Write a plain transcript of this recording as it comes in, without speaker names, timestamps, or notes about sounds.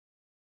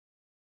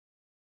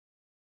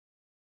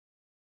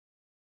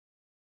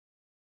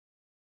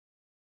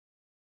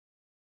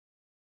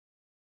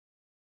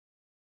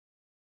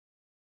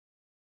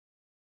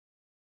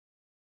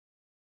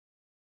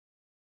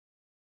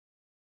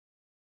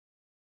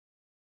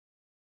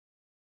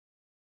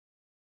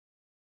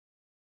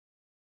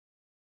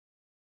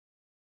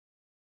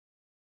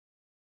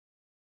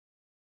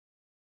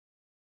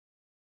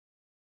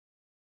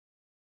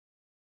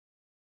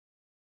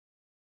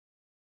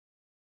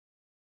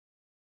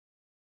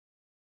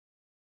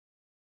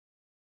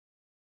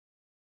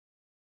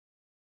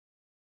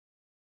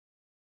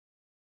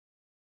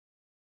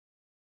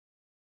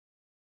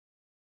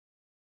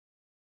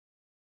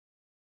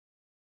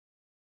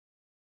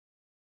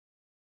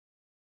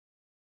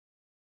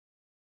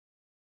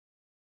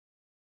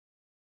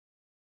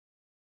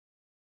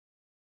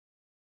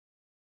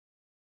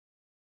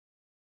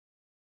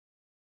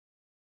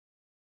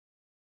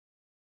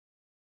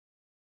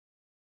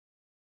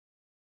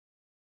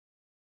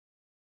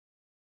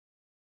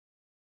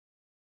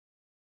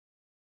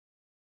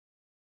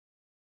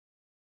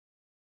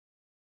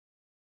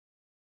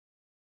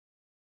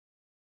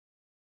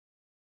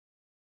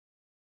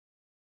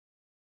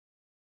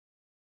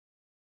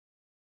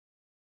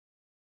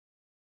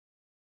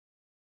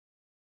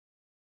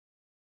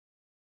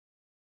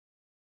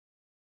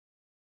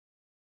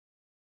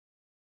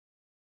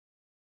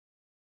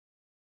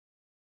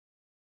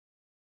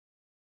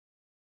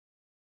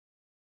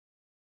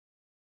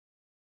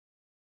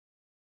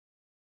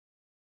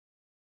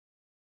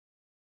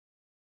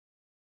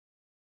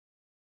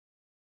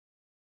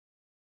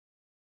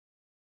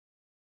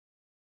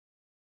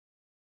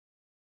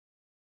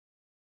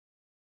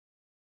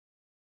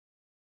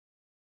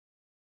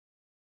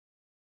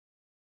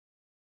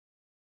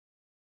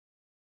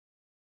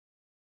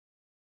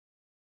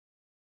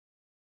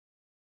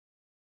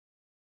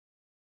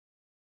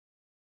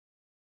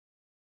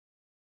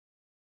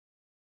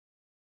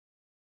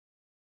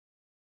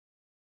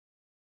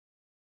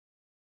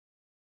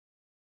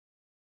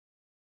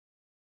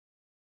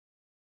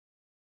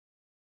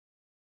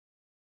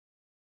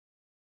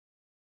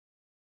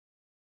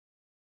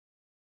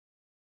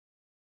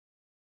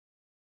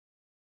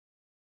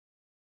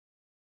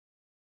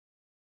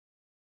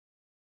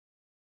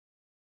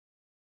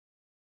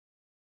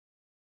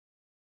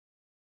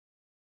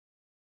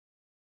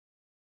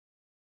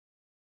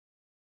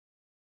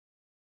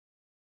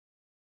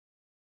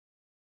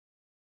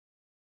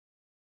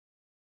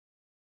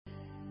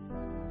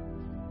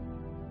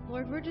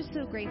Lord, we're just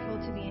so grateful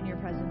to be in your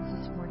presence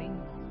this morning.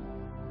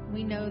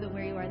 We know that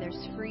where you are, there's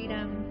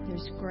freedom,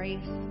 there's grace,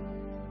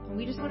 and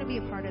we just want to be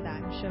a part of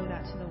that and show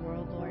that to the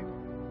world, Lord.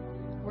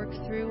 Work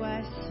through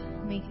us,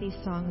 make these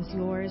songs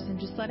yours,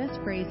 and just let us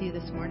praise you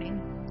this morning.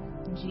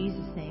 In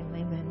Jesus' name,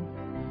 amen.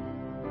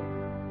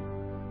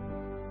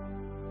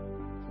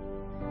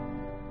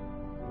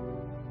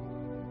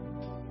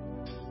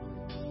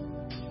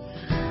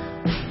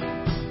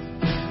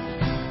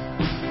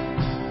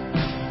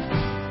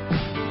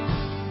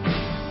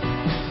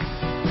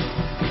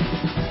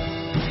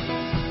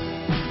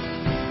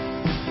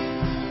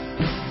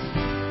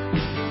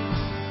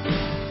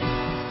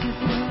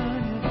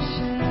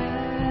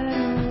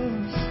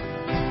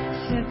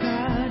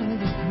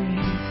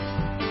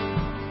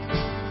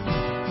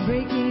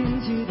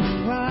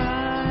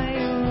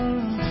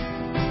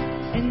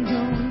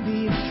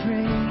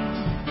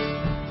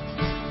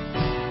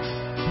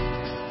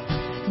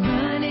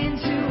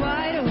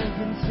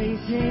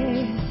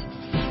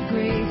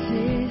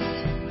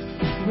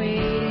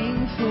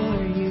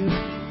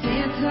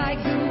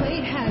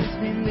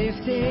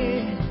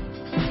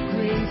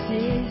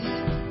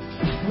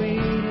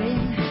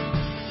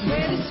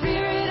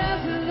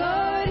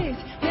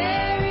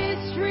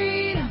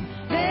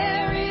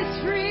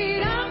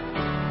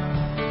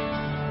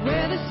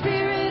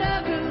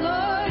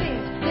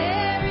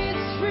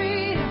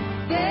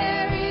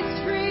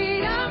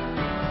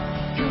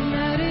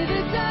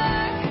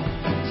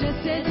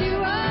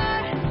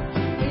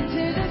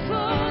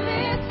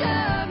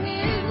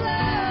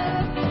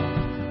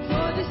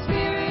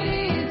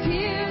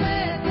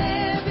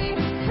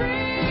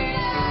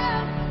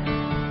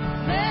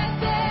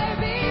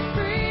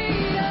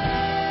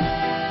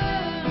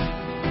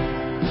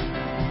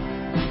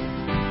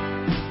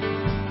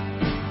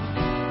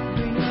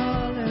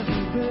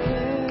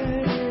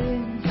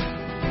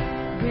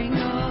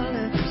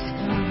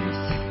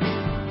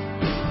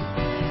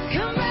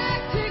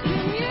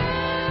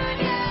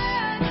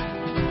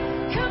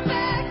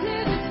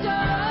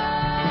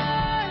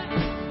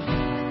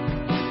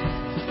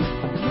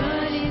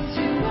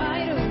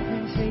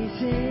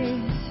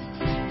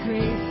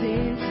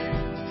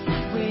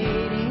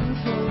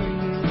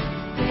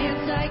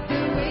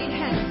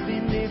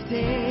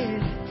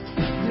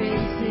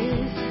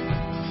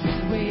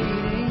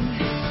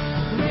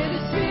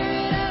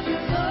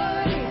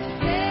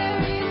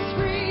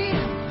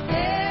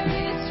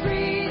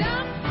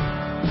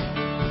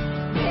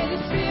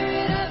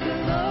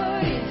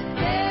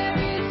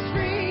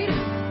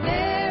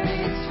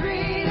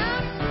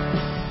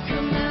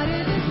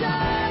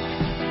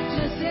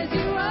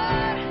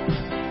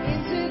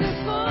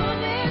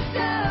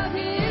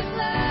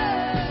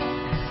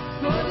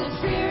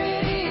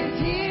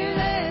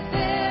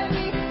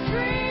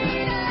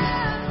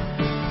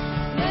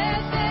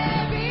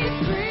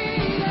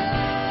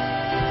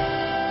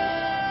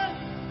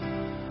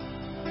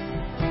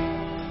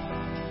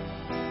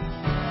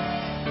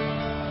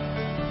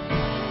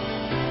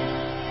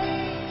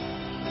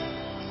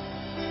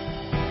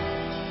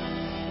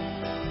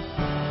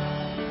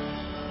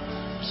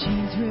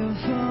 Chains will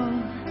fall,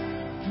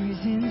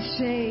 prisons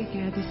shake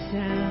at the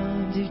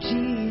sound of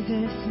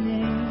Jesus'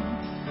 name.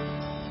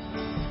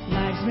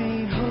 Lives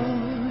made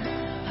whole,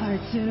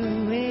 hearts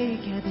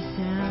awake at the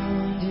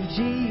sound of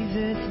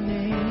Jesus'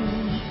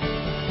 name.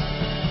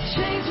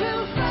 Chains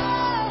will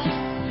fall,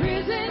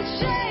 prisons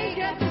shake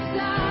at the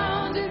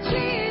sound of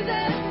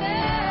Jesus'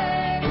 name.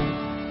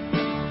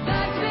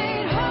 Lives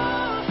made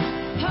whole,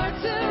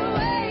 hearts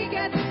awake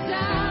at the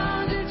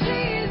sound of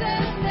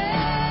Jesus' name.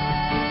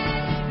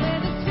 Where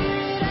the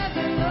Spirit of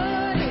the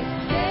Lord is,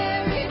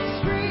 there is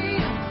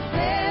freedom,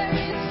 there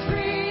is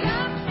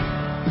freedom.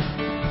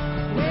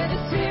 Where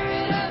the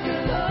Spirit of the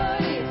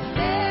Lord is,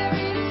 there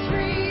is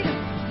freedom,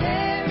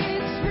 there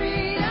is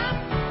freedom.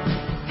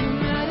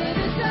 Come out of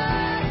the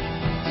dark,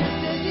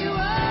 just as you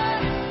are,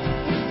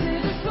 into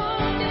the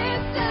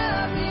fullness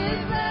of His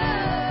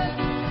love.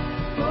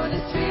 For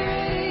the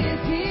Spirit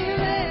is here,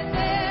 let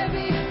there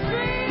be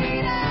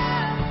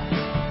freedom,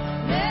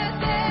 let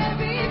there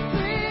be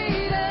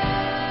freedom.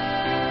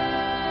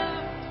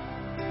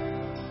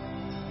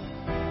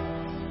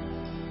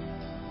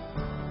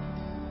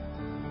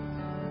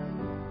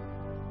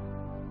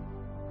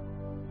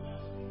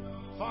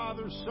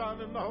 Father,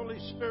 Son, and the Holy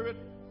Spirit.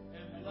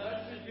 And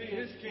blessed be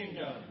His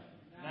kingdom,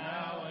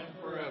 now and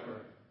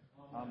forever.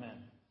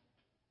 Amen.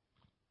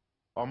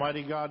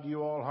 Almighty God, to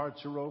you all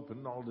hearts are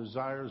open, all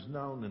desires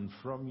known, and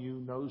from you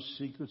no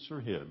secrets are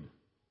hid.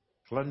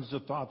 Cleanse the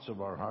thoughts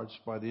of our hearts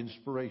by the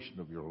inspiration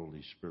of your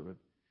Holy Spirit,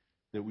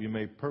 that we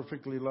may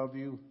perfectly love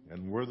you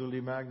and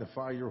worthily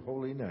magnify your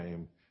holy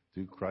name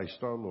through Christ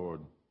our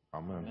Lord.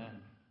 Amen.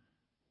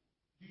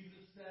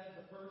 Jesus said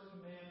the first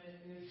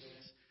commandment is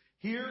this: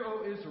 Hear,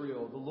 O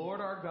Israel, the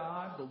Lord our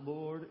God, the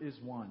Lord is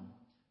one.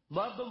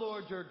 Love the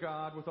Lord your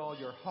God with all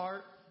your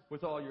heart,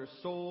 with all your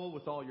soul,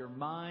 with all your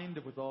mind,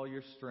 and with all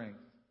your strength.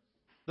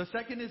 The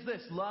second is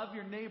this: love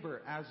your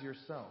neighbor as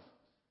yourself.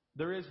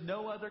 There is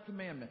no other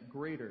commandment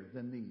greater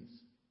than these.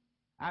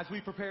 As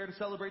we prepare to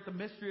celebrate the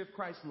mystery of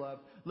Christ's love,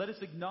 let us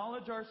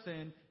acknowledge our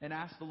sin and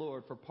ask the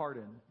Lord for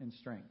pardon and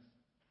strength.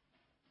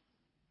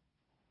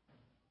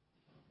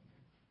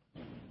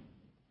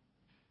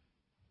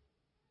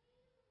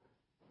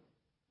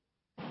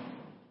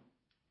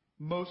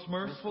 Most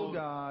merciful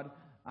God,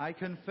 I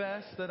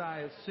confess that I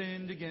have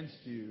sinned against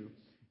you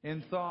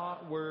in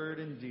thought, word,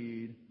 and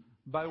deed,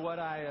 by what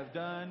I have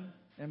done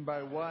and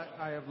by what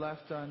I have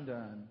left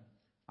undone.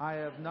 I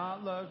have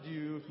not loved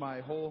you with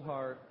my whole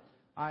heart.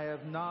 I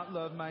have not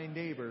loved my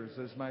neighbors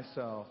as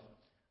myself.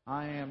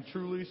 I am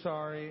truly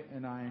sorry,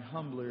 and I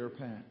humbly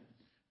repent.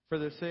 For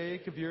the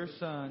sake of your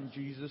Son,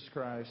 Jesus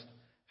Christ,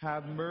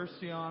 have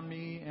mercy on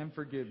me and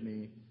forgive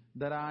me,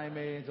 that I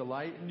may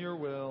delight in your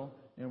will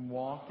and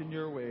walk in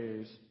your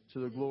ways to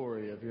the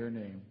glory of your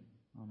name.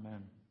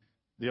 Amen.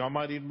 The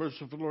Almighty and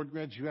merciful Lord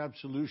grant you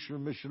absolution,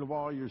 remission of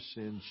all your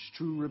sins,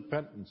 true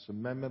repentance,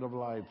 amendment of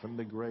life, and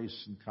the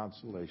grace and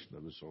consolation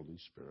of His Holy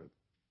Spirit.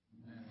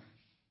 Amen.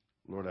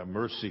 Lord, have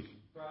mercy.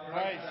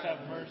 Christ,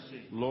 have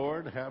mercy.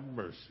 Lord, have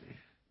mercy.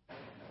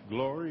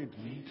 Glory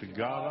be to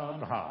God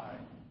on high,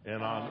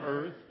 and on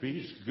earth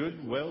peace,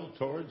 goodwill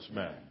towards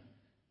men.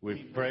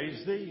 We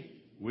praise Thee,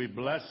 we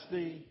bless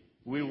Thee,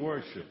 we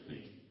worship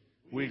Thee,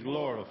 we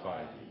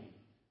glorify Thee.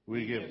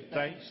 We give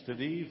thanks to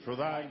Thee for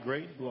Thy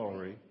great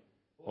glory,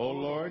 O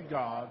Lord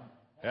God,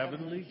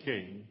 heavenly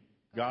King,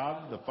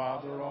 God the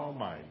Father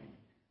Almighty,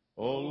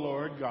 O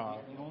Lord God,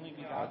 the only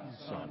begotten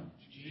Son,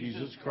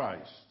 Jesus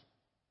Christ,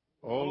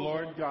 O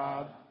Lord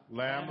God,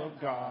 Lamb of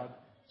God,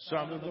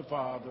 Son of the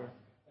Father,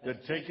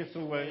 that taketh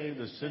away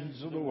the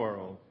sins of the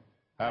world,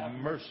 have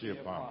mercy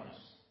upon us.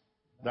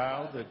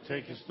 Thou that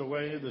takest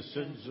away the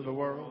sins of the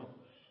world,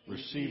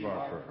 receive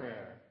our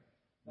prayer.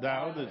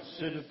 Thou that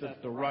sittest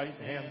at the right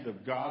hand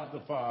of God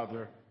the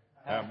Father,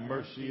 have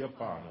mercy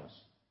upon us.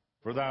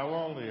 For Thou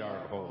only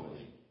art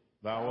holy,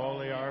 Thou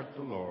only art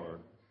the Lord,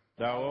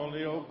 Thou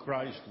only, O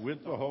Christ,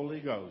 with the Holy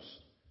Ghost,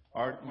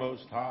 art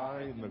most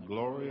high in the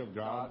glory of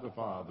God the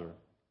Father.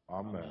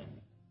 Amen.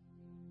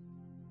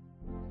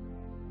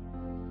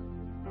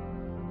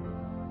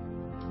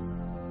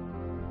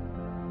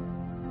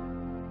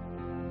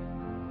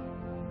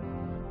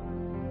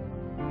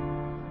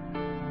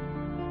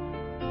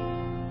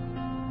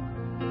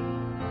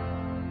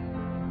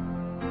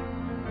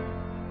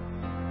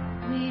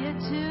 We are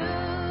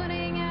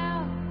tuning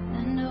out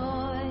the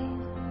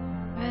noise,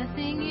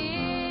 pressing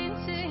in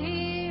to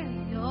hear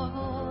your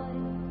voice.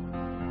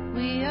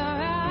 We are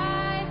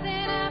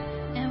rising up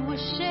and we're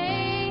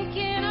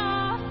shaking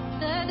off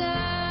the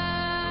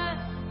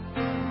dust.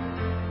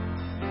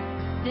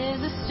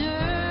 There's a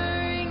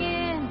stirring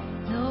in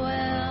the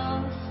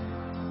wells,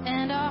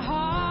 and our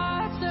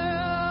hearts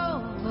are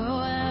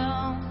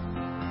overwhelmed.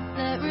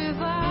 Let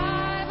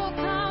revival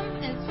come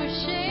as we're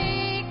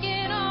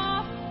shaking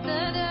off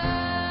the dust.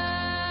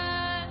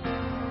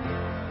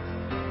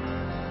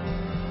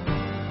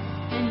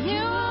 And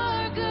you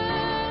are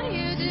good,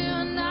 you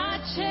do not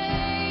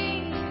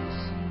change.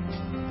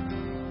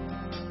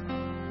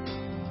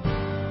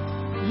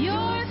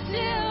 You're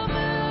still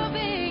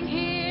moving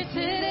here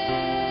today.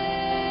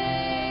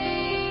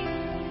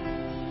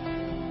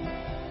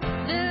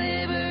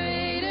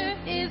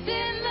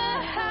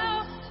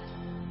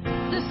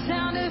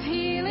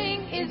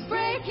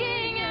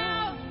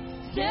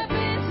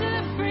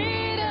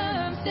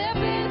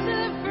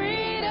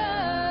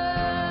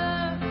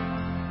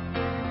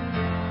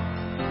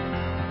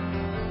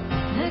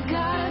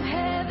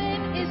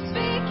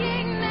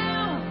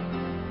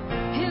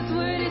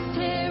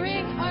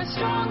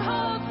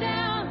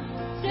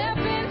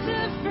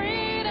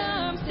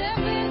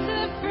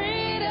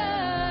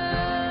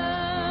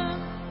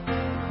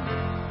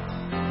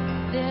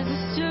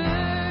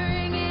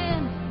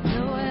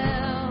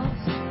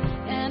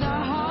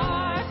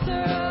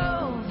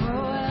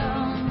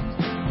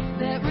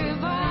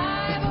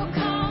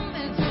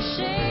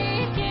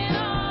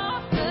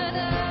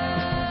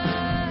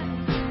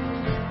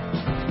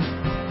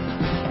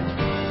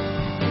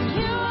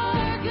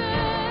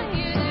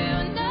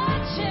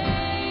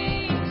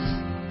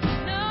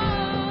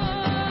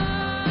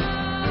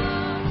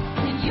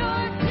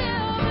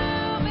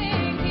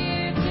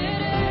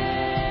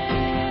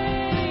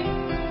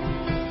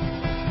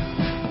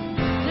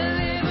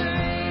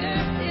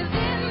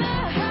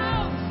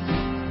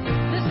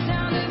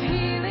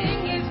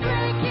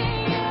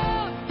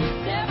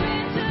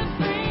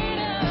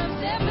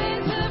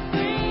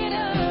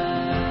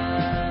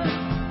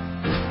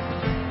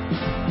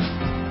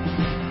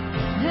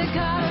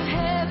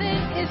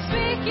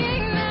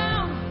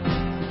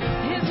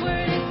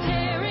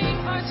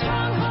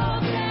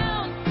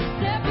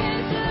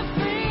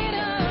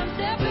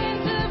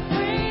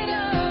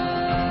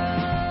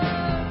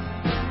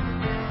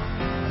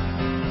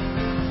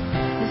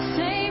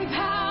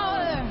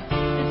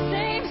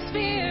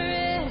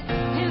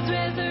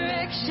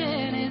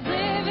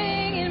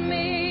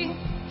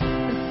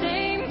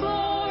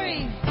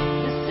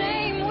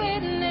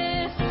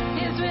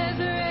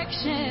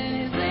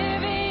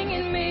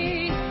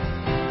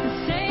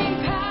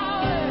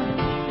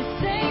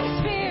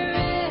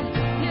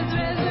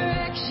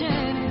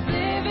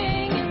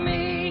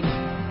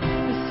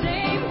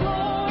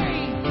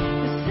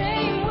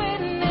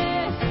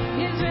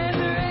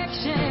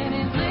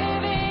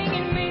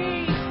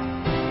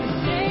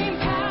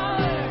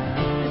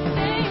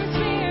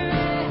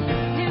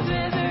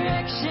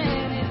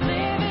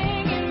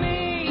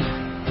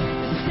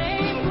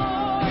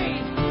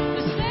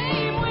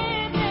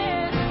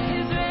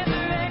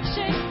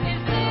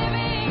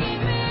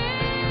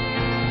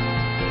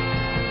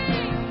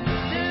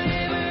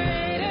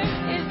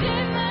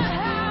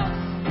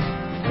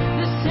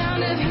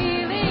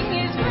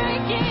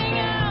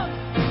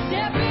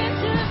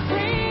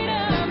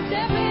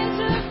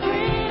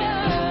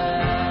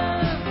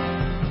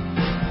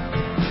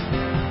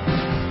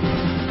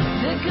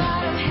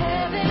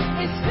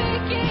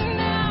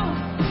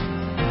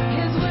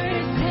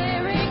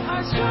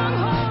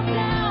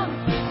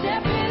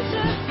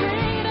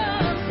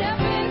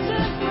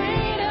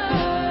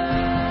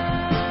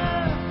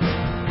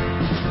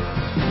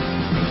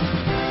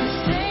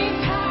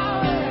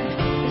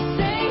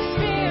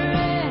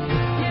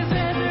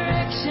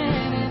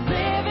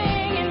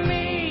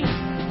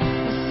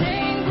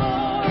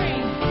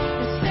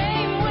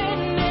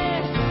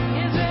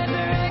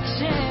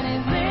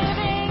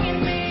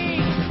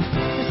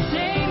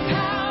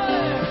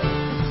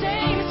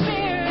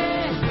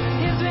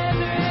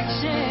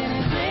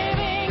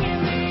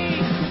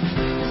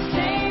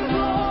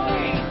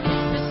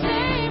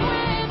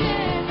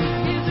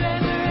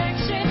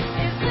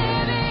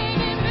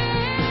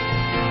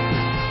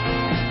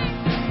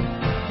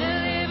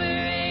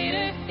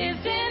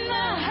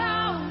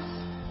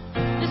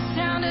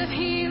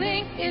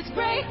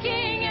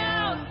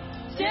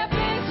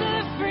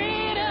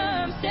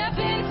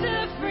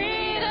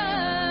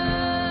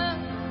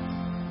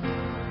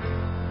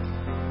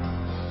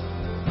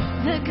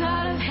 The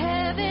God of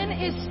heaven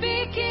is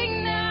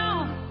speaking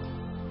now.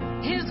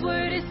 His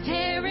word is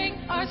tearing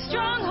our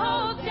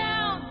stronghold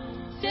down.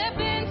 Step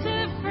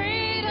into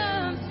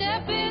freedom.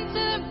 Step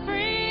into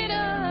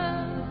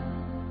freedom.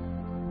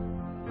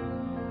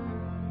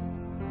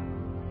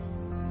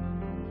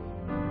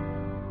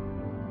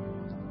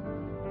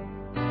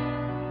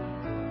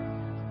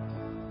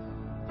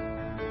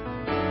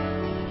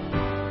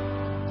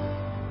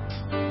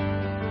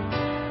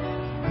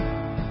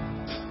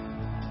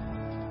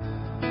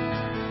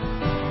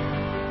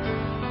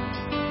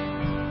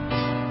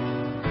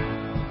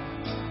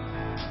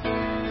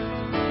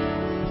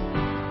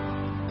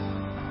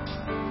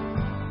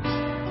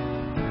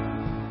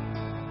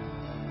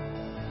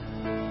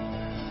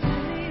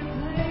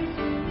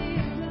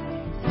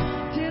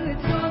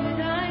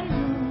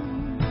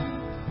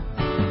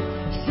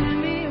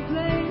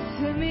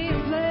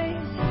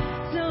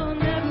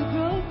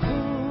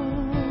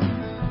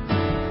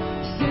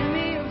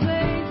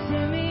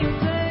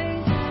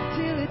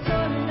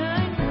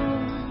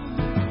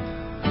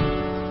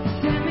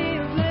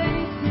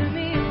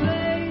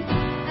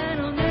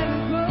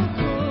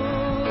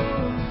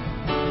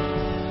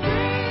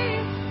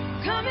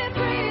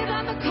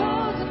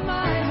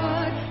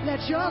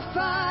 Your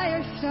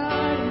fire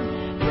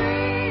starting.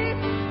 Breathe,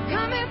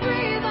 come and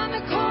breathe on the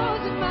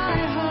coals of my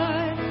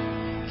heart.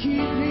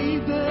 Keep me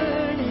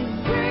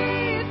burning.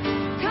 Breathe,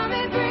 come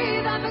and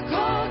breathe on the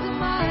coals of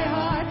my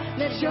heart.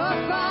 Let your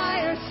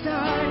fire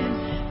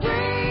starting.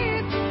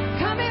 Breathe,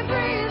 come and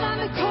breathe on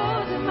the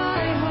coals of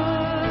my heart.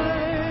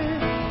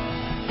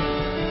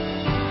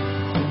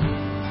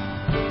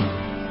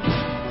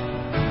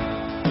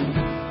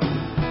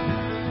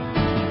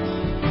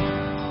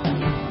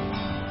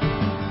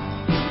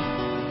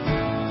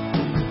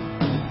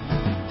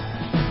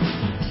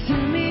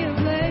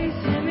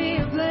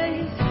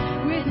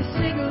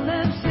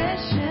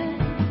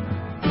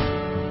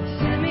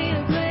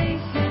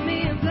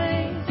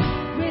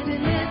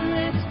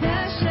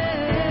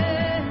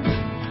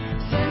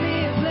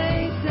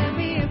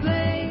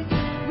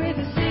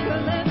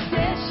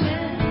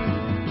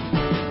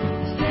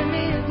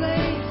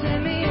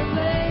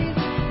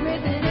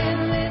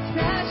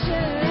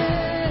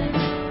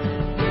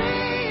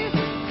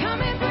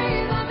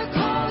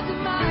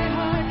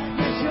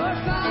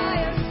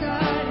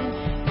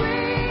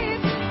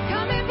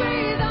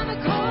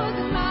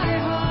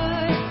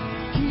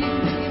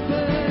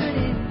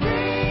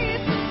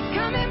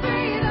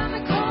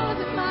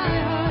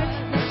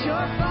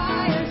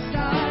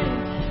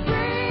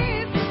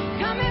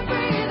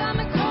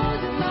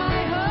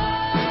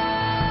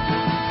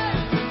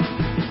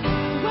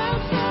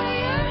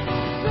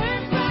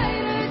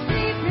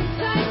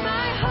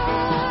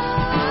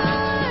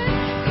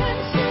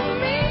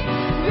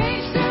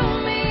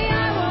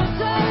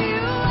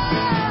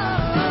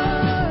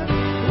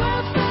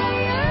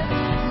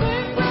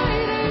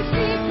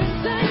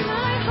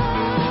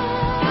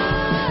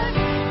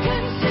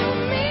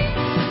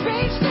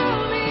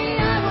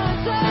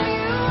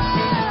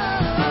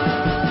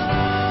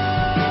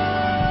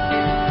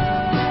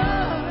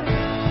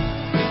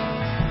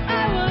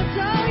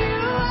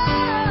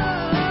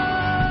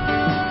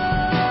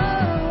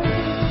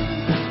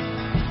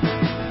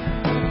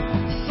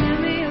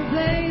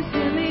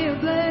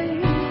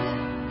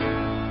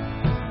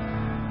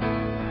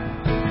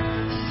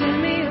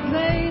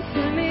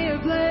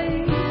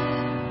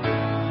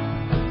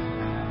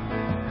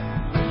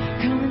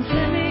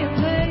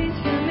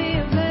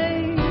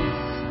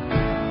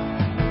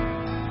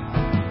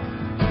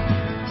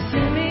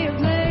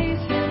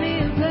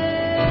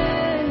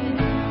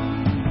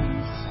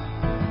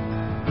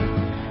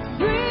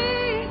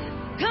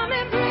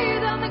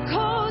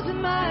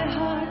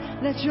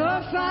 Let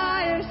your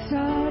fire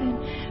start and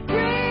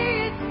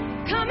breathe.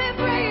 Come and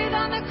breathe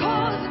on the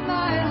coals of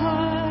my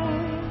heart.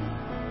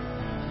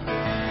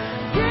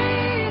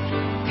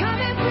 Breathe.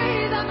 Come and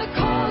breathe on the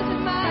coals of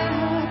my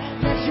heart.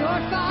 Let your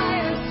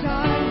fire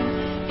start and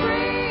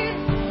breathe.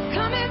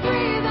 Come and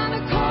breathe on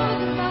the coals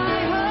of my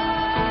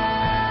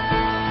heart.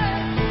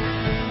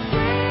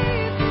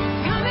 Breathe.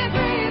 Come and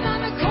breathe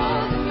on the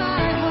coals of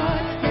my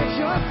heart. Let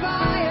your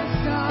fire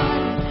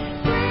start and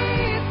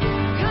breathe.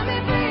 Come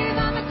and breathe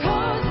on the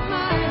coals of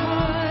my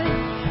heart.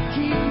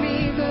 Keep me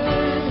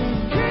burning.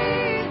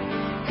 Breathe.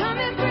 Come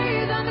and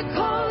breathe on the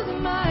coals of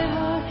my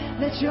heart.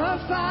 Let your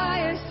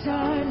fire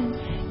start and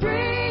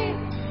breathe.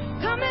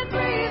 Come and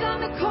breathe on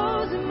the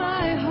coals of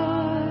my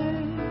heart.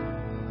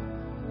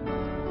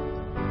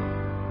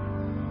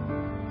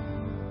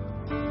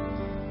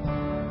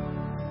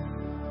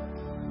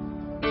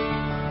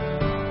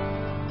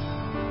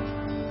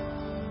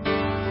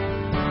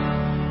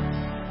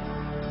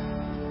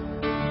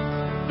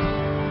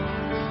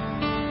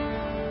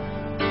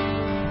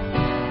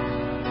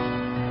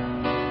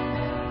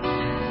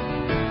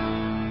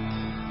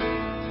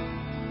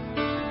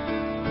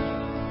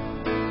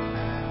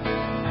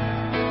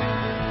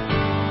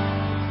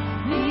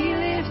 We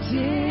lift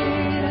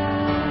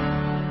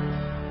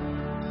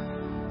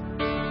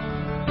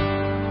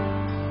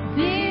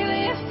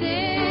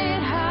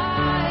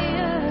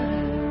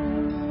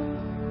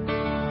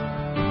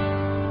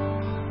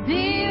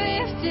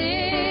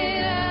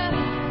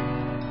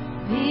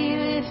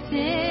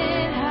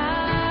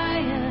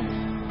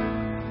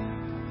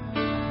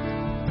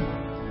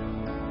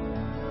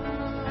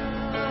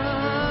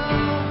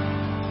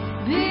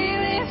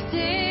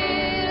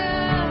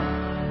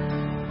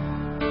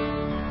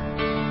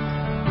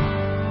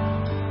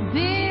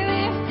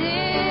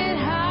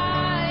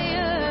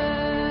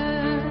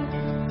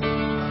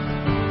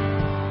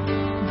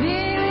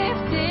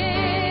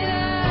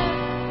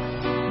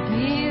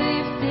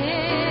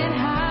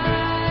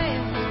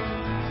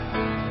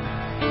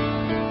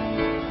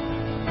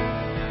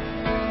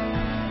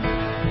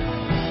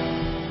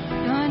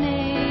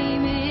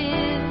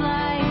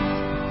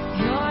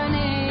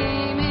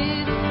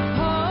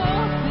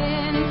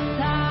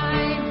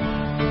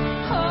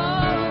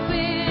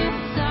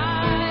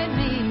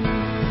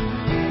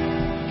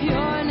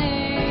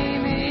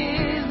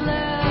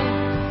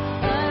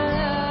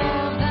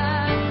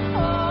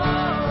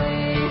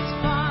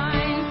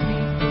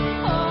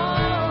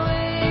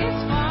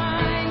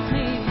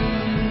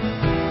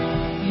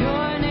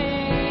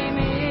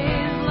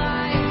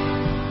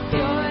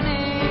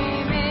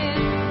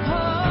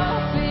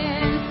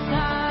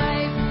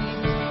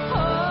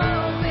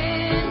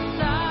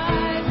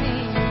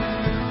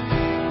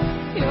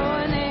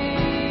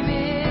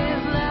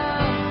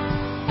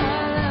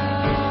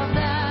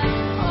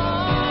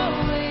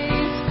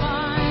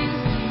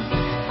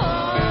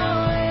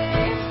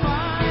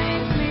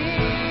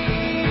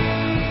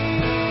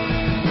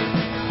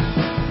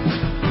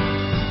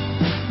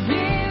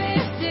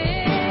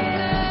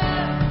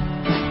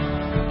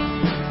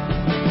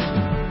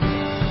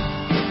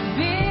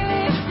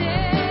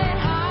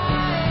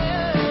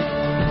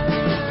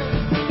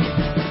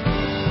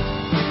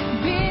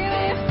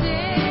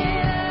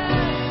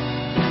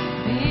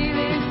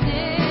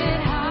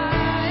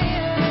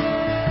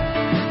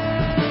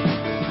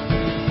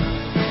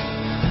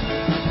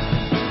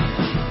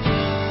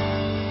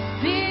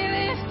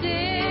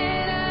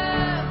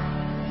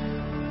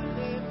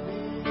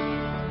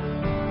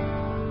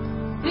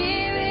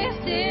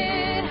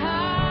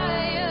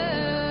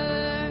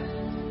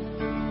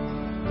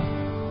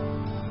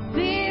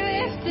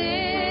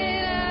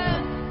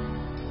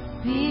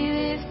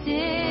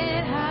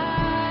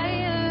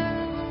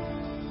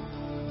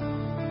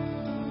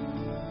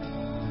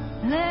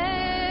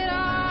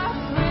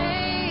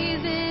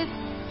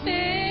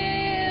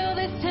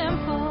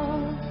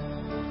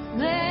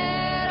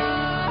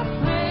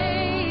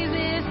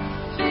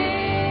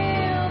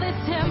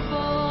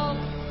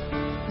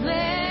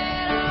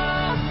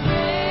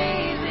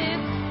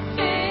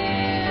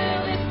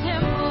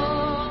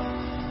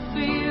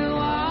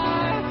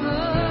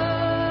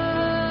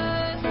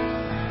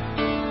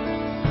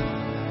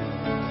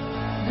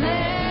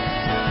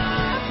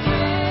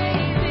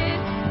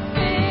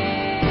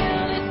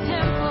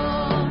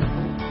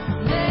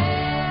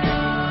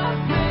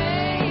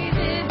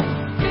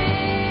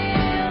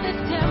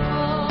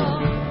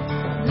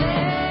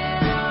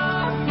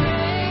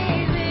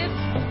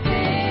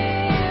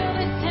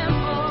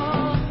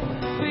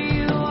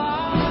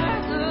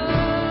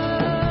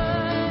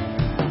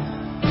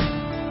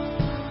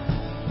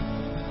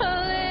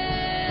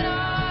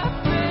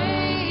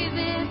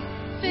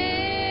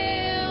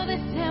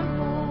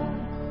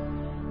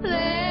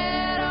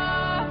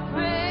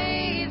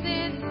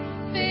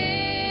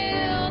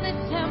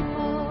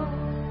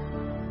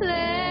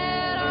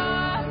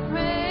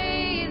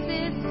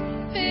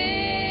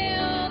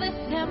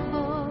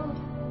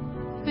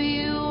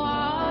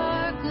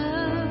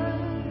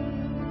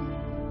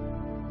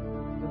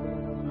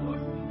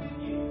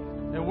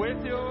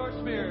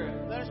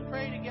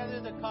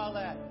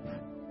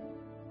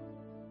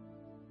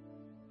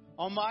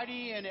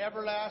Almighty and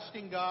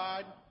everlasting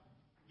God,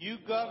 you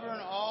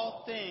govern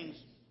all things,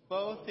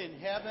 both in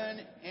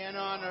heaven and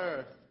on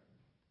earth.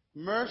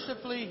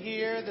 Mercifully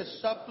hear the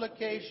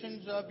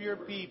supplications of your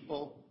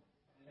people,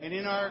 and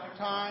in our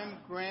time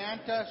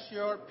grant us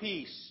your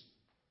peace.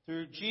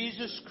 Through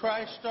Jesus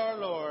Christ our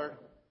Lord,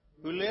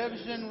 who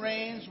lives and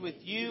reigns with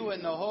you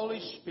and the Holy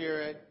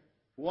Spirit,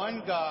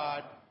 one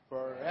God,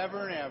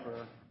 forever and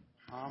ever.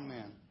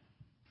 Amen.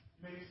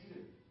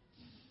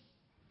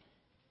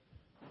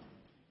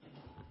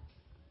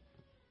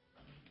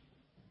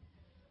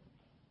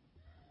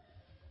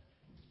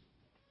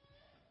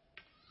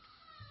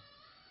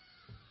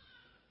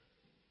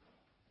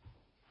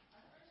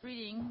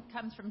 Reading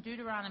comes from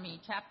Deuteronomy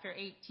chapter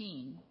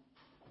 18,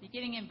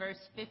 beginning in verse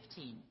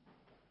 15.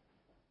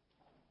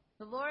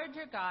 The Lord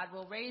your God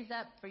will raise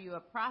up for you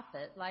a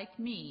prophet like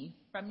me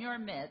from your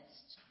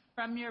midst,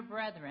 from your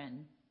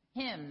brethren.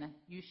 Him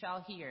you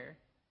shall hear,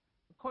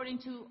 according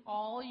to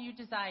all you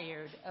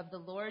desired of the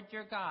Lord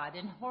your God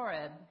in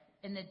Horeb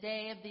in the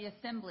day of the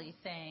assembly,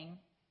 saying,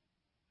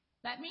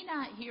 Let me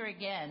not hear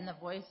again the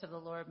voice of the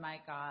Lord my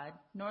God,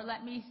 nor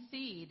let me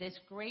see this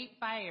great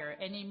fire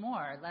any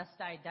more,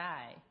 lest I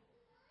die.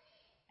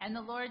 And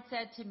the Lord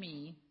said to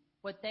me,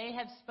 What they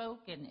have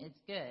spoken is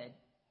good.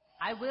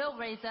 I will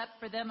raise up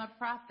for them a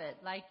prophet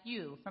like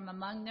you from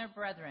among their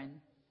brethren,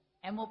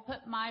 and will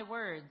put my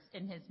words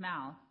in his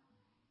mouth,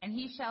 and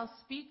he shall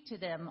speak to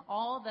them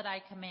all that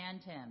I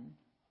command him.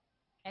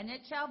 And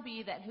it shall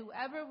be that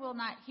whoever will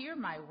not hear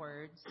my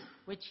words,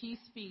 which he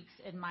speaks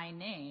in my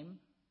name,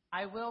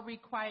 I will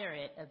require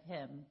it of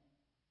him.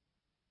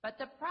 But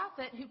the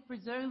prophet who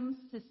presumes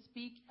to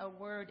speak a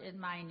word in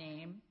my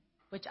name,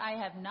 which I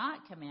have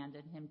not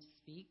commanded him to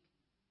speak,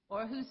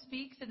 or who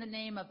speaks in the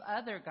name of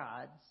other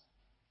gods,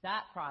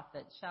 that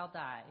prophet shall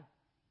die.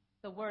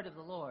 The word of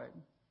the Lord.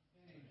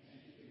 Thanks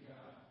be to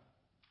God.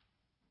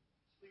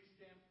 Please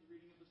stand for the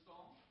reading of the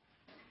psalm.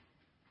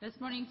 This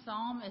morning's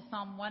psalm is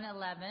Psalm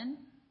 111.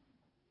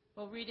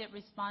 We'll read it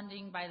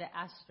responding by the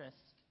asterisk.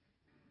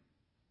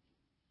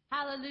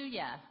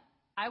 Hallelujah!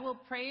 I will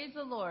praise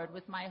the Lord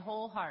with my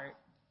whole heart.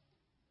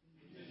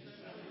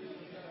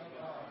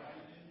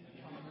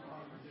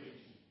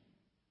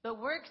 The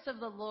works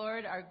of the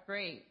Lord are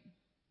great.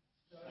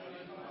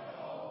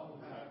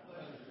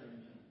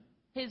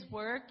 His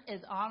work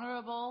is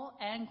honorable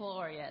and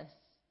glorious.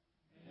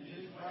 And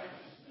his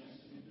righteousness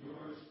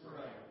endures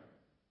forever.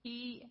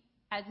 He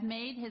has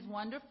made his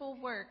wonderful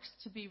works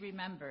to be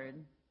remembered.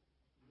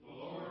 The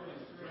Lord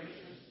is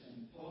gracious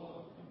and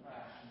full of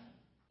compassion.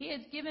 He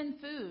has given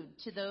food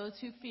to those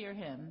who fear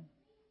him.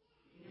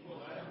 He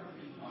will ever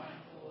be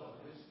mindful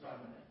of his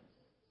covenant.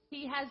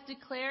 He has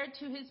declared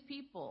to his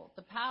people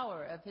the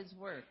power of his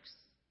works.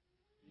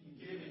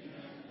 In giving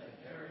them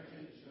the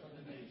heritage of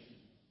the nations.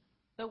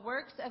 The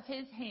works of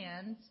his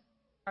hands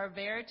are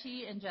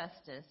verity and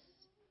justice.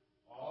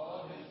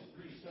 All his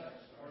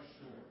precepts are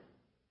sure.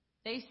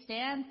 They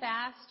stand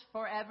fast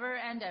forever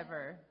and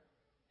ever.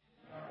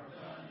 And are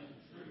done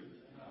in truth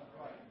and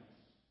uprightness.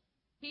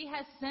 He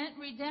has sent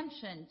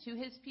redemption to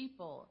his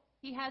people.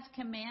 He has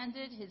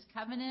commanded his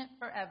covenant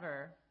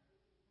forever.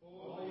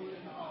 Holy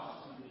and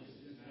awesome is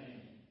his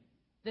name.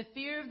 The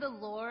fear of the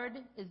Lord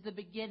is the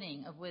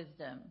beginning of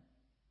wisdom.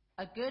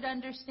 A good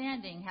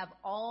understanding have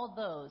all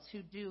those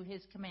who do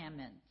his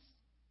commandments.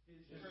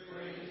 His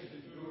praise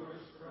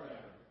endures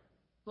forever.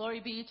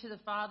 Glory be to the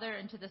Father,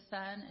 and to the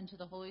Son, and to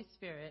the Holy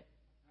Spirit.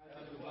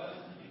 As it was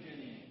in the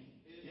beginning,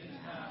 is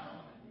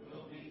now, and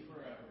will be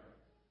forever.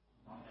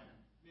 Amen.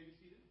 You may be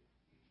seated.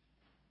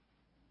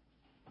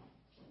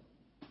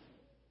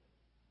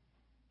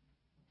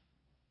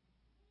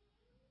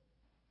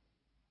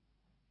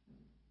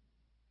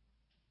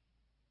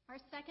 Our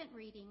second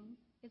reading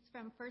is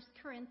from 1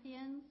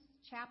 Corinthians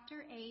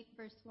chapter 8,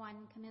 verse 1,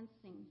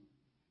 commencing.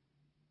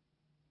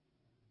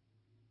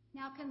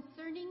 Now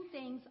concerning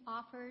things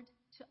offered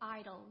to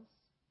idols,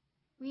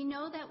 we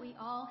know that we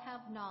all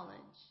have knowledge.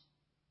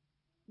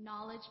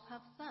 Knowledge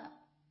puffs up,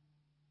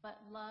 but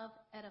love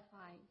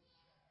edifies.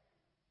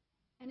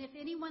 And if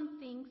anyone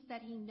thinks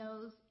that he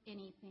knows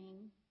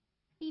anything,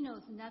 he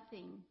knows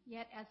nothing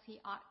yet as he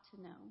ought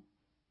to know.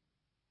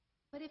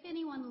 But if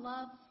anyone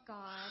loves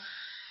God,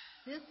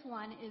 this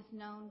one is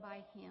known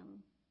by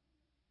him.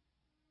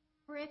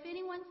 For if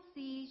anyone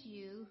sees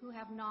you who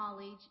have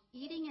knowledge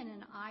eating in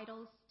an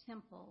idol's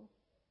temple,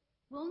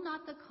 will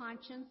not the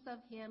conscience of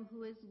him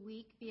who is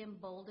weak be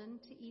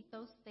emboldened to eat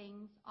those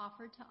things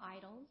offered to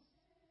idols?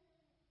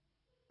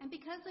 And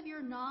because of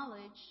your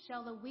knowledge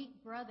shall the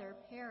weak brother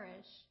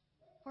perish,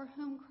 for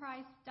whom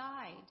Christ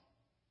died?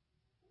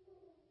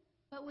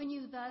 But when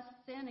you thus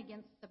sin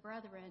against the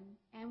brethren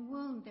and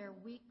wound their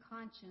weak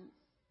conscience,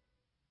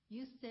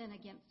 you sin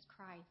against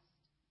Christ.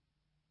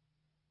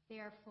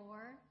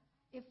 Therefore,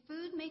 if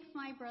food makes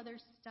my brother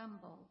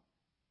stumble,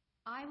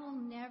 I will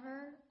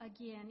never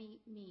again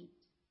eat meat,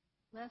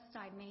 lest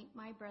I make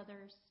my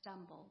brother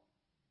stumble.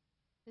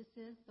 This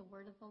is the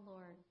word of the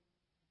Lord.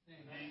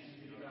 Thanks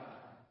be to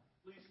God.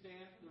 Please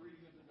stand for the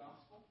reading of the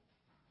gospel.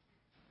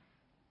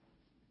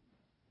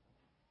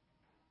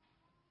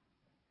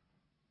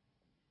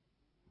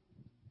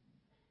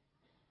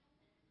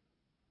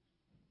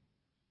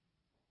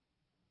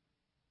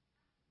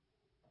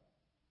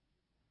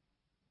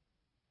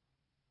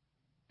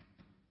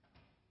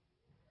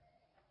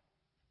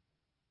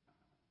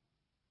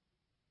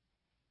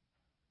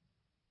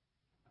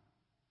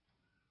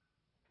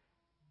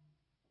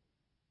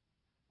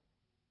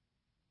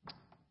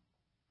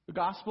 The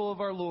Gospel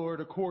of our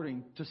Lord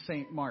according to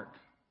St. Mark.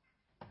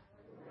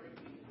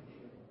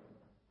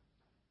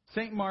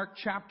 St. Mark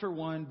chapter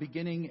 1,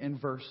 beginning in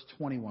verse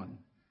 21.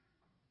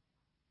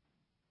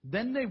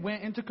 Then they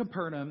went into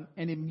Capernaum,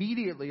 and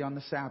immediately on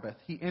the Sabbath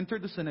he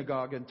entered the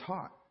synagogue and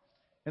taught.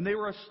 And they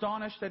were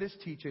astonished at his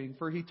teaching,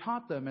 for he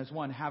taught them as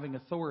one having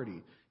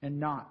authority, and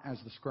not as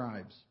the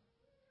scribes.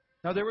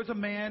 Now there was a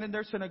man in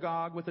their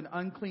synagogue with an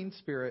unclean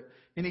spirit,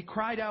 and he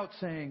cried out,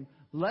 saying,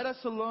 "Let us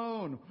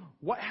alone.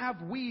 What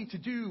have we to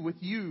do with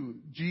you,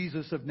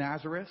 Jesus of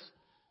Nazareth?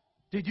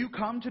 Did you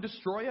come to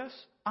destroy us?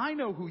 I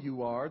know who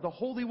you are, the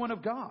Holy One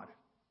of God."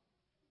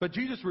 But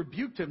Jesus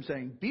rebuked him,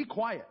 saying, "Be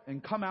quiet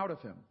and come out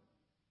of him."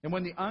 And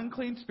when the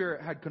unclean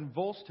spirit had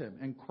convulsed him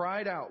and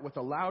cried out with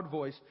a loud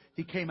voice,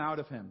 he came out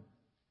of him.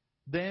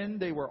 Then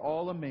they were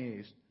all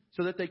amazed,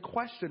 so that they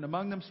questioned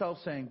among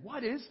themselves, saying,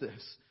 "What is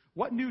this?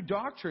 What new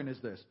doctrine is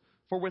this?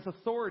 For with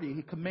authority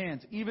he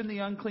commands even the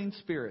unclean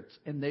spirits,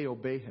 and they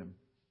obey him."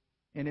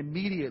 And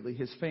immediately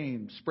his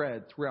fame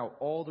spread throughout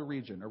all the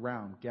region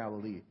around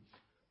Galilee.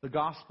 The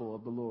Gospel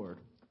of the Lord.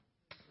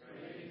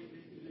 Praise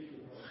be to thee,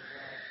 Lord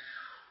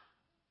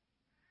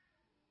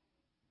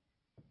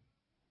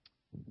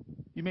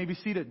God. You may be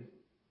seated.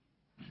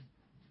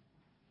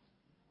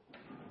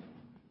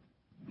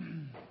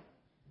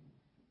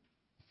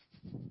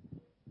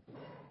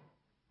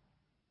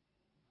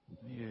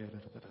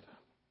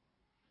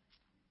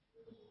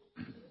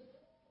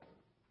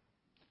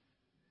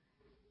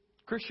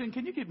 Christian,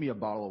 can you give me a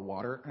bottle of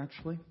water,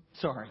 actually?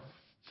 Sorry.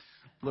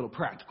 Little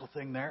practical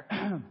thing there.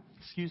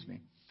 Excuse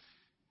me.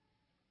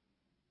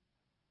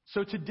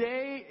 So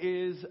today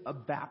is a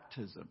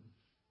baptism.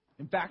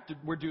 In fact,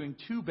 we're doing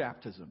 2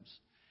 baptisms.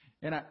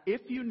 And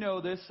if you know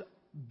this,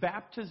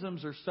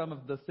 baptisms are some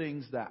of the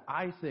things that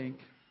I think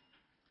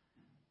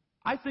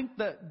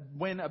that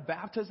when a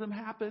baptism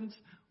happens,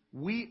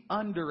 we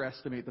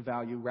underestimate the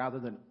value rather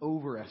than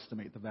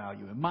overestimate the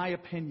value, in my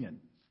opinion.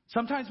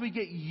 Sometimes we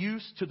get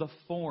used to the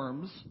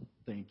forms.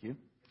 Thank you.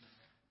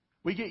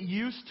 We get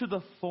used to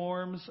the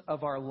forms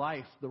of our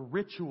life, the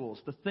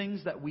rituals, the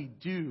things that we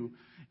do,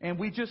 and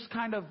we just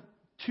kind of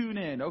tune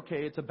in.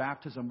 Okay, it's a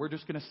baptism. We're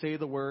just going to say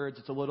the words.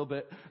 It's a little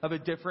bit of a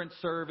different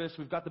service.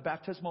 We've got the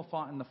baptismal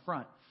font in the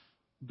front.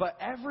 But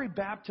every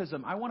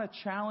baptism, I want to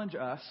challenge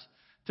us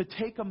to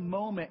take a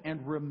moment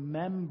and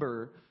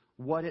remember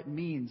what it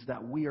means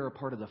that we are a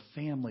part of the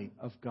family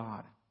of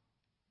God.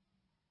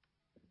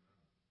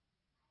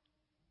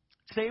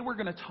 Today we're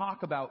going to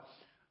talk about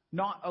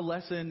not a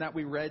lesson that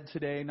we read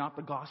today, not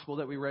the gospel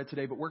that we read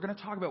today, but we're going to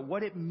talk about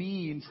what it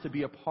means to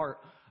be a part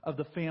of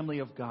the family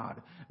of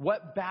God,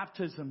 what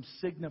baptism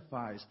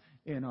signifies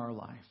in our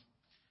life.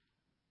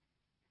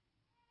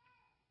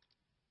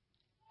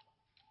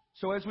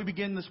 So as we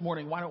begin this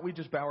morning, why don't we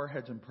just bow our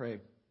heads and pray?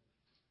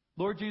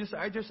 Lord Jesus,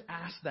 I just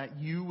ask that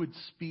you would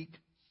speak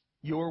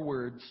your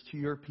words to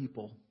your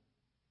people.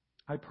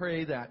 I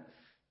pray that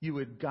you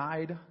would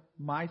guide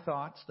my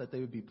thoughts, that they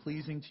would be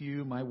pleasing to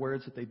you, my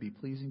words, that they'd be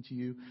pleasing to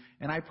you.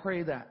 And I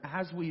pray that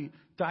as we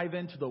dive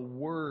into the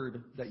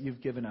word that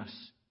you've given us,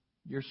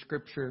 your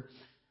scripture,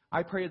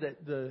 I pray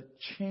that the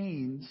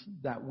chains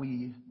that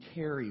we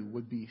carry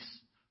would be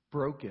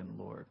broken,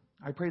 Lord.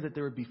 I pray that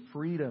there would be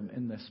freedom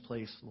in this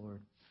place, Lord.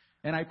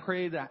 And I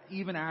pray that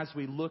even as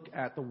we look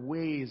at the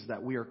ways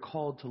that we are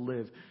called to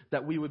live,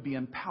 that we would be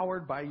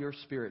empowered by your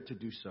Spirit to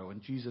do so.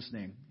 In Jesus'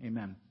 name,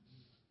 amen.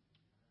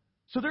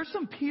 So there's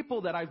some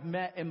people that I've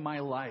met in my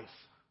life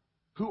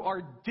who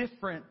are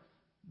different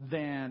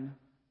than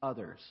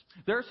others.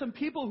 There are some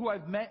people who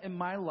I've met in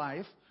my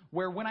life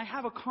where when I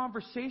have a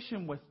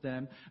conversation with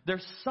them,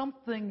 there's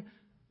something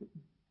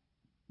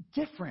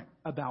different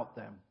about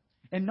them.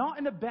 And not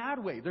in a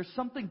bad way. There's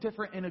something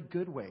different in a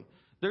good way.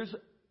 There's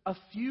a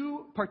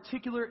few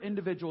particular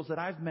individuals that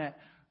I've met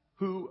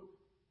who,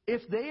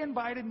 if they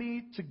invited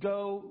me to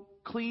go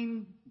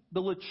clean the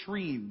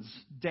latrines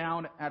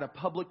down at a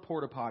public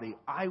porta potty,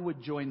 I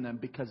would join them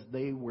because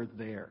they were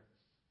there.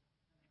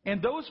 And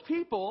those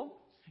people,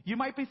 you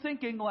might be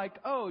thinking like,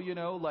 oh,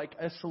 like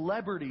a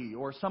celebrity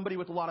or somebody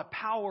with a lot of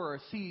power or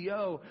a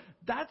CEO.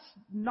 That's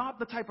not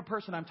the type of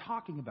person I'm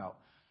talking about.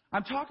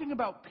 I'm talking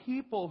about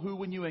people who,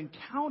 when you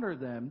encounter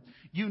them,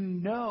 you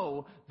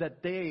know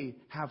that they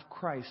have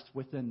Christ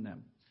within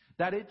them.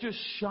 That it just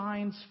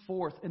shines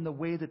forth in the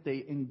way that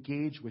they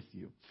engage with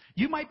you.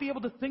 You might be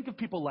able to think of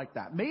people like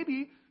that.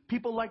 Maybe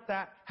people like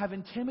that have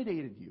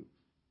intimidated you.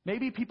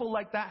 Maybe people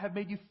like that have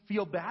made you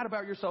feel bad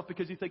about yourself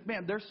because you think,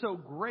 man, they're so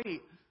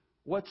great.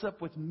 What's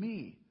up with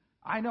me?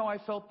 I know I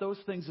felt those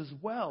things as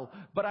well.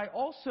 But I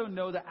also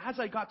know that as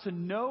I got to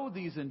know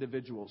these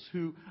individuals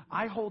who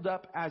I hold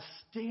up as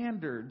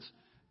standards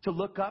to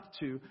look up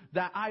to,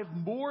 that I've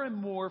more and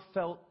more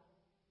felt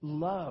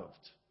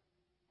loved.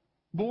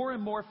 More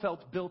and more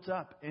felt built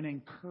up and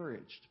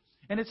encouraged.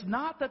 And it's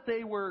not that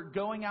they were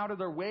going out of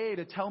their way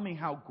to tell me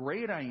how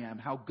great I am,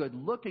 how good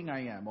looking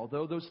I am,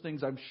 although those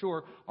things I'm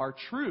sure are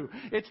true.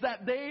 It's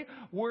that they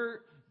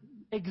were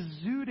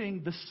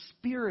exuding the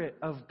Spirit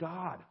of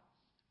God.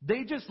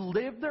 They just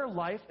lived their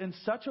life in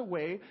such a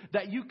way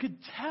that you could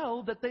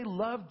tell that they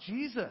loved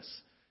Jesus.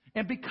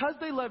 And because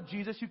they loved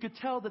Jesus, you could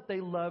tell that they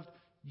loved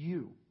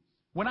you.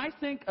 When I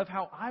think of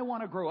how I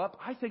want to grow up,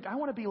 I think I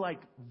want to be like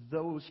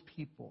those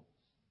people.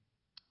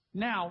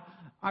 Now,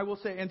 I will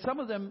say, and some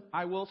of them,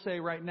 I will say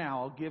right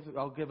now,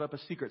 I'll give up a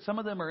secret. Some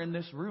of them are in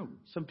this room.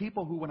 Some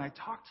people who, when I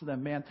talk to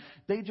them, man,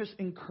 they just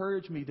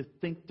encourage me to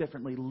think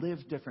differently,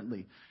 live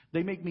differently.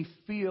 They make me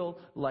feel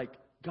like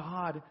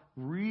God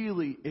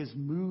really is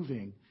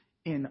moving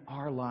in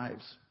our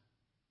lives.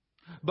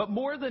 But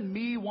more than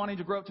me wanting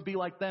to grow up to be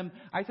like them,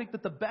 I think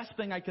that the best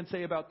thing I can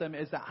say about them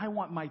is that I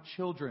want my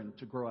children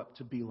to grow up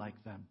to be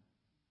like them.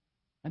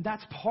 And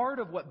that's part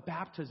of what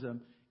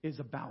baptism is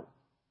about.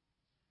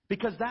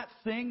 Because that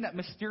thing, that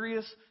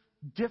mysterious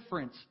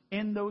difference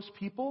in those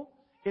people,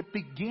 it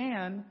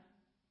began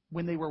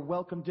when they were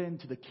welcomed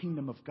into the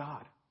kingdom of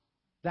God.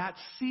 That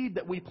seed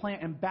that we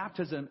plant in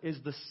baptism is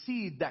the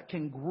seed that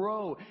can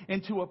grow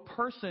into a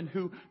person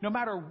who, no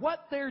matter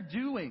what they're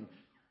doing,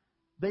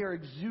 they are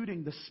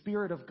exuding the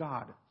Spirit of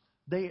God.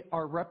 They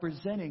are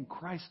representing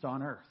Christ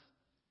on earth.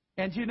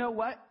 And you know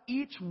what?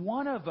 Each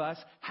one of us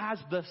has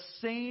the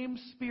same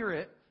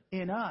Spirit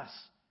in us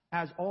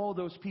as all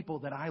those people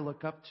that I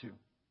look up to.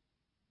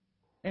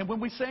 And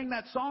when we sang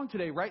that song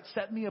today, right,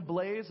 Set Me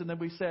Ablaze, and then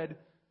we said,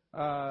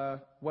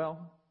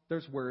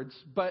 there's words,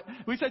 but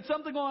we said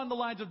something along the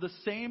lines of the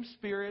same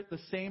Spirit, the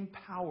same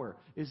power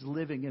is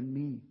living in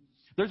me.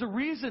 There's a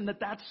reason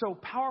that that's so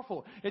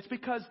powerful. It's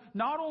because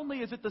not only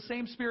is it the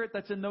same Spirit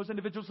that's in those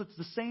individuals, it's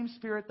the same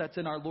Spirit that's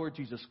in our Lord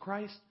Jesus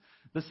Christ.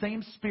 The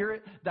same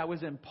Spirit that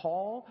was in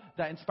Paul,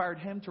 that inspired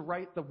him to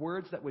write the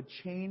words that would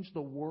change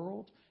the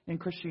world in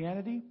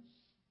Christianity.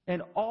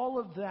 And all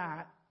of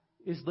that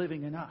is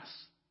living in us.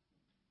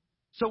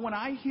 So when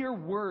I hear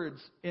words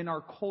in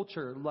our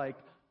culture like,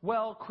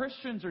 well,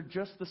 Christians are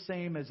just the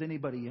same as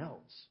anybody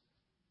else.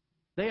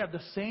 They have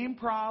the same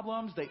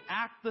problems, they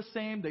act the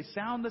same, they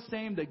sound the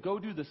same, they go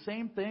do the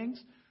same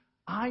things.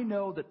 I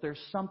know that there's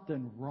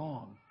something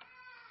wrong.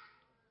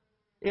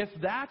 If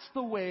that's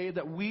the way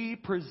that we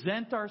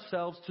present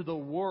ourselves to the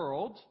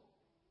world,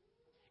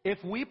 if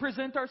we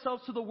present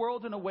ourselves to the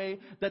world in a way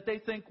that they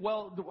think,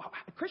 well,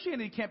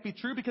 Christianity can't be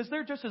true because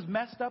they're just as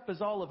messed up as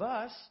all of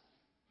us,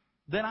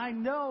 then I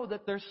know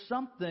that there's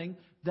something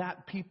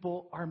that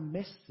people are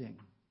missing.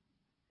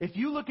 If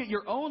you look at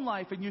your own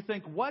life and you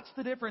think, what's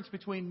the difference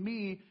between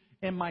me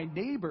and my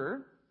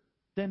neighbor,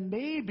 then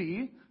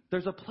maybe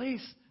there's a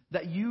place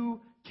that you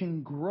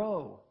can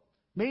grow.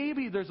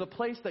 Maybe there's a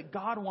place that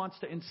God wants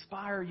to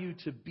inspire you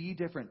to be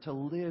different, to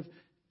live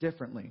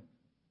differently.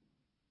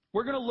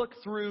 We're going to look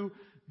through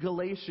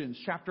Galatians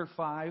chapter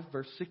 5,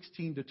 verse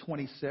 16 to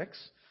 26.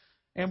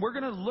 And we're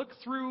going to look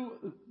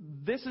through,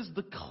 this is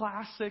the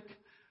classic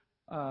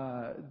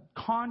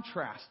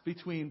contrast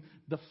between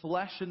the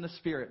flesh and the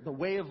Spirit, the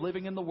way of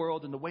living in the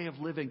world and the way of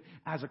living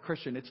as a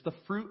Christian. It's the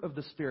fruit of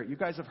the Spirit. You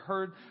guys have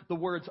heard the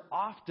words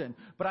often,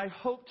 but I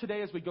hope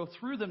today as we go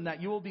through them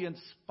that you will be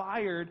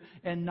inspired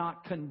and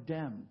not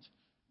condemned.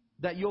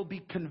 That you'll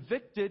be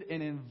convicted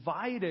and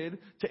invited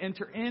to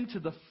enter into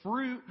the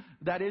fruit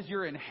that is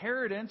your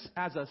inheritance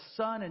as a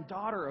son and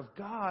daughter of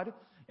God,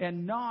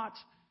 and not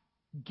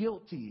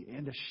guilty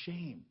and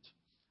ashamed.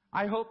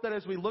 I hope that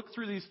as we look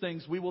through these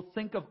things, we will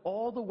think of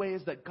all the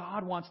ways that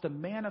God wants to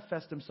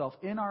manifest himself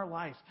in our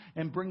life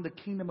and bring the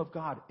kingdom of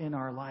God in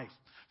our life.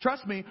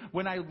 Trust me,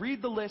 when I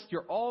read the list,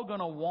 you're all going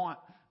to want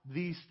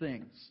these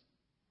things.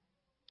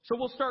 So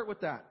we'll start with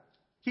that.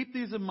 Keep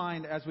these in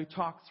mind as we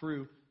talk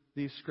through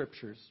these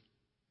scriptures.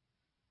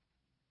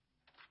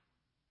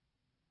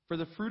 For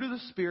the fruit of the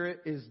Spirit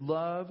is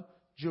love,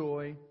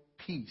 joy,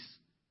 peace,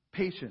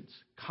 patience,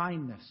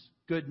 kindness,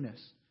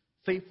 goodness,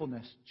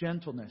 faithfulness,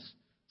 gentleness,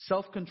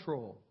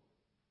 self-control.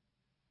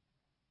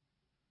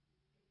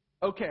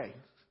 Okay,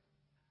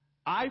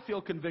 I feel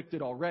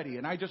convicted already,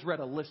 and I just read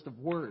a list of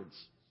words.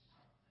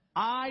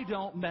 I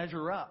don't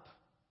measure up.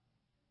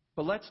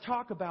 But let's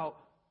talk about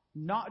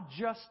not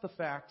just the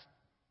fact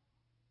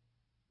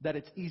that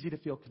it's easy to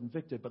feel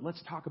convicted, but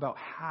let's talk about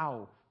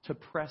how to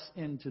press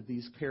into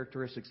these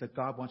characteristics that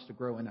God wants to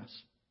grow in us.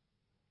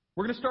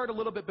 We're going to start a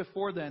little bit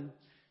before then.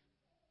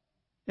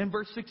 In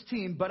verse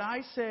 16, but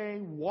I say,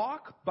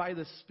 walk by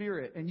the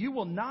Spirit, and you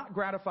will not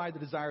gratify the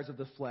desires of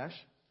the flesh.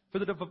 For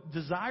the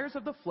desires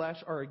of the flesh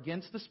are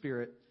against the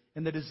Spirit,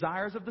 and the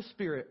desires of the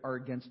Spirit are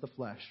against the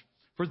flesh.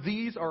 For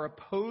these are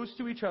opposed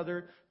to each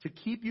other to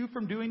keep you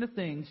from doing the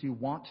things you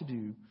want to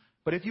do.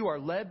 But if you are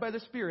led by the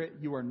Spirit,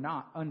 you are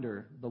not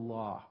under the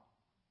law.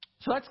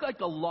 So that's like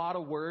a lot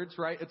of words,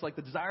 right? It's like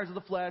the desires of the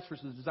flesh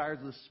versus the desires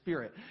of the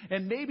Spirit.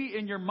 And maybe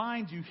in your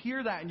mind you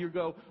hear that and you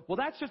go, well,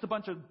 that's just a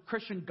bunch of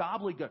Christian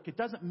gobbledygook. It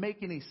doesn't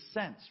make any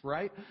sense,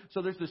 right?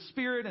 So there's the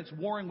Spirit and it's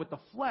warring with the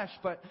flesh.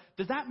 But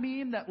does that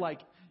mean that like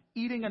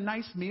eating a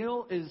nice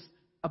meal is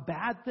a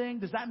bad thing?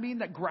 Does that mean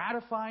that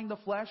gratifying the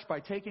flesh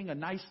by taking a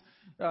nice,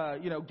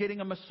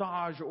 getting a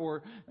massage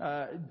or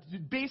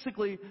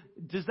basically,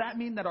 does that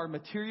mean that our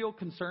material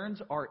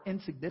concerns are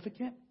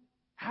insignificant?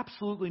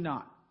 Absolutely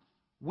not.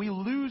 we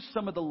lose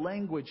some of the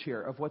language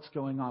here of what's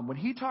going on. When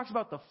he talks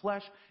about the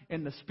flesh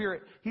and the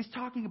spirit, he's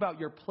talking about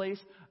your place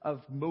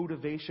of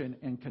motivation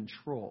and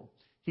control.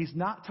 He's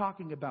not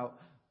talking about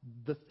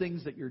the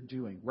things that you're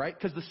doing, right?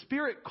 Because the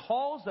Spirit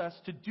calls us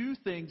to do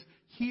things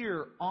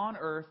here on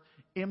earth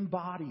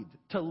embodied,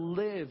 to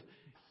live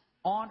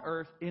on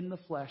earth in the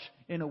flesh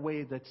in a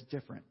way that's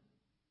different.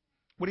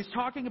 When he's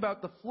talking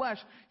about the flesh,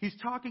 he's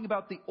talking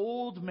about the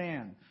old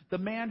man, the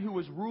man who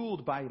was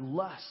ruled by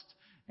lust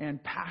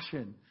and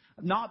passion,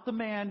 not the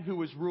man who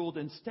was ruled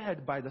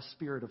instead by the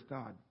Spirit of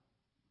God.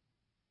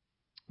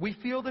 We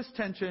feel this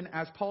tension,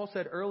 as Paul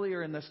said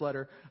earlier in this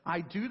letter,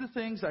 I do the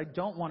things I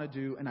don't want to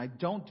do, and I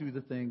don't do the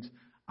things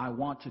I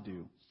want to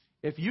do.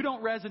 If you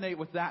don't resonate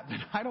with that,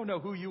 then I don't know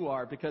who you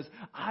are, because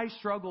I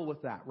struggle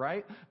with that,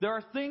 right? There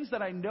are things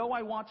that I know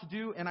I want to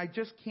do, and I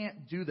just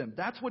can't do them.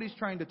 That's what he's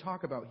trying to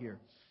talk about here.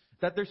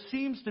 That there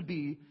seems to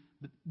be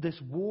this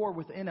war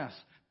within us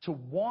to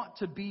want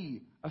to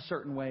be a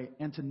certain way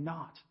and to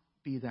not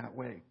be that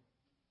way.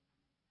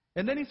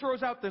 And then he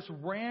throws out this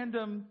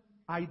random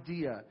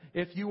idea.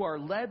 If you are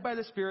led by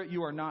the Spirit,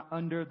 you are not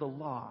under the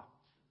law.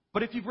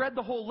 But if you've read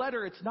the whole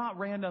letter, it's not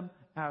random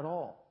at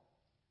all.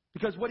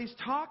 Because what he's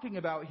talking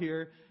about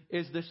here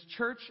is this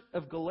church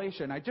of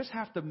Galatia. And I just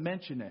have to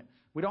mention it.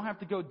 We don't have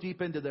to go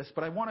deep into this,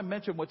 but I want to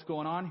mention what's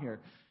going on here.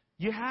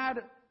 You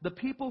had the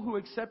people who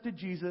accepted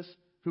Jesus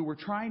who were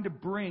trying to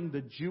bring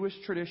the Jewish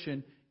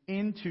tradition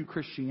into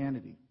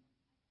Christianity.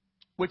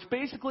 Which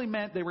basically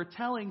meant they were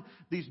telling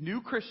these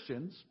new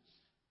Christians,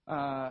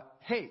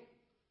 hey,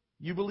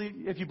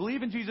 if you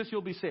believe in Jesus,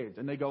 you'll be saved.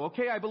 And they go,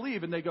 okay, I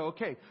believe. And they go,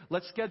 okay,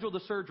 let's schedule the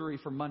surgery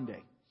for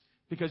Monday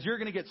because you're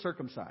going to get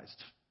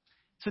circumcised.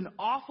 It's an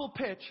awful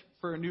pitch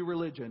for a new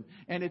religion.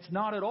 And it's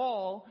not at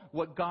all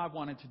what God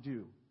wanted to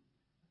do.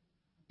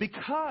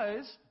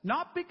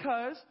 Not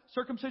because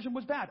circumcision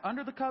was bad.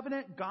 Under the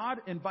covenant, God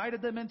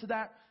invited them into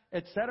that,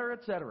 et cetera,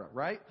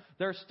 right?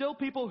 There are still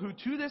people who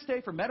to this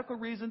day, for medical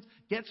reasons,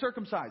 get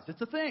circumcised.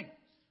 It's a thing.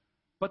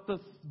 But the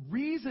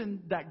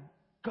reason that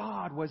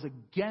God was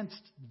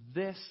against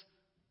this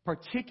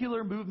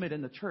particular movement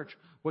in the church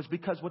was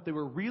because what they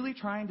were really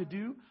trying to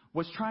do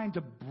was trying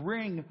to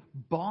bring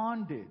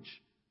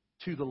bondage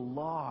to the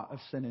law of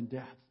sin and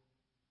death.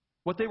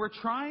 What they were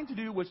trying to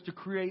do was to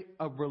create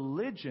a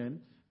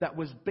religion that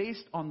was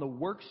based on the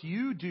works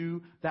you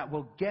do that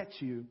will get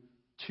you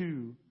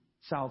to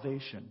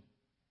salvation.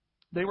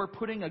 They were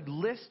putting a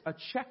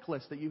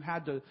checklist that you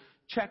had to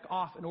check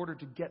off in order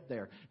to get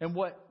there. And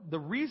the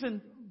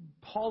reason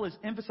Paul is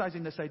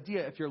emphasizing this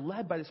idea, if you're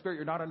led by the Spirit,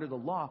 you're not under the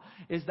law,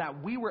 is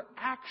that we were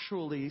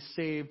actually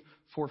saved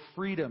for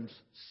freedom's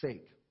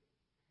sake.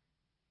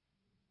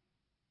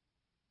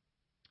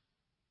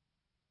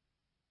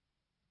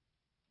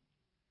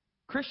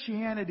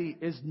 Christianity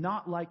is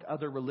not like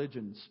other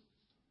religions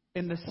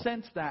in the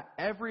sense that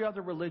every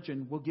other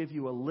religion will give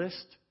you a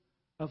list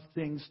of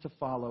things to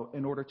follow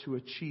in order to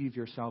achieve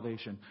your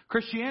salvation.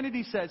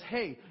 Christianity says,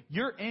 hey,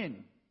 you're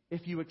in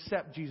if you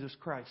accept Jesus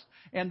Christ.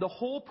 And the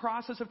whole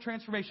process of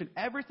transformation,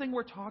 everything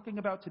we're talking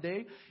about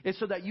today, is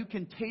so that you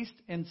can taste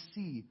and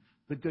see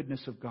the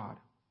goodness of God.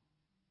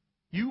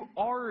 You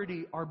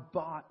already are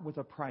bought with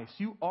a price.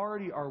 You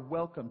already are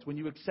welcomed when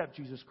you accept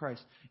Jesus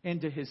Christ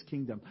into His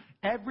kingdom.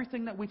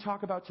 Everything that we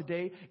talk about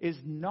today is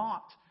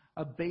not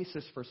a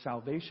basis for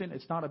salvation.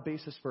 It's not a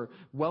basis for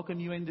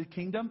welcoming you into the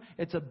kingdom.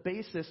 It's a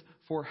basis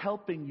for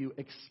helping you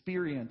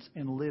experience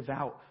and live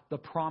out the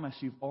promise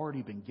you've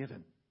already been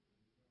given.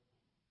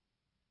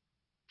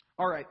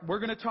 All right, we're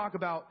going to talk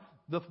about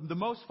the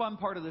most fun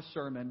part of this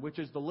sermon, which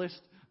is the list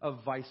of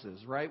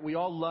vices, right? We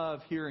all love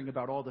hearing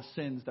about all the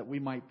sins that we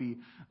might be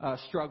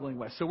struggling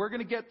with. So we're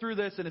going to get through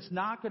this, and it's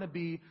not going to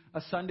be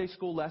a Sunday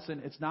school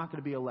lesson. It's not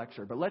going to be a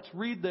lecture. But let's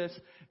read this,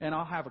 and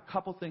I'll have a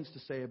couple things to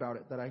say about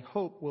it that I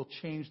hope will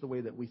change the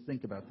way that we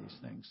think about these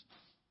things.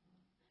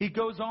 He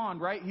goes on,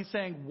 right? He's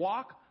saying,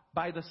 walk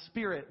by the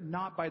Spirit,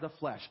 not by the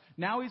flesh.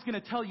 Now he's going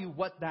to tell you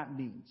what that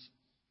means.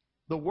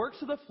 The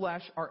works of the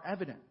flesh are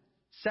evident.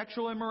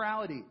 Sexual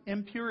immorality,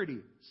 impurity,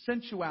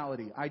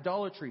 sensuality,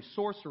 idolatry,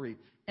 sorcery,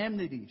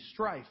 enmity,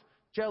 strife,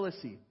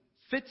 jealousy,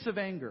 fits of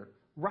anger,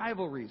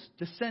 rivalries,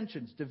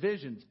 dissensions,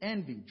 divisions,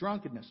 envy,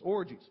 drunkenness,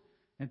 orgies,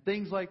 and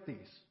things like these.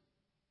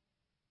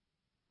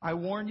 I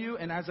warn you,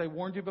 and as I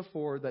warned you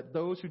before, that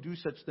those who do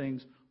such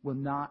things will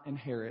not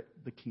inherit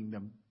the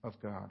kingdom of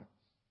God.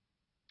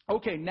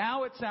 Okay,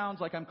 now it sounds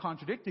like I'm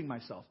contradicting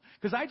myself.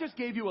 Because I just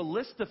gave you a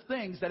list of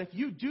things that if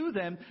you do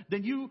them,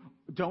 then you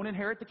don't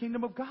inherit the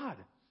kingdom of God.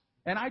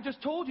 And I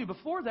just told you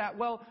before that,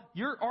 well,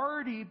 your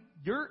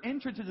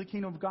entrance into the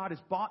kingdom of God is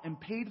bought and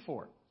paid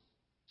for.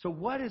 So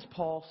what is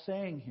Paul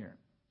saying here?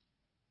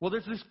 Well,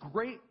 there's this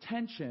great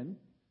tension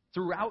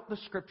throughout the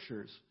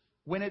Scriptures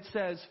when it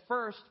says,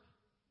 first,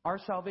 our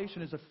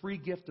salvation is a free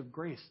gift of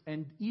grace.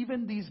 And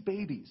even these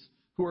babies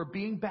who are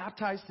being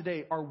baptized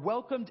today are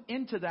welcomed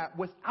into that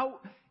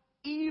without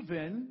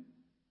even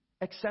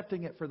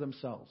accepting it for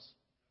themselves.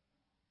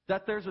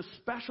 that there's a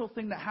special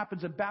thing that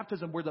happens in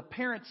baptism where the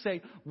parents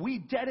say, we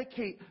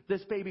dedicate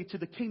this baby to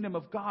the kingdom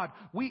of God.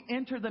 We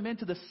enter them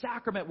into the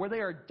sacrament where they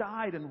are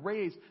died and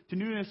raised to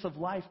newness of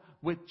life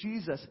with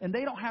Jesus. And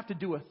they don't have to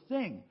do a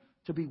thing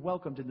to be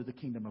welcomed into the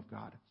kingdom of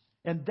God.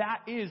 And that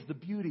is the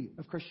beauty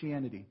of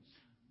Christianity.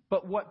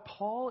 But what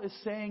Paul is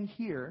saying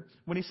here,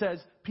 when he says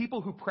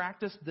people who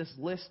practice this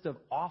list of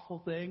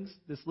awful things,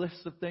 this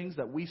list of things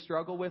that we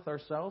struggle with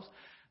ourselves,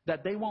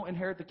 that they won't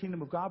inherit the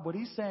kingdom of God, what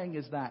he's saying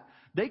is that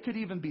they could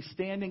even be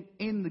standing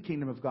in the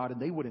kingdom of God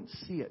and they wouldn't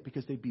see it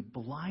because they'd be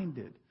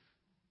blinded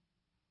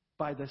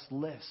by this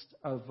list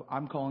of,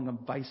 I'm calling them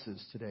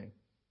vices today.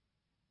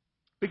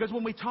 Because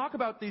when we talk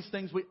about these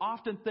things, we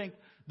often think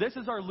this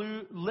is our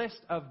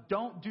list of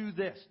don't do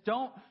this.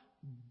 Don't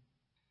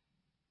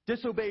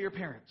disobey your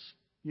parents.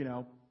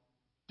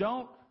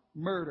 Don't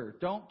murder.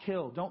 Don't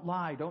kill. Don't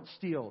lie. Don't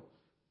steal.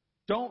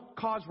 Don't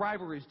cause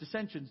rivalries,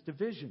 dissensions,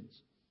 divisions.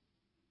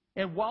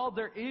 And while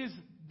there is,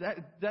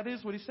 that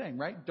is what he's saying,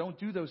 right? Don't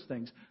do those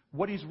things.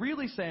 What he's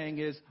really saying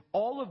is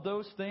all of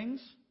those things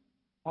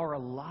are a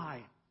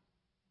lie.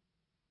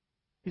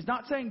 He's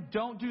not saying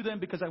don't do them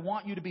because I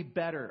want you to be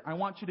better. I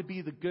want you to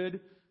be the good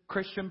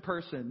Christian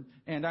person,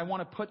 and I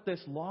want to put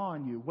this law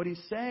on you. What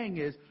he's saying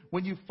is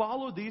when you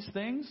follow these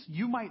things,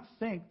 you might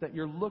think that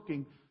you're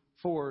looking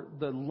for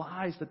the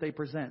lies that they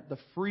present, the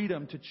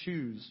freedom to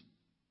choose.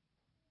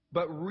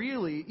 But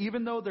really,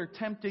 even though they're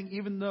tempting,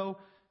 even though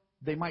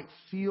they might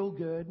feel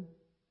good,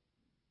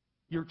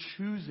 you're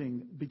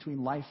choosing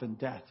between life and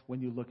death when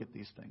you look at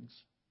these things.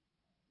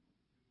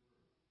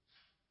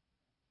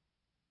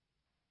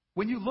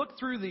 When you look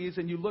through these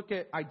and you look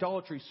at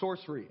idolatry,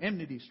 sorcery,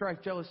 enmity,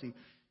 strife, jealousy,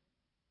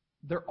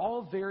 they're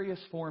all various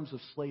forms of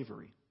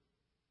slavery.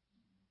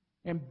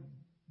 And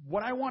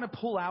what I want to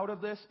pull out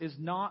of this is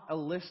not a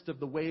list of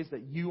the ways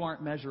that you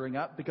aren't measuring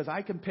up, because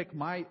I can pick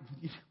my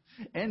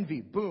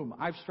envy. Boom,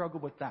 I've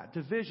struggled with that.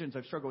 Divisions,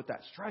 I've struggled with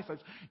that. Strife,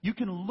 you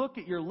can look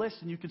at your list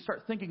and you can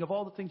start thinking of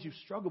all the things you've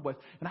struggled with.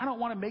 And I don't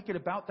want to make it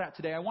about that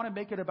today. I want to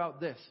make it about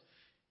this.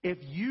 If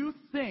you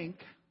think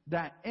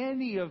that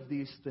any of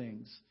these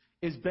things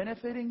is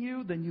benefiting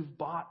you, then you've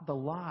bought the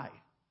lie.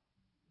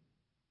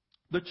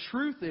 The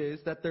truth is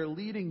that they're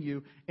leading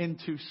you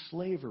into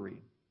slavery.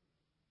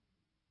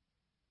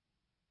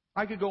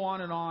 I could go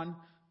on,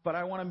 but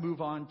I want to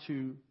move on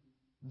to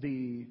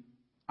the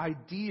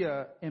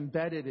idea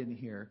embedded in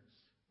here,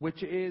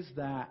 which is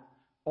that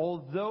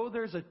although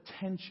there's a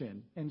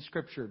tension in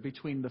Scripture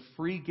between the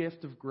free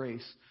gift of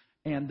grace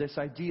and this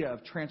idea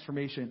of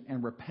transformation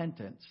and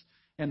repentance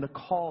and the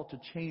call to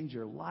change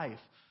your life,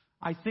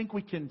 I think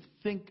we can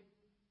think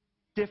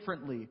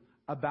differently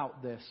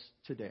about this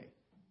today.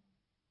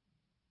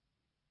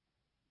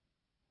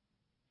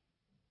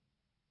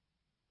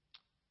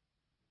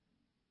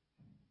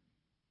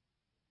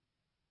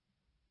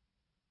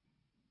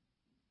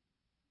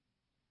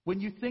 When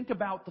you think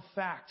about the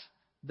fact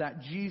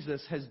that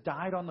Jesus has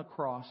died on the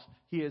cross,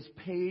 He has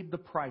paid the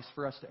price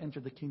for us to enter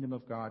the kingdom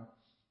of God.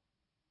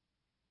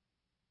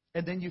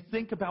 And then you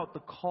think about the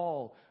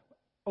call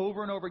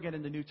over and over again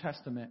in the New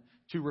Testament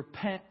to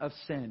repent of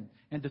sin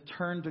and to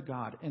turn to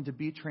God and to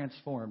be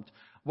transformed.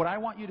 What I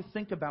want you to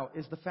think about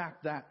is the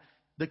fact that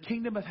the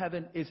kingdom of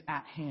heaven is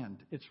at hand.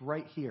 It's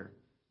right here.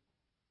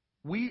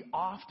 We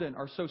often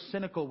are so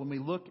cynical when we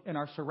look in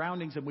our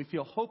surroundings and we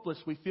feel hopeless.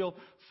 We feel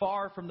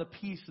far from the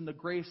peace and the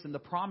grace and the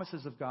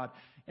promises of God.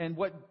 And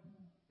what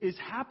is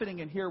happening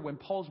in here when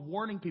Paul's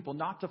warning people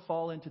not to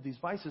fall into these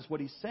vices, what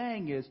he's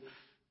saying is,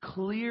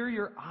 clear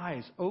your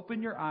eyes,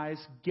 open your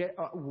eyes, get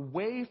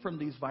away from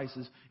these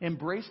vices,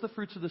 embrace the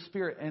fruits of the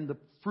Spirit, and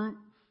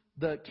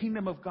the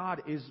kingdom of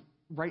God is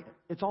right,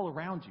 it's all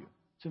around you.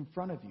 It's in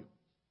front of you.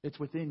 It's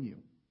within you.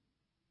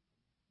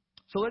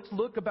 So let's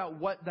look about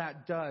what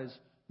that does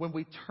when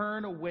we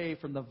turn away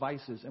from the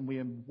vices and we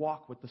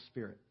walk with the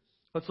Spirit.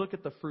 Let's look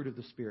at the fruit of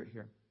the Spirit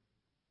here.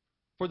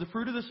 For the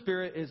fruit of the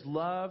Spirit is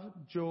love,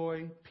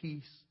 joy,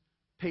 peace,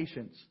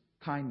 patience,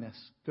 kindness,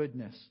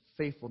 goodness,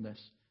 faithfulness,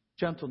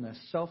 gentleness,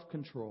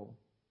 self-control.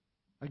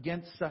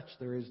 Against such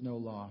there is no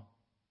law.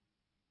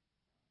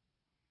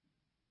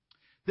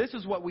 This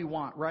is what we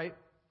want, right?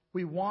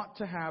 We want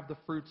to have the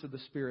fruits of the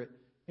Spirit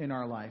in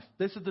our life.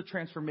 This is the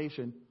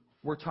transformation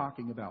we're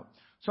talking about.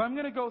 So I'm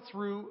going to go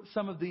through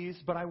some of these,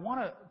 but I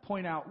want to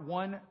point out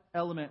one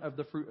element of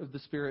the fruit of the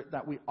Spirit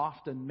that we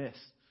often miss.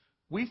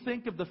 We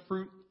think of the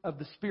fruit of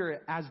the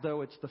Spirit as though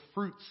it's the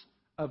fruits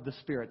of the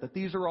Spirit, that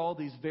these are all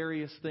these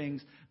various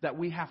things that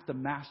we have to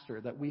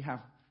master, that we have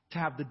to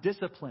have the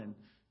discipline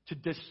to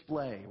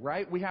display,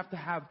 right? We have to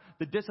have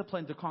the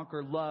discipline to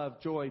conquer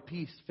love, joy,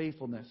 peace,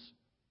 faithfulness.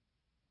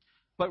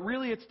 But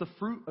really it's the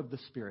fruit of the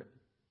Spirit.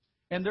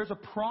 And there's a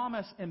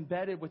promise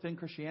embedded within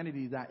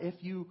Christianity that if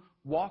you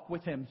walk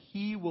with Him,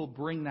 He will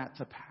bring that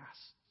to pass.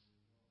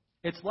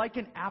 It's like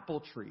an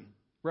apple tree,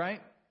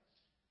 right?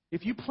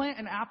 If you plant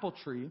an apple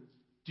tree,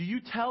 do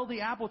you tell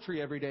the apple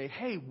tree every day,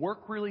 hey,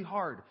 work really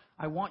hard.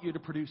 I want you to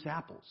produce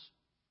apples?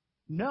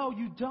 No,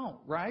 you don't,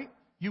 right?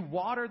 You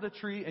water the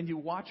tree and you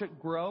watch it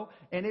grow,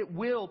 and it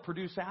will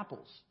produce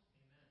apples.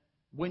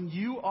 when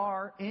you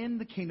are in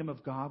the kingdom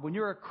of God, when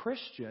you're a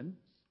Christian,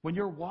 when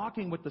you're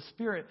walking with the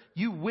Spirit,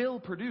 you will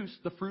produce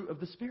the fruit of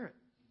the Spirit.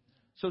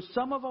 So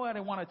some of what I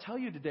want to tell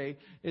you today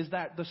is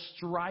that the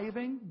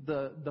striving,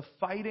 the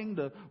fighting,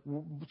 the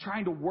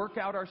trying to work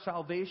out our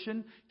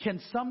salvation can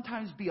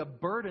sometimes be a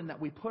burden that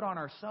we put on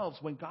ourselves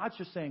when God's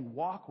just saying,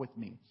 walk with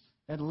me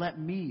and let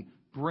me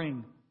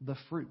bring the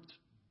fruit.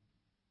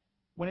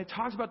 When it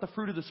talks about the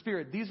fruit of the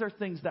Spirit, these are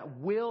things that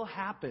will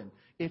happen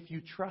if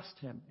you trust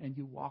Him and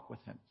you walk with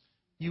Him.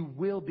 You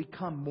will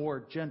become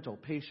more gentle,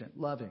 patient,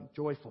 loving,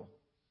 joyful.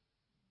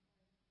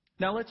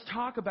 Now let's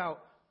talk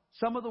about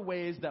some of the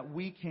ways that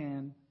we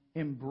can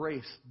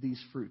embrace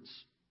these fruits.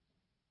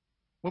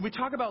 When we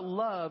talk about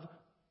love,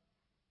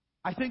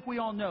 I think we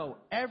all know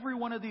every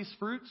one of these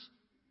fruits,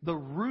 the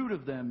root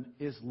of them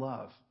is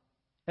love.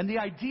 And the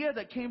idea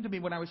that came to me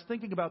when I was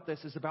thinking about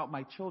this is about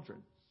my children.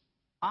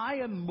 I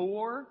am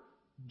more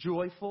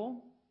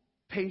joyful,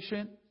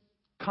 patient,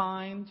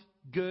 kind,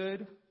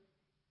 good,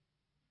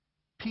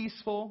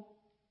 peaceful,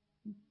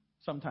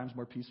 sometimes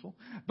more peaceful,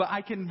 but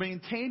I can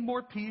maintain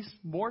more peace,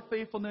 more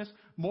faithfulness,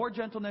 more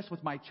gentleness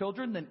with my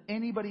children than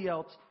anybody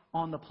else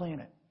on the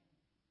planet.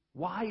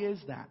 Why is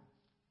that?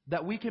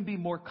 That we can be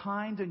more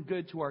kind and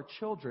good to our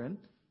children,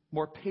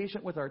 more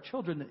patient with our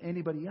children than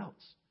anybody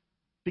else.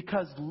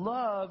 Because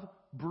love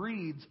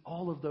breeds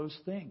all of those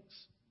things.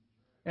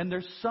 And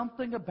there's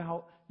something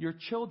about your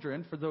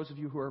children, for those of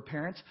you who are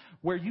parents,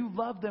 where you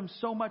love them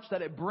so much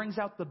that it brings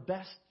out the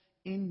best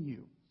in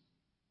you.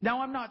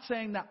 Now, I'm not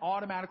saying that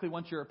automatically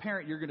once you're a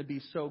parent, you're going to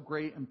be so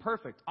great and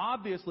perfect.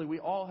 Obviously, we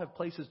all have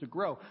places to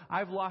grow.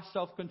 I've lost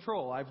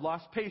self-control. I've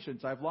lost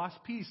patience. I've lost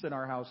peace in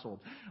our household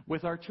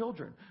with our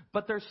children.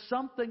 But there's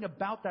something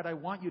about that I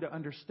want you to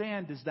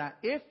understand is that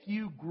if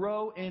you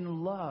grow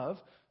in love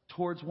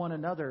towards one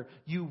another,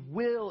 you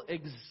will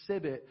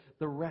exhibit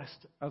the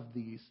rest of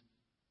these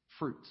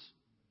fruits.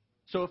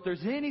 So if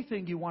there's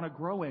anything you want to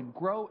grow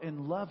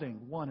in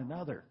loving one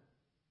another.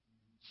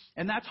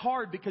 And that's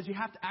hard because you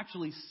have to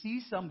actually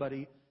see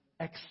somebody,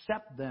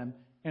 accept them,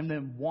 and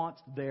then want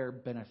their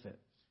benefit.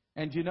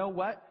 And you know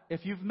what?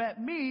 If you've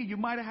met me, you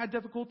might have had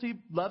difficulty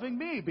loving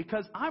me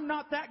because I'm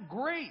not that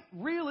great,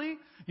 really.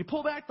 You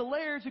pull back the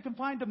layers, you can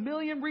find a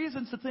million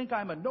reasons to think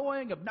I'm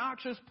annoying,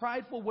 obnoxious,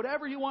 prideful,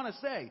 whatever you want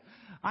to say.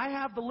 I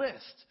have the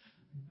list.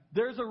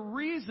 There's a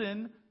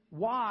reason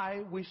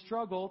why we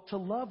struggle to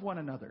love one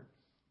another.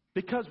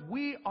 Because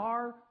we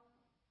are,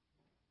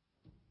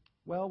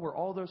 well, we're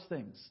all those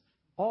things.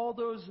 All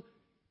those,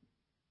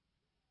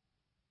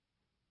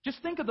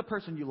 just think of the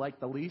person you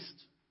like the least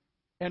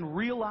and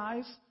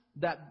realize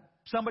that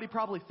somebody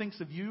probably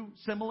thinks of you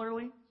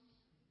similarly.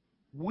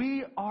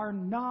 We are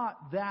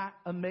not that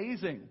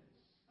amazing.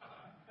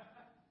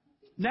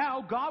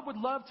 Now, God would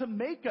love to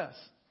make us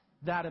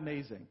that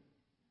amazing.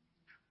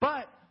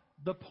 But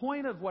the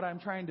point of what I'm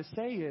trying to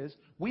say is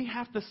we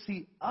have to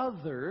see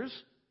others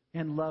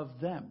and love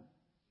them.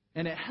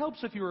 And it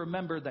helps if you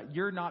remember that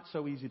you're not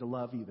so easy to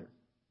love either,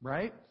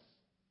 right?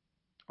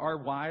 Our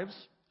wives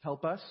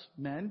help us,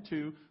 men,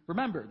 to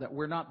remember that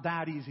we're not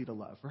that easy to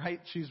love,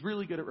 right? She's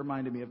really good at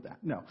reminding me of that.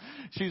 No,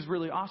 she's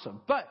really awesome.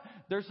 But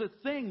there's a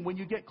thing when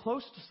you get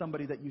close to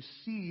somebody that you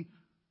see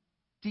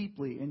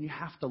deeply and you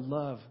have to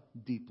love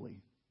deeply,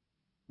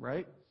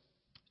 right?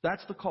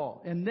 That's the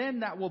call. And then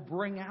that will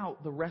bring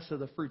out the rest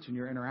of the fruits in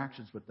your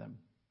interactions with them.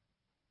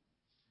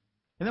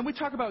 And then we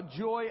talk about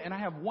joy, and I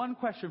have one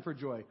question for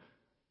joy.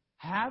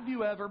 Have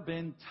you ever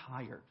been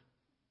tired?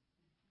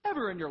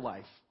 Ever in your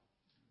life?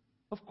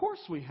 Of course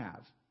we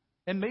have.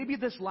 And maybe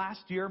this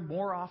last year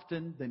more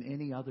often than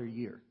any other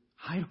year.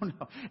 I don't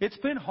know. It's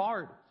been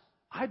hard.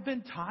 I've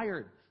been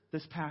tired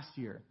this past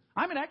year.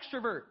 I'm an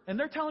extrovert, and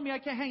they're telling me I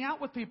can't hang out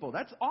with people.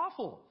 That's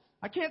awful.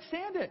 I can't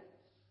stand it.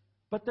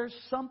 But there's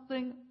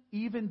something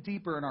even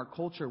deeper in our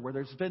culture where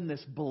there's been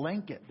this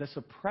blanket, this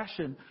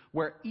oppression,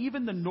 where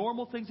even the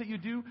normal things that you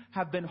do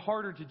have been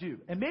harder to do.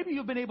 And maybe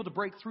you've been able to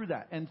break through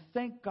that, and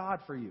thank God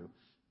for you.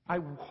 I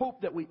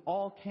hope that we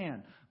all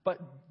can. But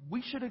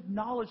we should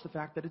acknowledge the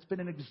fact that it's been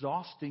an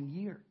exhausting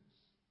year.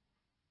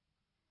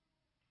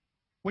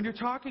 When you're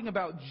talking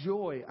about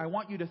joy, I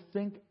want you to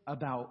think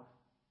about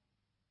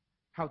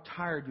how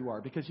tired you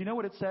are. Because you know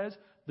what it says?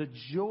 The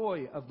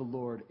joy of the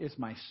Lord is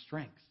my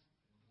strength.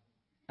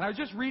 And I was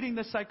just reading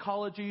this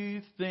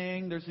psychology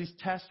thing. There's these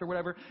tests or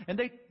whatever. And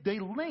they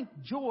link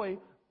joy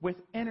with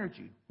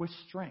energy, with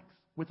strength,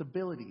 with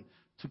ability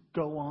to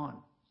go on.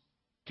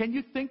 Can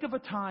you think of a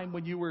time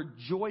when you were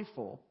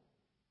joyful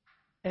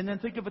and then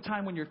think of a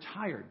time when you're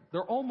tired?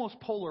 They're almost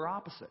polar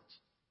opposites.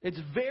 It's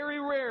very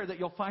rare that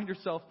you'll find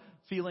yourself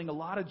feeling a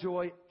lot of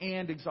joy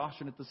and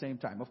exhaustion at the same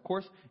time. Of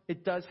course,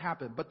 it does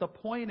happen. But the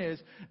point is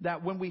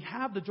that when we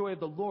have the joy of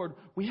the Lord,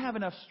 we have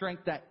enough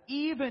strength that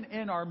even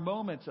in our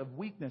moments of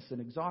weakness and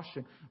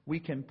exhaustion, we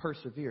can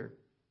persevere.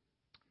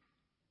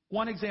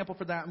 One example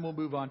for that, and we'll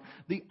move on.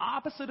 The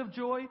opposite of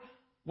joy,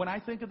 when I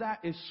think of that,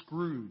 is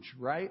Scrooge,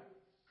 right?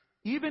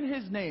 Even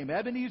his name,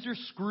 Ebenezer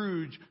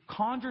Scrooge,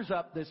 conjures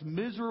up this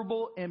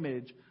miserable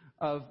image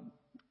of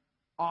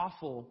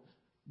awful,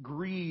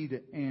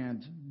 greed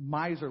and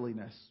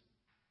miserliness.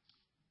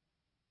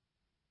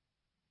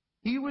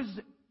 He was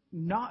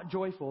not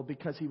joyful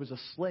because he was a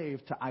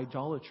slave to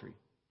idolatry.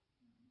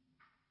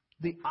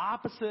 The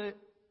opposite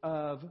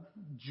of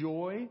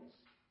joy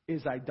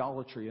is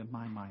idolatry in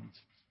my mind.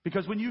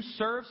 Because when you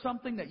serve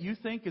something that you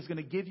think is going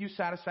to give you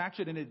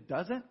satisfaction and it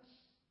doesn't,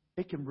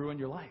 it can ruin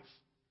your life.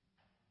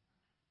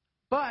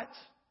 But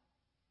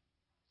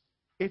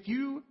if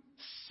you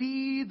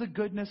see the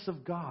goodness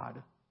of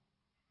God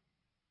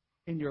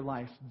in your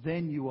life,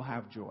 then you will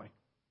have joy.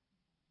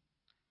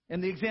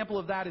 And the example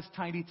of that is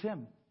Tiny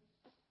Tim.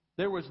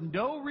 There was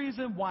no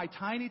reason why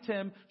Tiny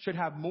Tim should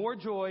have more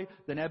joy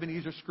than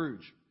Ebenezer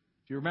Scrooge.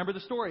 If you remember the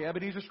story,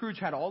 Ebenezer Scrooge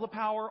had all the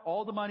power,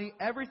 all the money,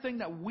 everything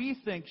that we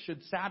think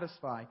should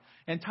satisfy.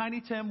 And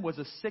Tiny Tim was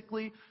a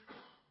sickly,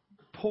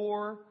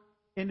 poor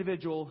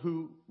individual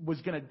who was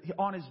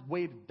on his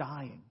way to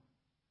dying.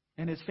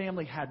 And his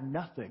family had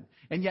nothing.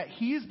 And yet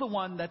he's the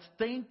one that's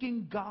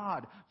thanking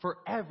God for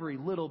every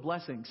little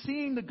blessing,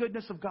 seeing the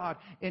goodness of God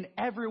in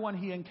everyone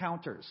he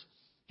encounters.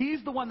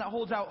 He's the one that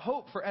holds out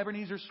hope for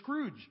Ebenezer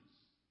Scrooge.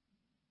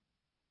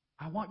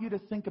 I want you to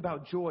think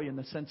about joy in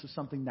the sense of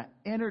something that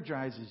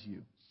energizes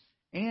you.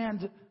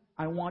 And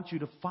I want you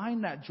to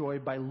find that joy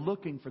by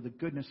looking for the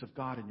goodness of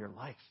God in your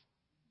life.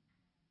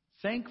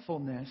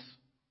 Thankfulness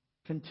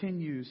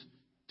continues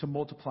to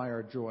multiply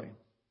our joy.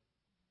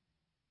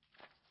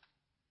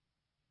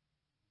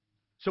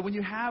 So when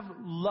you have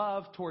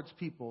love towards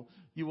people,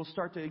 you will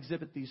start to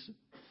exhibit these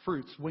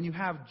fruits. When you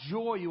have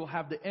joy, you will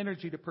have the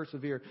energy to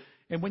persevere.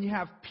 And when you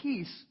have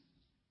peace,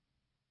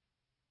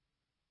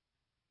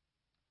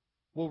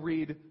 we'll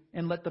read,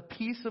 and let the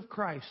peace of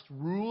Christ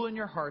rule in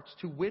your hearts,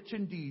 to which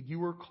indeed you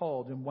were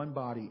called in one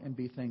body, and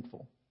be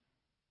thankful.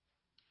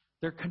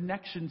 There are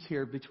connections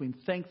here between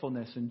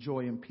thankfulness and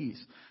joy and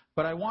peace.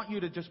 But I want you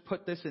to just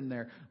put this in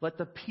there. Let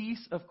the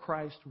peace of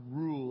Christ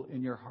rule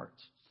in your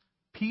hearts.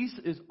 Peace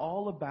is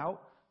all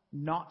about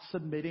not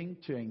submitting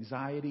to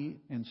anxiety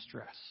and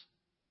stress.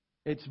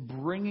 It's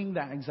bringing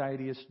that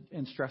anxiety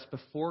and stress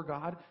before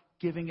God,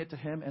 giving it to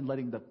Him, and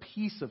letting the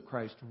peace of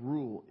Christ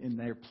rule in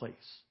their place.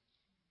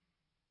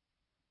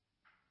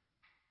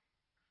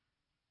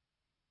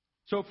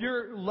 So if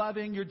you're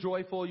loving, you're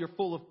joyful, you're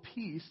full of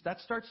peace, that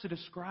starts to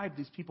describe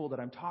these people that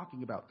I'm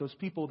talking about, those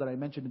people that I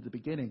mentioned at the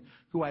beginning,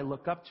 who I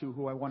look up to,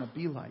 who I want to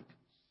be like.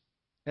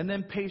 And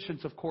then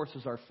patience, of course,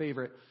 is our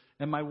favorite.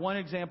 And my one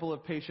example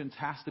of patience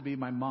has to be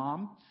my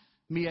mom,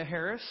 Mia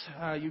Harris.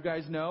 You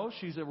guys know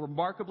she's a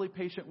remarkably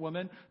patient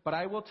woman. But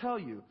I will tell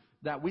you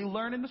that we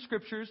learn in the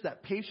Scriptures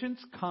that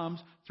patience comes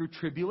through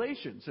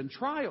tribulations and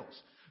trials.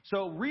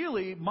 So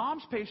really,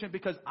 Mom's patient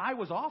because I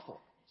was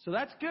awful. So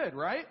that's good,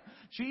 right?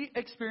 She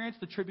experienced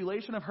the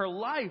tribulation of her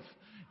life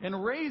in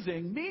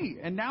raising me.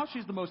 And now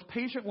she's the most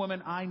patient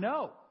woman I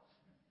know.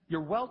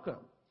 You're welcome.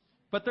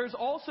 But there's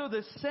also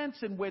this sense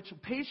in which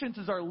patience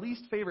is our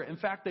least favorite. In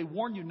fact, they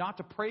warn you not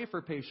to pray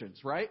for patience,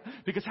 right?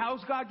 Because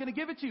how's God going to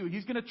give it to you?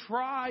 He's going to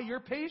try your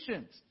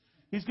patience.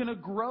 He's going to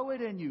grow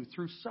it in you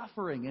through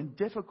suffering and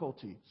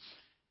difficulty.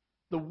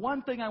 The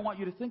one thing I want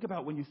you to think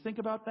about when you think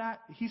about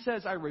that, He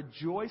says, I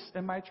rejoice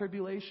in my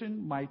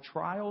tribulation, my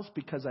trials,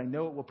 because I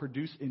know it will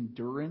produce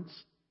endurance,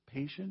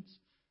 patience.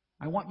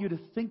 I want you to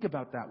think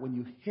about that when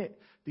you hit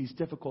these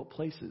difficult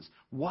places.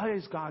 What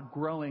is God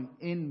growing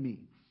in me?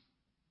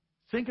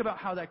 Think about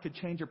how that could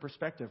change your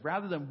perspective.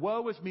 Rather than,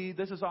 woe is me,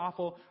 this is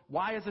awful,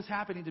 why is this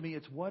happening to me?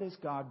 It's, what is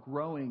God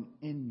growing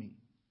in me?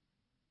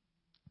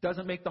 It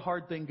doesn't make the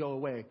hard thing go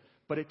away,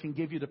 but it can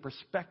give you the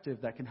perspective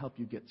that can help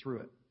you get through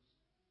it.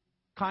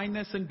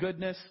 Kindness and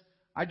goodness.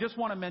 I just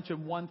want to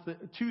mention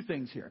two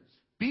things here.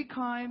 Be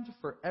kind,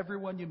 for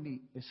everyone you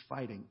meet is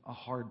fighting a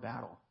hard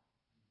battle.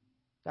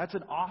 That's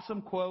an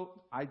awesome quote.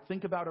 I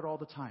think about it all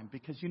the time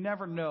because you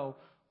never know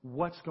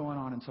what's going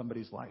on in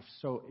somebody's life.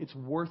 So it's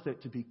worth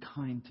it to be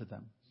kind to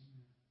them.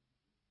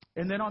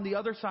 And then on the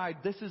other side,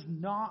 this is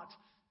not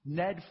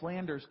Ned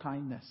Flanders'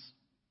 kindness.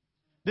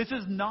 This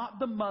is not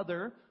the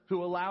mother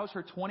who allows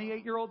her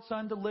 28-year-old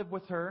son to live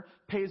with her,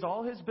 pays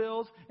all his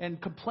bills,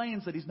 and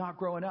complains that he's not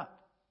growing up.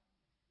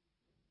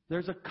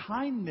 There's a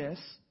kindness,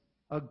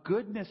 a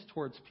goodness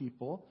towards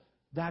people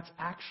that's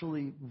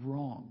actually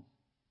wrong.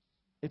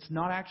 It's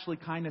not actually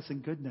kindness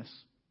and goodness.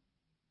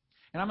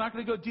 And I'm not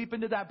going to go deep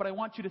into that, but I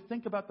want you to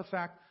think about the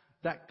fact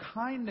that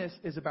kindness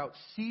is about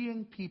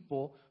seeing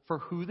people for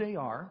who they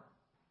are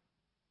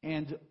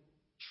and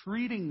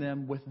treating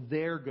them with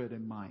their good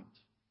in mind.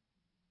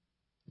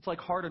 It's like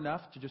hard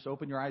enough to just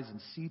open your eyes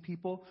and see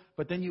people,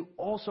 but then you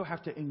also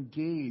have to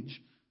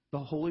engage the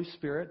Holy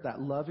Spirit,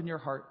 that love in your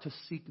heart, to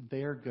seek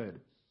their good.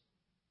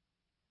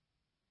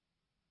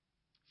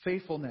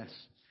 Faithfulness.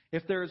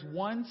 If there is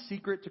one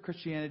secret to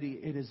Christianity,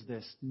 it is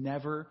this: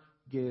 never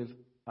give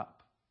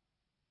up.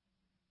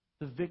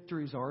 The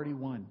victory's already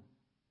won.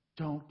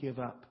 Don't give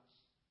up.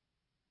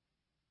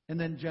 And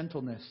then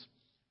gentleness.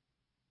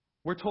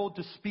 We're told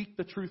to speak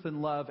the truth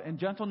in love, and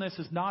gentleness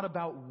is not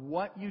about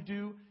what you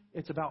do,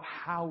 it's about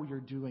how you're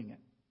doing it.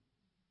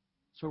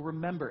 So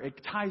remember,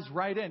 it ties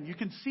right in. You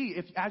can see,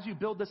 if as you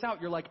build this out,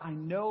 you're like, I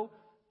know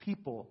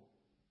people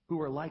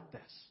who are like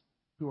this,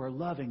 who are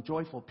loving,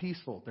 joyful,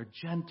 peaceful. They're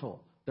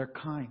gentle. They're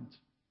kind.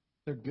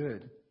 They're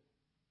good.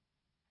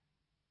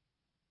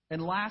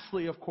 And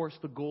lastly, of course,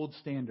 the gold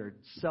standard,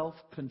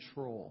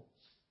 self-control.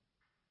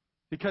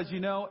 Because,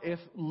 if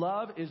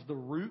love is the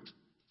root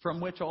from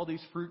which all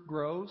these fruit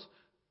grows,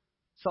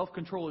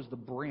 self-control is the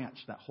branch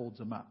that holds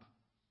them up.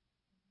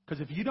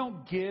 Because if you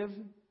don't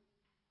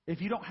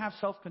have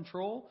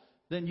self-control,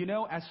 then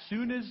as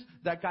soon as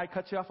that guy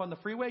cuts you off on the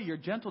freeway, your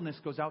gentleness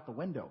goes out the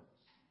window.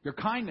 Your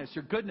kindness,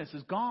 your goodness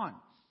is gone.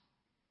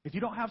 If you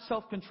don't have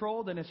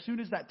self-control, then as soon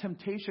as that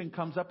temptation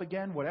comes up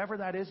again, whatever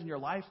that is in your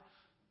life,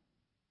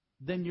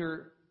 then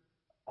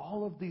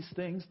all of these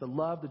things, the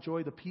love, the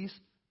joy, the peace,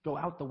 go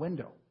out the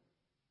window.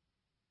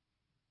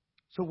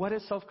 So what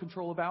is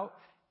self-control about?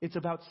 It's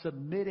about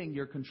submitting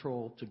your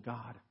control to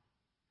God.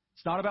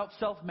 It's not about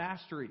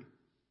self-mastery.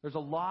 There's a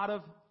lot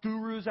of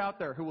gurus out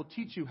there who will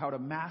teach you how to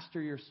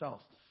master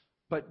yourself.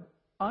 But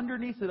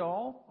underneath it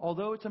all,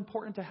 although it's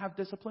important to have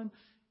discipline,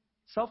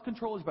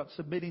 self-control is about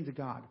submitting to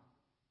God.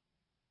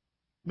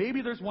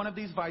 Maybe there's one of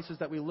these vices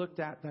that we looked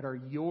at that are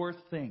your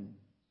thing.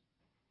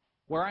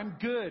 Where I'm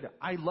good,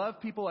 I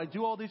love people, I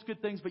do all these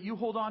good things, but you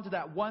hold on to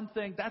that one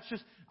thing, that's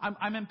just,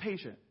 I'm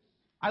impatient.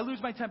 I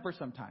lose my temper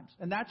sometimes.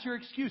 And that's your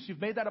excuse.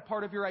 You've made that a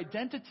part of your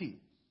identity.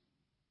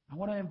 I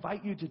want to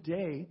invite you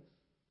today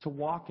to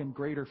walk in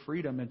greater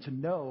freedom and to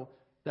know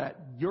that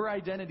your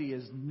identity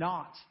is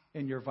not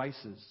in your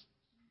vices.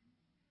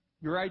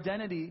 Your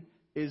identity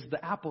is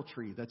the apple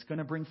tree that's going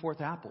to bring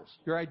forth apples.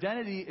 Your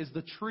identity is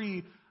the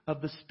tree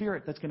of the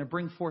Spirit that's going to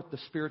bring forth the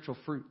spiritual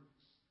fruit.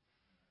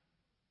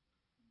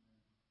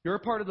 You're a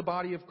part of the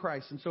body of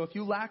Christ. And so if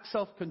you lack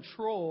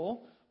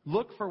self-control,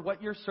 look for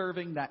what you're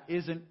serving that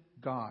isn't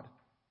God.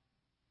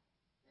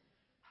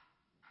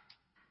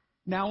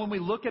 Now, when we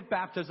look at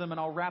baptism, and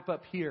I'll wrap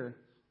up here,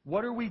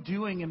 what are we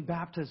doing in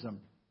baptism?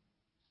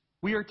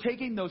 We are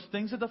taking those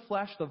things of the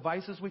flesh, the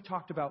vices we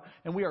talked about,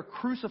 and we are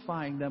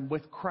crucifying them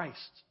with Christ.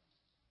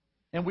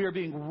 And we are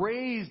being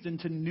raised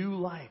into new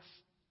life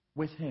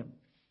with Him,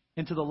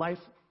 into the life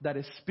that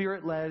is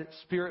Spirit-led,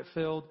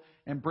 Spirit-filled,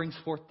 and brings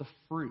forth the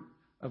fruit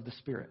of the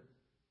Spirit.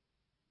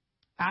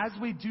 As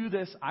we do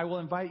this, I will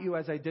invite you,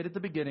 as I did at the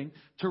beginning,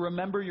 to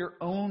remember your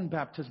own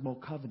baptismal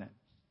covenant.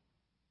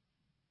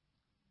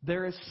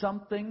 There is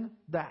something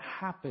that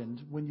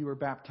happened when you were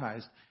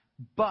baptized,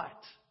 but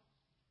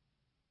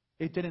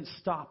it didn't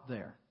stop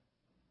there.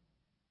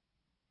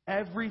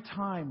 Every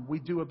time we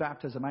do a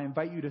baptism, I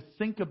invite you to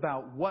think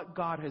about what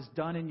God has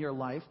done in your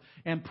life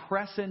and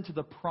press into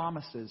the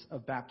promises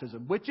of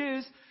baptism, which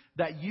is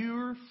that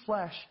your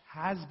flesh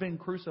has been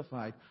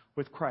crucified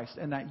with Christ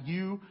and that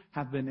you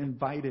have been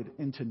invited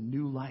into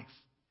new life.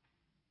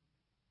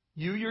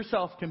 You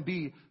yourself can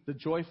be the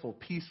joyful,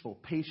 peaceful,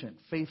 patient,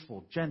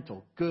 faithful,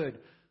 gentle, good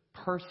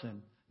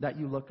person that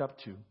you look up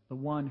to, the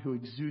one who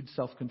exudes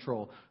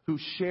self-control, who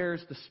shares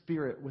the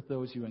Spirit with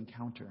those you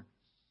encounter.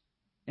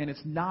 And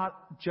it's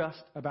not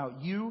just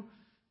about you.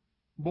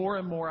 More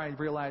and more I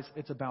realize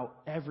it's about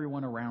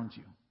everyone around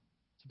you.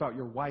 It's about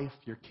your wife,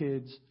 your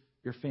kids,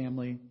 your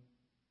family,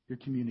 your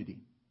community.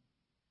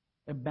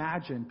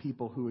 Imagine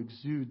people who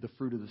exude the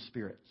fruit of the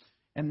Spirit.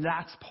 And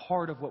that's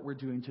part of what we're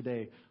doing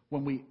today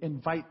when we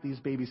invite these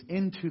babies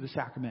into the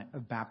sacrament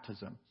of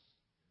baptism.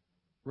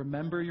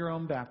 Remember your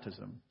own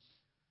baptism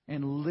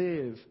and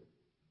live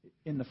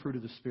in the fruit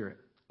of the Spirit.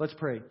 Let's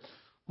pray.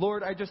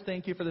 Lord, I just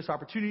thank you for this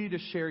opportunity to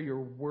share your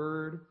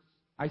word.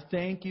 I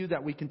thank you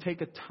that we can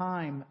take a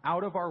time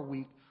out of our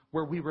week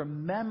where we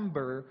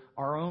remember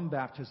our own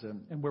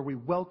baptism and where we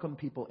welcome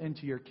people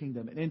into your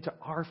kingdom and into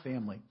our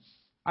family.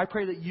 I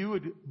pray that you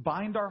would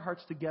bind our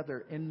hearts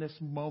together in this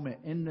moment,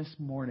 in this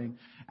morning,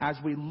 as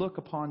we look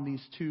upon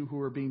these two who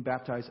are being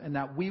baptized, and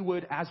that we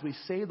would, as we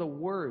say the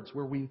words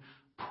where we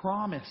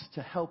promise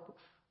to help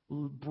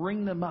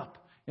bring them up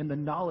in the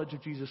knowledge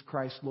of Jesus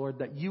Christ, Lord,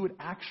 that you would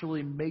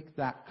actually make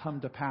that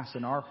come to pass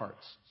in our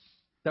hearts.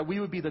 That we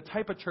would be the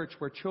type of church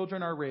where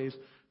children are raised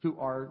who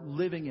are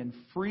living in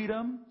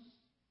freedom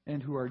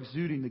and who are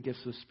exuding the gifts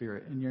of the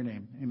Spirit. In your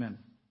name, amen.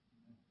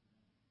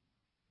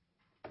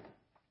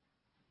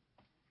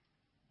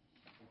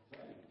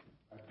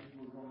 I think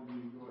we're going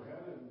to go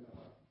ahead and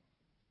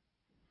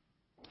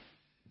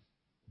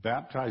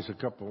baptize a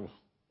couple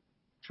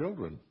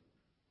children.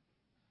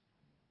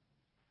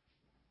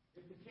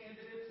 If the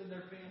candidates and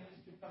their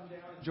families could come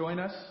down and join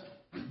us.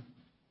 There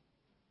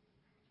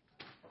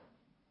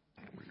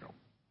we go.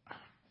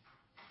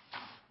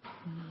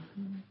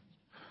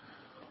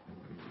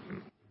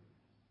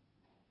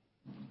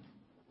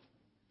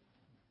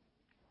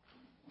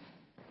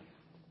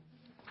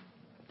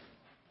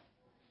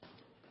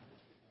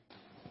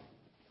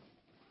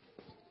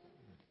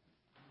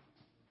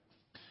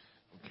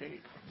 Okay,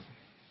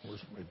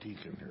 where's my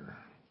deacon here?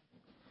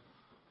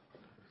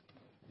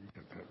 You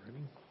got that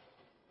ready?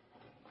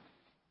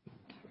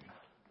 Okay.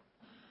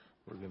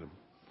 We're going to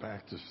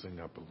back this thing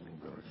up a little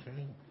bit,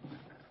 okay?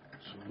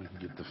 So we can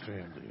get the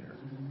family here.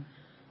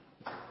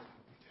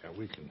 Yeah,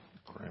 we can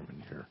cram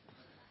in here.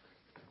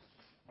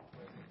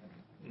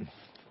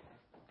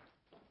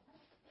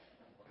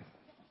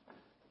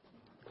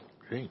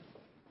 Okay.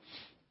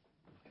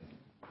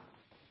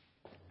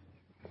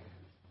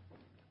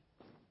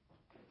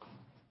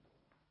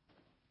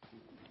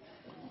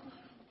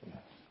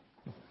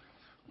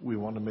 We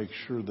want to make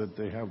sure that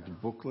they have the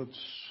booklets.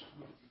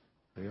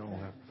 They all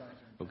have.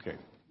 Okay.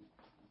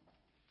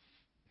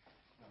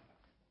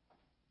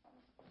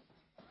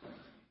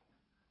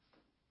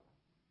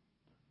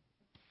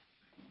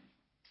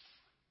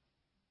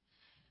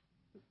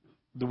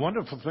 The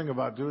wonderful thing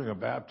about doing a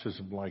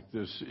baptism like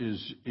this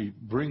is it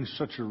brings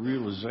such a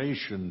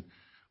realization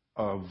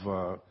of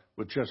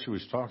what Jesse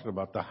was talking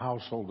about, the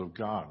household of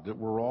God, that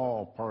we're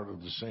all part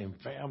of the same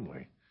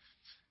family.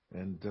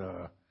 And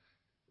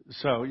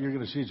so you're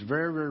going to see it's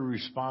very, very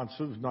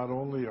responsive. Not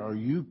only are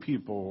you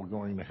people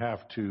going to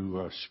have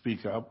to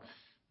speak up,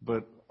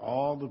 but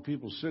all the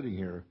people sitting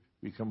here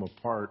become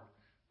a part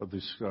of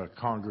this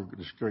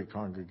great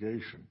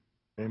congregation.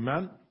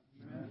 Amen?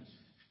 Amen.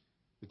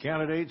 The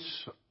candidates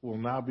will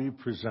now be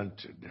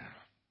presented.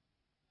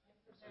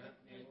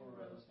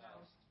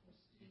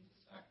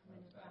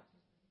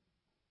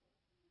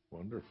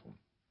 Wonderful.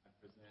 I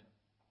present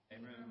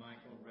Abraham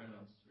Michael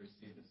Reynolds to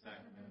receive the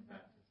sacrament of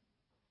baptism.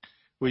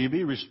 Will you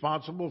be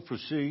responsible for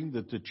seeing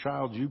that the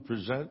child you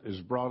present is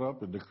brought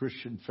up in the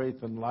Christian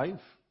faith and life?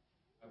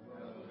 I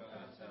will, with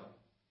God's help.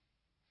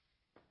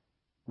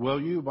 Will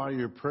you, by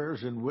your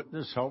prayers and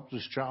witness, help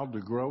this child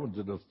to grow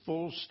into the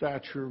full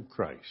stature of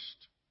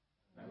Christ?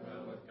 I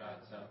will, with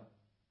God's help.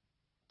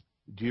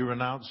 Do you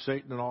renounce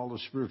Satan and all the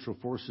spiritual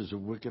forces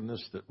of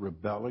wickedness that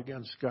rebel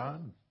against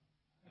God?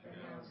 I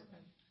renounce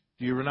them.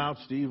 Do you renounce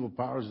the evil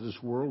powers of this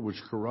world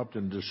which corrupt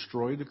and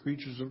destroy the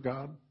creatures of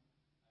God?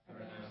 I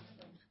renounce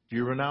them. Do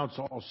you renounce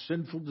all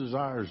sinful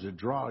desires that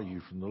draw you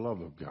from the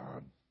love of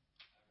God?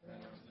 I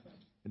renounce them.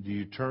 And do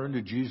you turn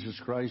to Jesus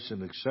Christ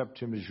and accept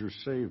Him as your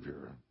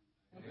Savior?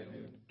 I do.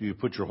 Do you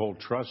put your whole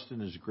trust in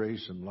His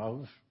grace and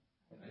love?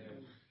 I do.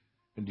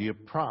 And do you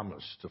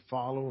promise to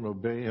follow and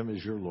obey Him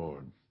as your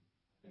Lord?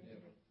 I do.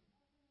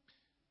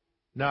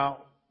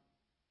 Now,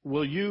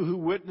 will you who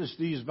witness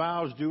these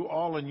vows do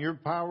all in your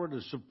power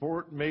to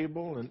support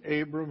Mabel and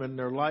Abram in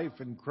their life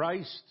in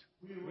Christ?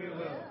 We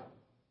will.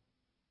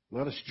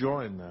 Let us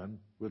join then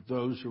with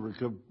those who are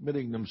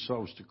committing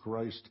themselves to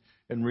Christ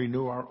and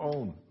renew our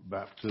own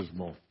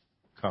baptismal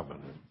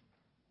covenant.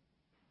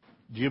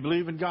 Do you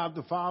believe in God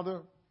the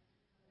Father?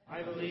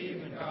 I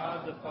believe in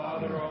God the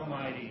Father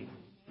Almighty,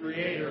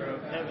 creator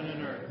of heaven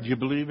and earth. Do you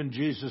believe in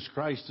Jesus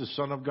Christ, the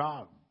Son of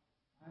God?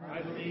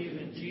 I believe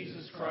in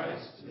Jesus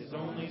Christ, His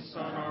only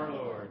Son, our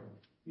Lord.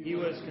 He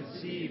was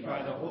conceived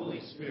by the Holy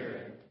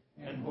Spirit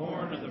and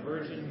born of the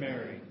Virgin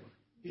Mary.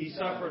 He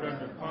suffered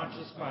under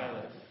Pontius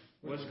Pilate,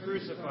 was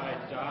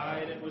crucified,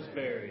 died, and was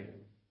buried.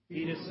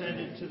 He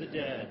descended to the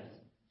dead.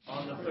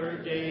 On the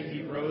third day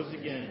He rose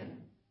again.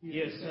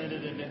 He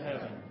ascended into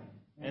heaven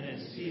and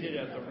is seated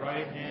at the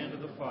right hand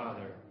of the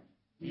Father.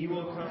 He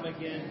will come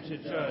again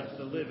to judge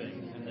the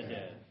living and the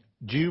dead.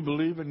 Do you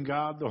believe in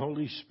God the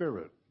Holy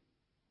Spirit?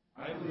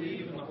 I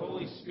believe in the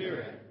Holy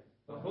Spirit,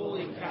 the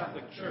Holy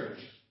Catholic Church,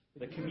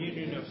 the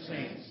communion of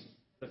saints,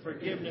 the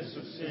forgiveness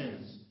of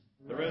sins,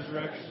 the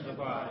resurrection of the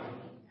body,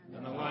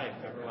 and the life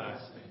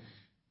everlasting.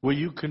 Will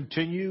you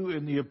continue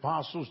in the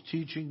apostles'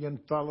 teaching and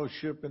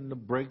fellowship, in the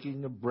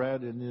breaking of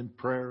bread and in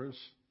prayers?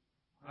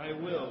 I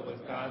will,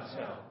 with God's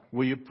help.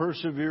 Will you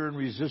persevere in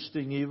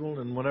resisting evil,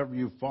 and whenever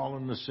you fall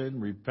into sin,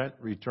 repent,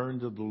 return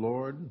to the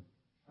Lord?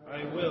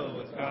 I will,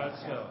 with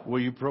God's help. Will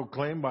you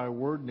proclaim by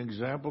word and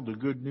example the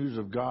good news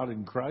of God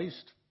in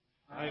Christ?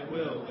 I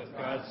will, with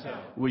God's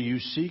help. Will you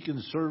seek and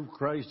serve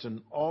Christ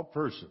in all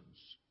persons,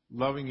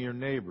 loving your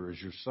neighbor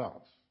as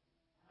yourself?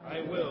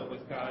 I will,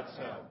 with God's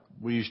help.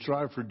 Will you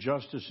strive for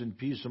justice and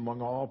peace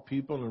among all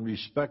people and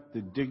respect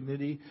the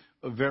dignity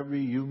of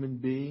every human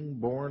being,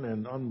 born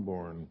and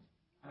unborn?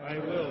 I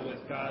will,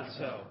 with God's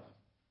help.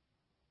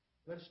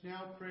 Let's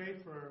now pray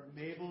for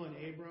Mabel and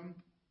Abram,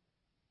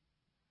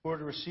 who are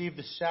to receive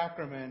the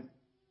sacrament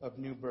of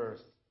new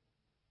birth.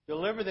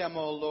 Deliver them,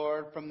 O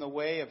Lord, from the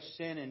way of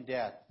sin and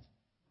death.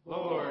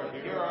 Lord,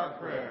 hear our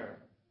prayer.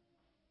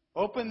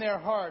 Open their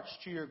hearts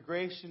to your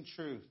grace and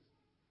truth.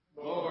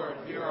 Lord,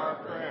 hear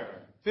our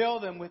prayer.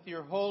 Fill them with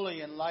your holy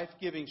and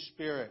life-giving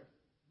Spirit.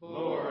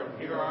 Lord,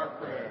 hear our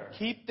prayer.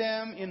 Keep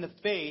them in the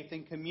faith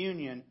and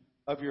communion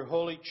of your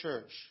holy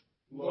church.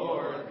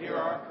 Lord, hear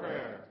our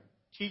prayer.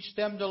 Teach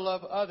them to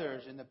love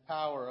others in the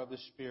power of the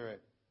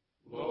Spirit.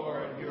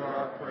 Lord, hear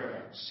our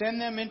prayer.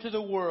 Send them into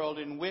the world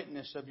in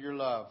witness of your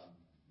love.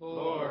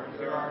 Lord,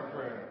 hear our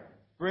prayer.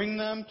 Bring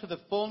them to the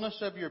fullness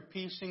of your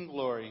peace and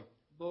glory.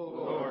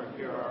 Lord,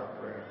 hear our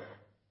prayer.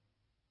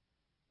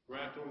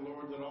 Grant, O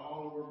Lord, that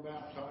all who are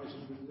baptized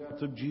in the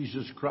death of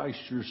Jesus Christ,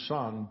 your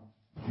Son,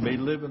 may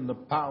live in the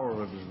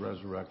power of His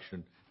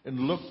resurrection and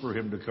look for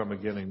Him to come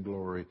again in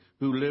glory,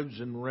 who lives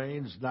and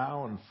reigns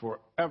now and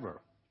forever.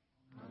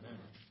 Amen.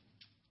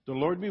 The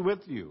Lord be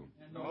with you.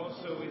 And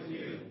also with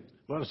you.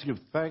 Let us give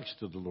thanks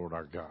to the Lord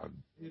our God.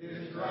 It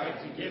is right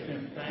to give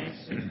Him thanks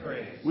and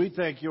praise. We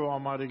thank you,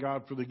 Almighty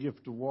God, for the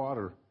gift of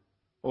water.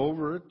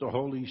 Over it, the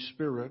Holy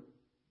Spirit,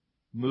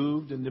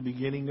 moved in the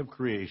beginning of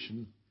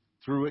creation.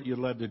 Through it you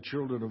led the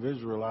children of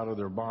Israel out of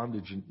their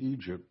bondage in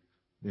Egypt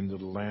into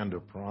the land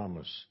of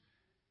promise.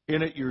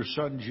 In it your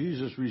Son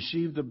Jesus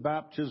received the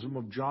baptism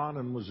of John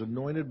and was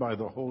anointed by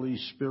the Holy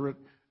Spirit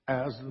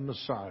as the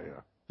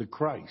Messiah, the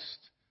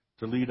Christ,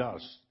 to lead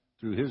us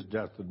through his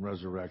death and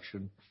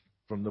resurrection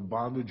from the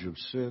bondage of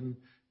sin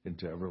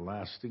into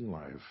everlasting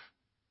life.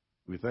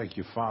 We thank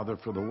you, Father,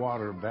 for the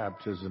water of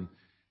baptism.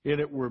 In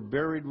it we're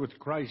buried with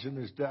Christ in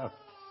his death.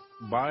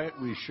 By it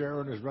we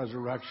share in his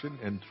resurrection,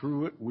 and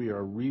through it we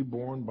are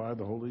reborn by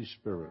the Holy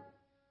Spirit.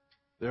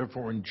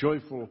 Therefore, in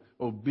joyful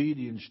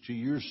obedience to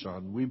your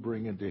Son, we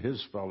bring into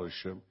his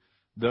fellowship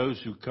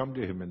those who come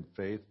to him in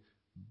faith,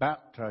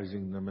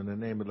 baptizing them in the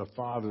name of the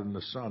Father and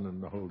the Son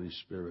and the Holy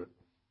Spirit.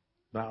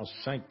 Now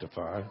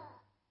sanctify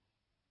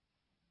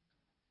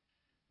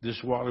this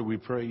water, we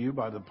pray you,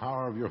 by the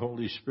power of your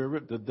Holy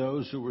Spirit, that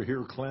those who are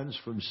here cleansed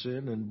from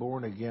sin and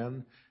born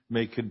again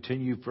may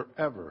continue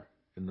forever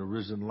in the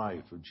risen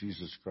life of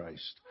Jesus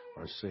Christ,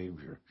 our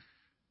Savior.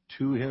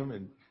 To him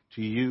and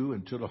to you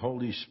and to the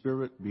Holy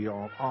Spirit be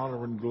all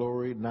honor and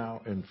glory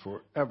now and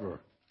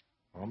forever.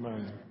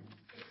 Amen.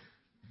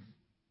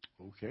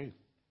 Okay.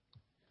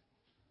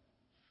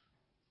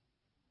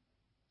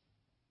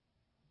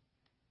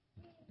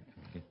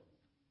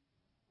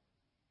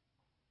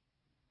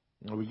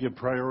 Well, we give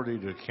priority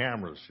to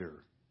cameras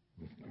here.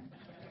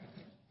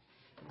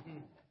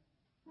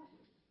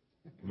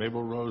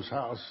 Mabel Rose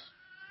House,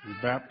 we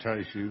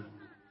baptize you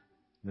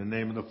in the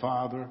name of the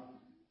Father,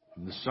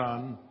 and the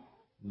Son,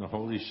 and the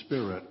Holy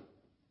Spirit.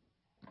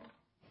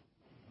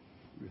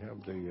 We have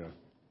the,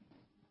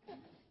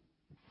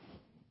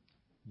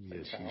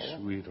 yes, you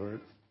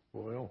sweetheart,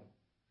 oil.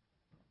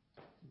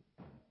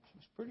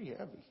 She's pretty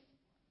heavy.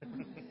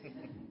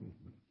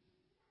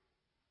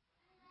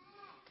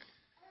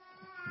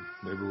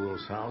 Mabel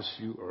Rose House,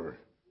 you are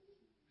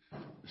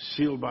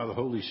sealed by the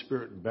Holy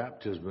Spirit in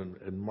baptism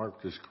and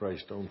marked as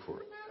Christ's own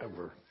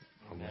forever.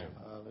 Amen.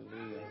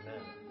 Hallelujah.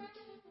 Amen.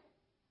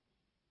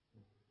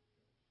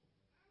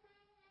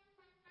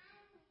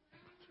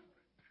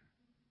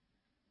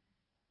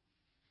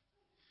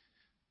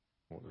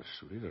 What a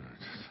sweetheart.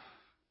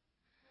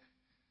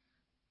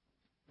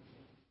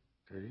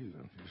 There you go.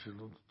 You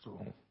should look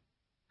so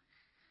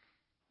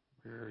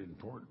very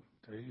important.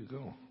 There you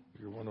go.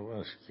 You're one of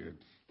us, kid.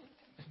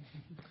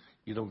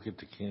 You don't get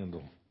the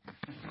candle.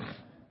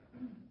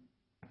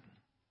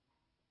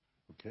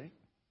 Okay?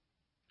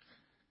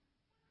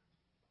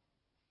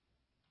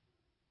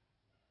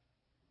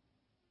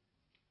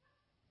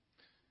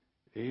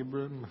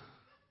 Abram,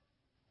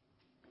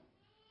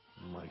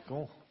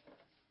 Michael.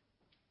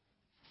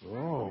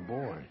 Oh,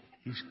 boy.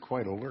 He's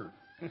quite alert.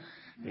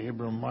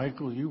 Abram,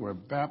 Michael, you are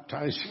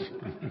baptized.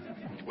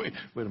 Wait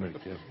a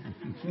minute, kid.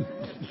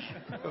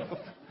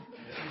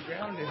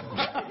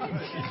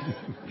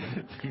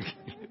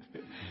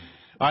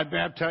 I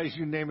baptize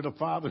you in the name of the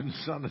Father and the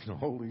Son and the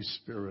Holy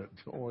Spirit.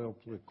 Oil,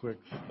 quick.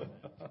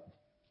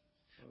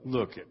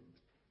 Look at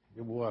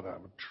what a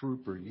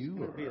trooper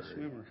you are. Be a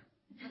swimmer.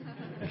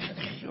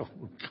 Oh,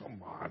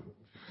 come on.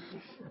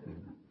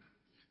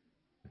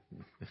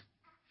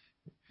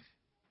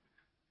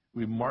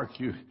 We mark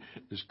you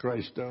as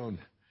Christ's own.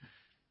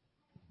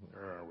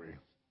 Where are we?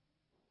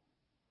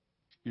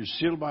 You're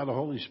sealed by the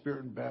Holy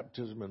Spirit in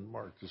baptism and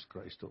marked as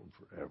Christ's own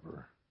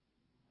forever.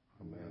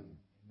 Amen.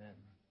 Amen.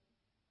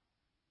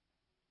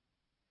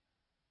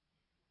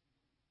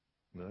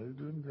 No, you're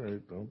doing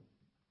great, though.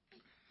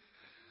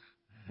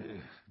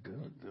 Hey,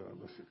 good.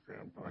 Look at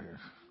Grandpa here.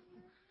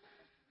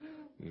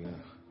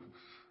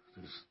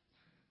 Yeah. Just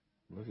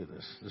look at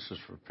this. This is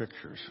for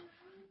pictures.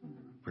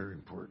 Very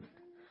important.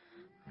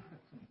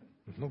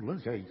 No,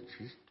 look, hey,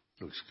 she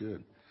looks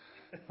good.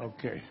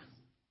 Okay.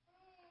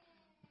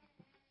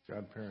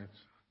 Godparents.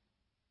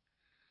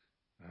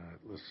 All right,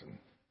 listen.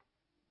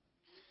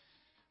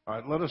 All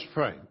right, let us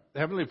pray.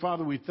 Heavenly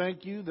Father, we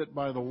thank you that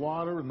by the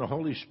water and the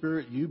Holy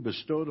Spirit you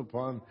bestowed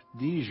upon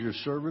these your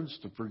servants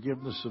the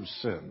forgiveness of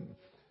sin.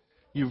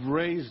 You've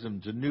raised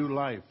them to new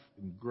life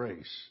and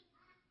grace.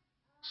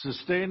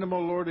 Sustain them, O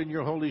Lord, in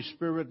your Holy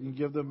Spirit and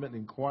give them an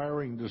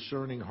inquiring,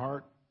 discerning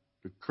heart,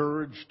 the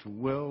courage to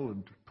will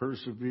and to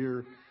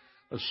persevere,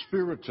 a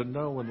spirit to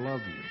know and love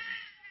you,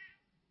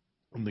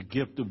 and the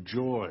gift of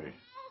joy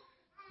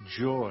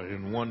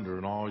and wonder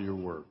in all your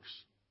works.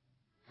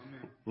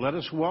 Amen. Let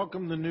us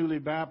welcome the newly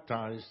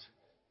baptized.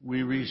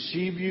 We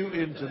receive you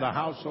into the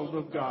household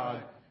of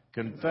God,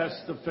 confess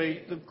the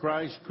faith of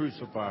Christ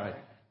crucified,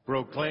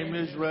 proclaim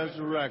his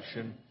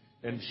resurrection,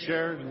 and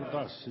share with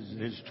us his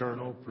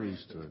eternal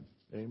priesthood.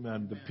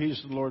 Amen. The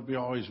peace of the Lord be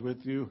always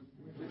with you.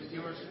 With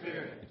your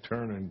spirit.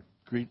 Turn and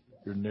greet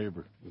your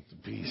neighbor with the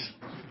peace.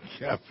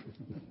 Yep.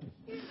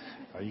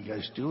 How you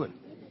guys doing?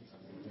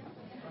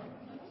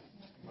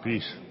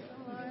 Peace.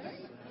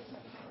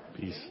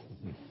 Peace.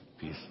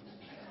 Peace.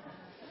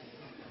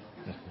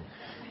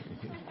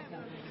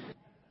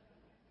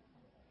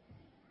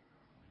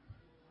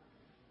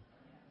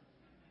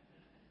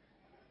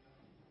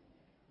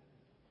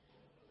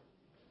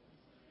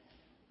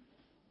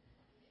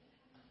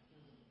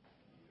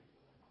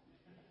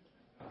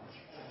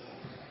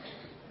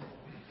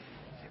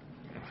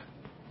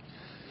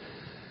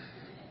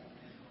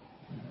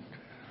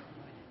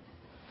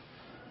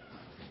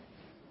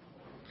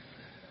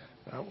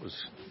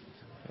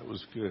 That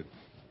was good.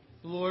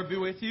 The Lord be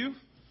with you.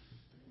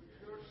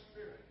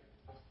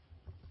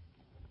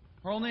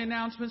 Our only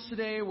announcements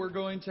today, we're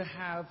going to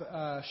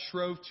have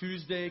Shrove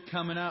Tuesday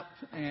coming up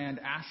and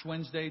Ash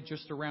Wednesday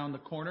just around the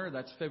corner.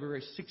 That's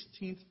February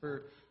 16th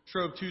for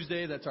Shrove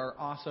Tuesday. That's our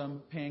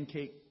awesome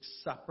pancake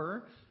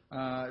supper.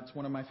 It's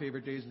one of my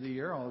favorite days of the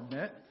year, I'll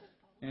admit.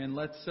 And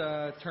let's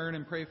turn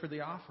and pray for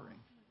the offering.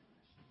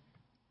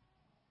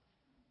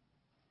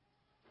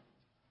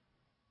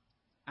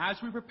 As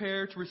we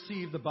prepare to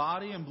receive the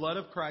body and blood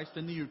of Christ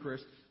in the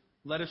Eucharist,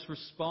 let us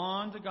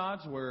respond to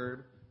God's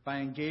Word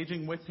by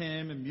engaging with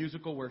Him in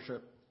musical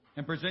worship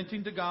and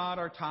presenting to God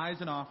our tithes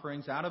and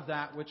offerings out of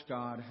that which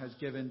God has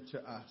given to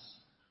us.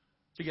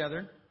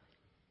 Together,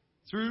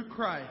 through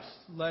Christ,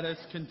 let us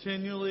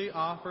continually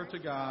offer to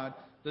God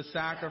the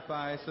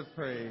sacrifice of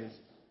praise.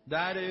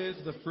 That is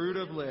the fruit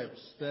of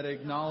lips that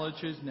acknowledge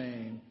His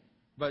name.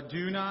 But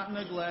do not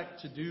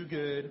neglect to do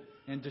good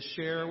and to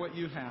share what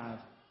you have,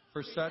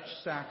 for such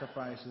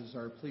sacrifices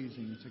are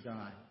pleasing to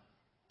God.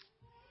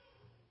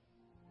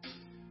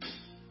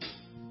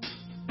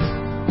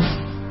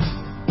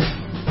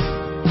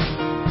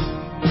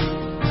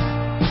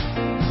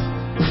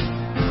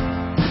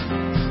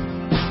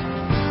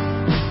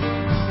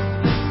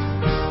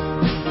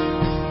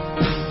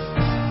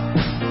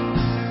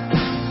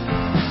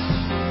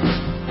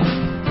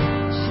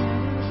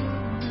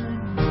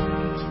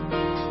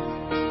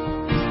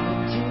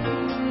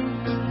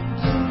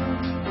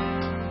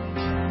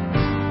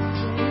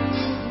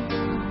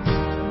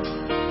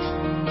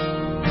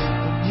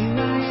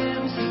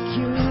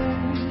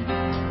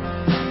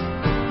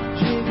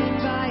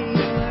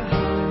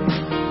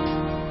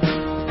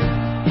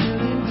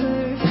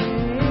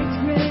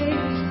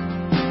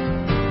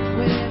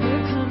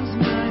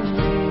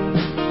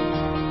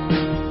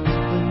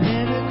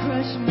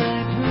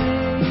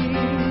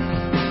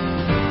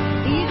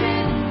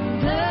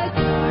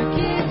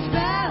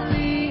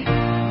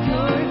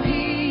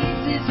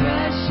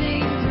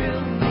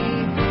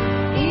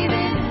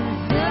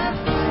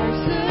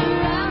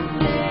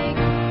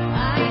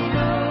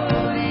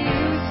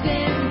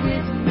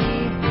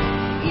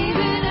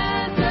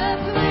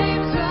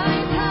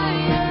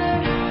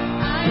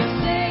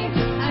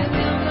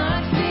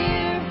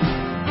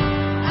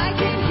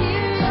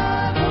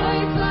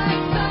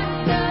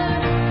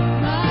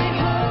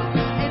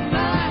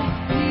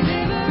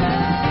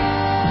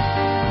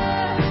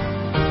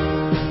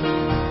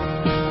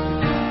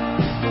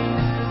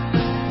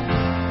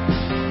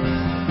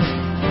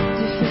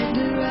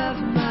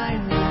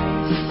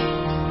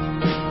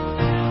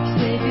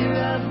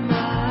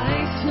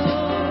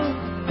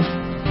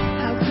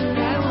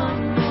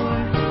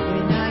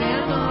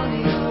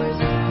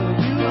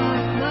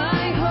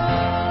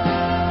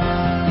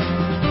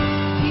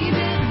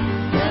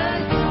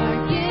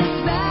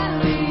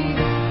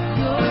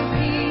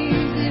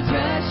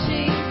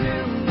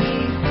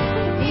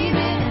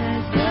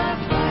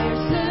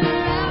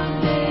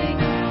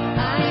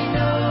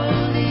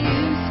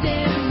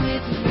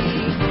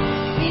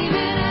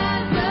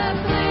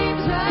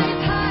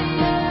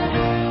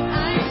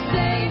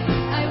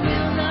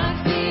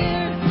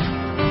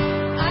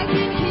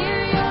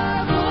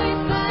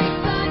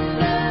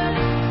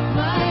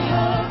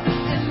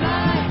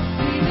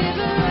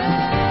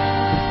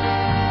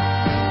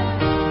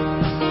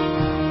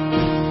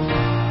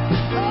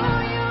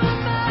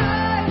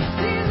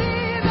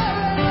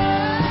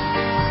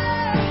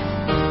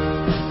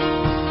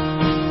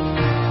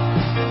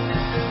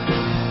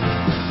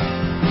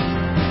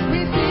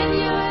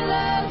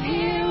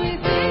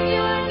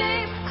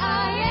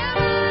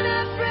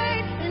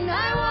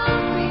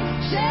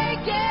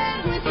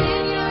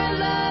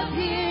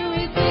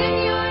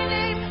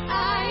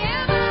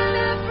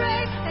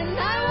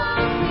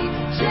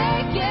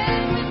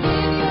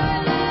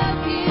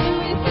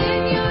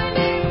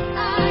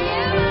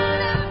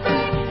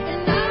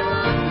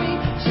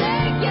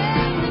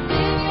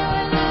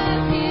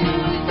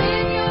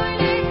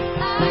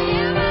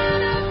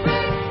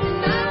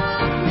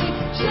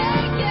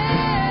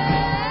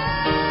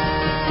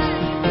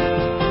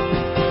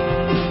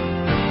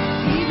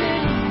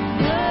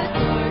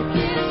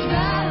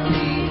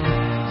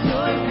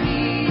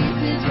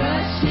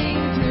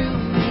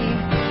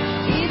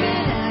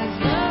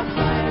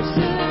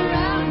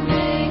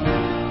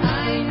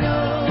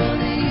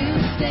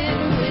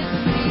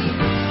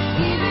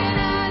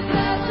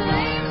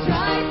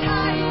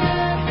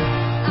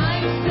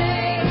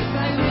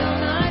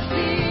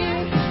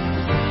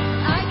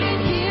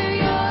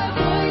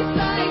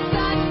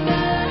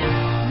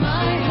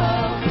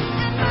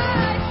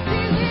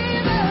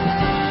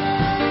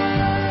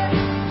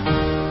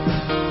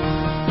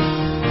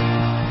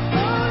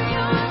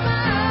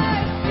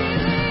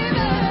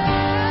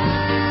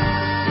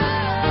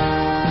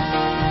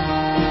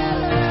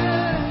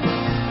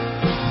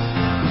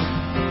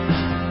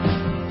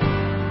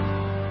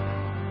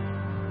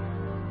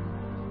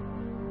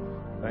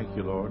 Thank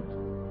you, Lord.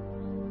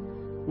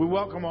 We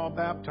welcome all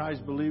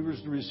baptized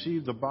believers to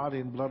receive the body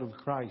and blood of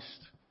Christ.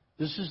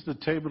 This is the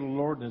table of the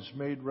Lord, and it's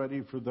made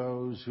ready for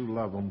those who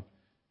love Him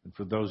and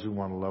for those who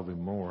want to love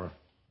Him more.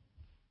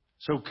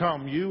 So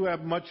come, you who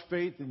have much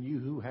faith and you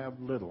who have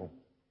little,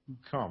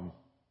 come.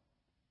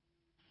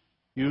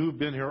 You who've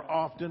been here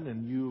often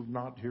and you who've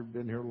not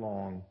been here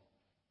long.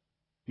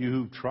 You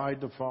who've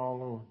tried to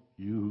follow,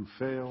 you who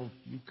failed,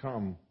 you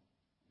come.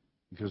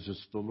 Because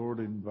it's the Lord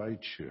who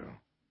invites you.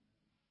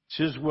 It's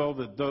His will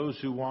that those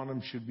who want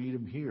Him should meet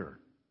Him here.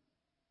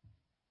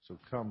 So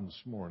come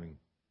this morning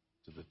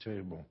to the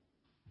table.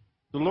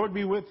 The Lord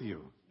be with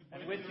you.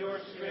 And with your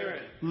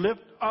spirit.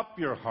 Lift up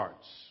your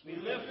hearts. We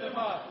lift them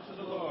up to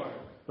the Lord.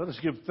 Let us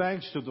give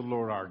thanks to the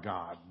Lord our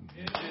God.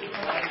 It is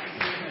right to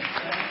give Him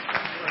thanks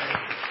and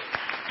praise.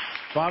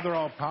 Father,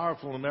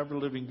 all-powerful and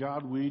ever-living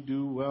God, we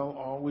do well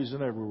always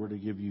and everywhere to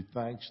give you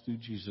thanks through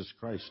Jesus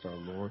Christ our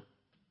Lord.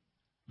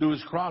 Through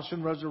His cross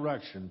and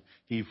resurrection,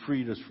 He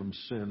freed us from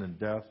sin and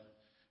death.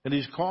 And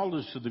He's called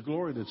us to the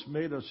glory that's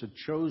made us a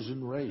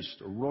chosen race,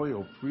 a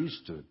royal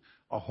priesthood,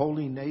 a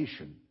holy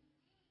nation,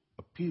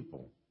 a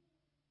people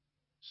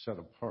set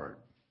apart.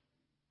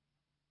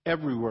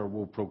 Everywhere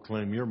we'll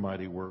proclaim your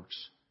mighty works,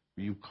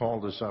 for you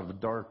called us out of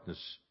darkness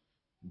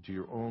into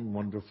your own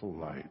wonderful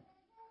light.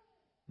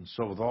 And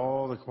so with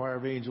all the choir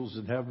of angels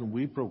in heaven,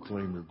 we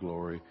proclaim your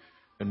glory,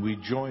 and we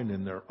join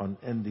in their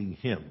unending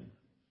hymn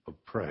of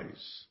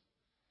praise.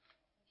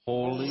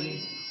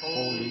 Holy,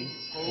 holy,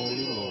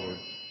 holy Lord,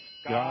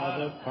 God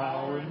of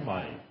power and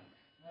might,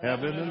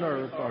 heaven and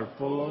earth are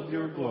full of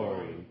your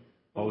glory.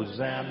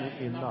 Hosanna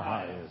in the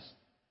highest.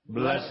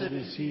 Blessed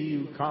is he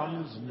who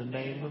comes in the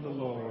name of the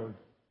Lord.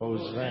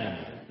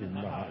 Hosanna in the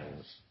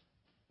highest.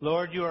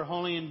 Lord, you are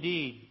holy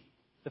indeed,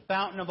 the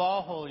fountain of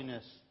all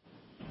holiness.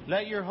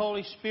 Let your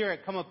Holy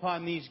Spirit come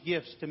upon these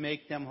gifts to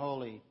make them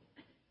holy,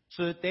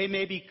 so that they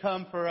may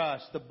become for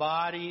us the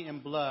body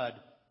and blood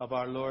of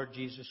our Lord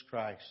Jesus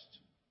Christ.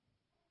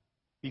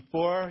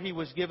 Before he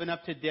was given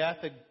up to death,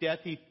 a death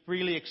he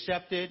freely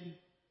accepted,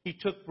 he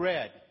took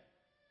bread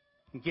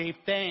and gave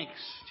thanks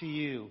to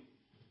you.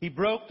 He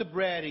broke the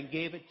bread and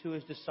gave it to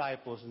his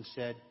disciples and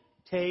said,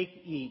 "Take,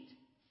 eat.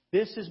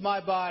 This is my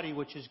body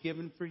which is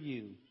given for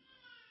you.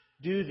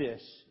 Do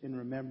this in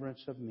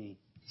remembrance of me."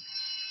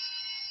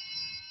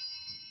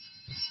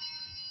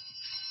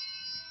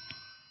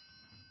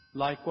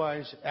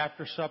 Likewise,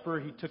 after supper,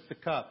 he took the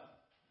cup.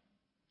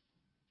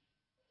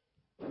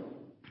 He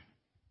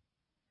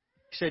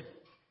said,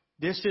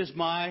 "This is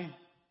my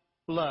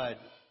blood,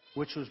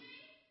 which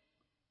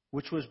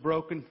was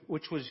broken,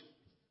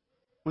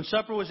 when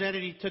supper was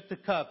ended, he took the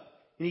cup,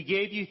 and he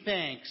gave you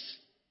thanks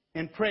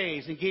and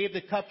praise, and gave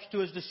the cups to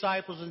his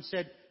disciples and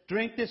said,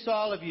 'Drink this,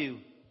 all of you.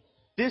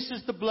 This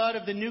is the blood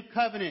of the new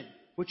covenant,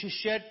 which is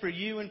shed for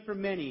you and for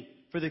many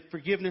for the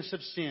forgiveness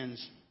of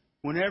sins.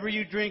 Whenever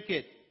you drink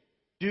it,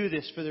 do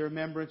this for the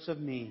remembrance of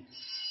me.'"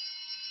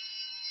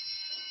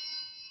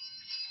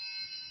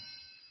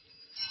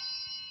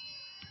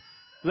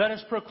 Let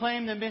us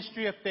proclaim the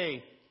mystery of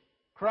faith.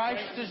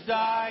 Christ has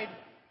died,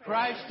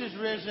 Christ is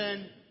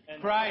risen,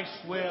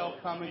 Christ will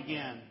come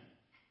again.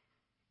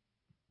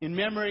 In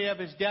memory of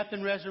his death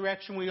and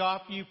resurrection, we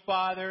offer you,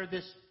 Father,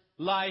 this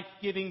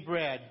life-giving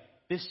bread,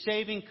 this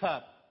saving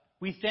cup.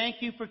 We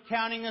thank you for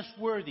counting us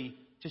worthy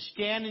to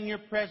stand in your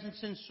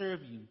presence and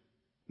serve you.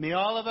 May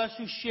all of us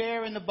who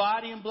share in the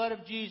body and blood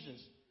of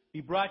Jesus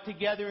be brought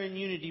together in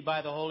unity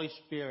by the Holy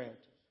Spirit.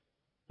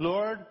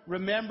 Lord,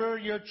 remember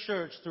your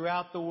church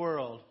throughout the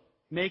world.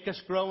 Make us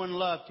grow in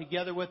love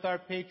together with our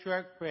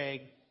Patriarch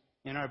Craig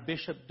and our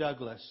Bishop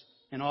Douglas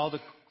and all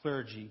the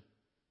clergy.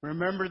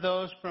 Remember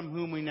those from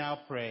whom we now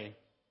pray: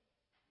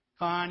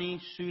 Connie,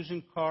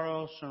 Susan,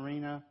 Carl,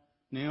 Serena,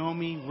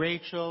 Naomi,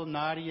 Rachel,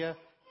 Nadia,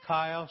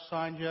 Kyle,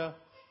 Sanja,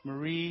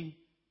 Marie,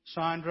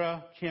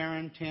 Sandra,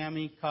 Karen,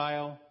 Tammy,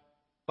 Kyle,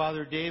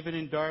 Father David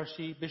and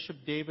Darcy, Bishop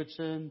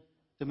Davidson,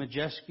 the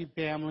Majeski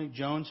family,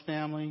 Jones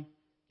family,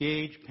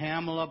 Gage,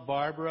 Pamela,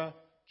 Barbara,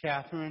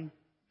 Catherine,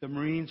 the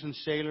Marines and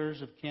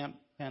sailors of Camp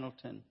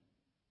Pendleton.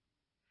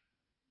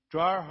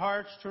 Draw our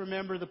hearts to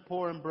remember the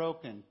poor and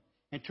broken,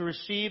 and to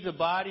receive the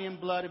body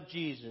and blood of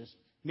Jesus.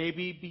 May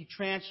we be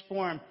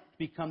transformed to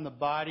become the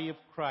body of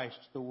Christ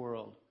to the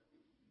world.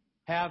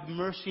 Have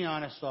mercy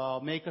on us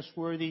all. Make us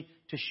worthy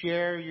to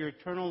share your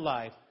eternal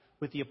life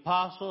with the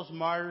apostles,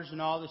 martyrs,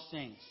 and all the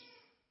saints.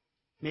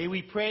 May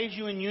we praise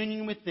you in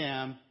union with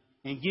them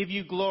and give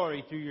you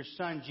glory through your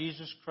Son,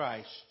 Jesus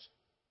Christ.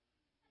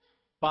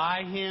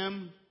 By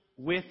him,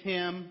 with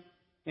him,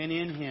 and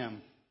in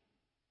him.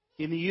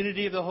 In the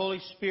unity of the Holy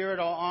Spirit,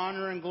 all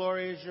honor and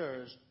glory is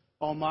yours,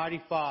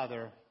 Almighty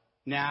Father,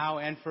 now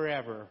and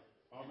forever.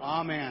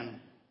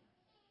 Amen.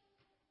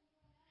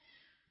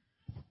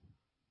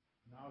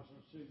 Now is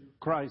our Savior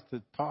Christ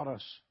that taught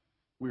us,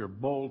 we are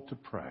bold to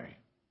pray.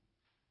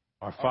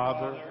 Our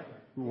Father,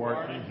 who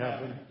art in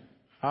heaven,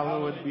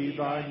 hallowed be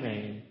thy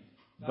name.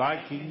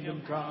 Thy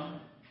kingdom come,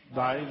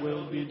 thy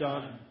will be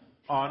done,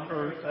 on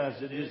earth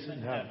as it is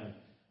in heaven.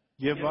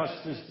 Give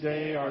us this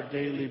day our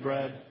daily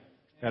bread,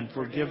 and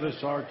forgive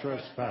us our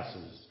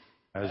trespasses,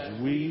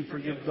 as we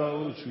forgive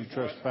those who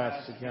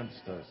trespass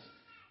against us.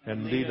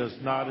 And lead us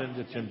not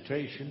into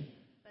temptation,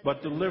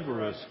 but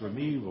deliver us from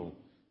evil.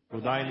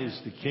 For thine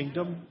is the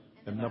kingdom,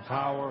 and the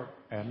power,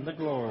 and the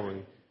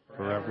glory,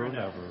 forever and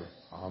ever.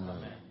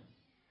 Amen.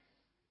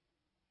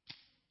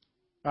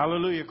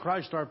 Hallelujah.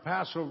 Christ our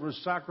Passover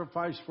is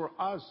sacrificed for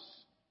us.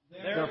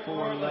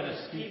 Therefore, let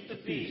us keep the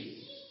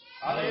feast.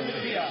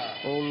 Hallelujah.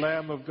 O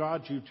Lamb of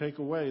God, you take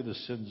away the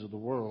sins of the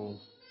world.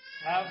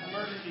 Have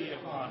mercy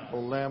upon us. O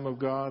Lamb of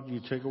God, you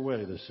take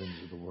away the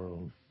sins of the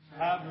world.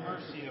 Have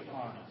mercy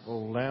upon us. O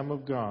Lamb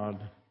of God,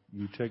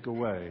 you take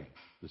away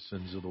the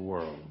sins of the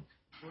world.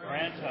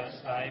 Grant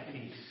us thy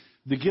peace.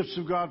 The gifts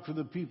of God for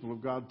the people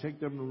of God, take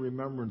them in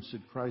remembrance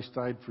that Christ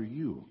died for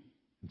you,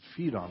 and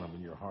feed on them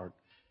in your heart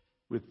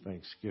with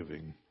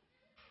thanksgiving.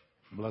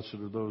 Blessed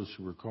are those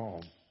who are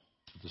called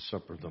to the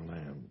supper of the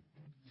Lamb,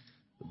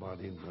 the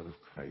body and blood of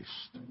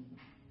Christ.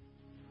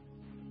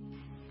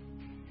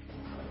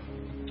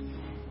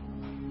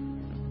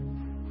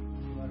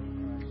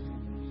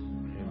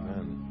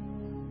 Amen.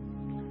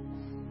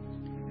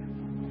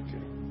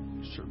 Okay,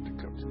 you serve the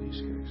cup to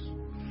these guys.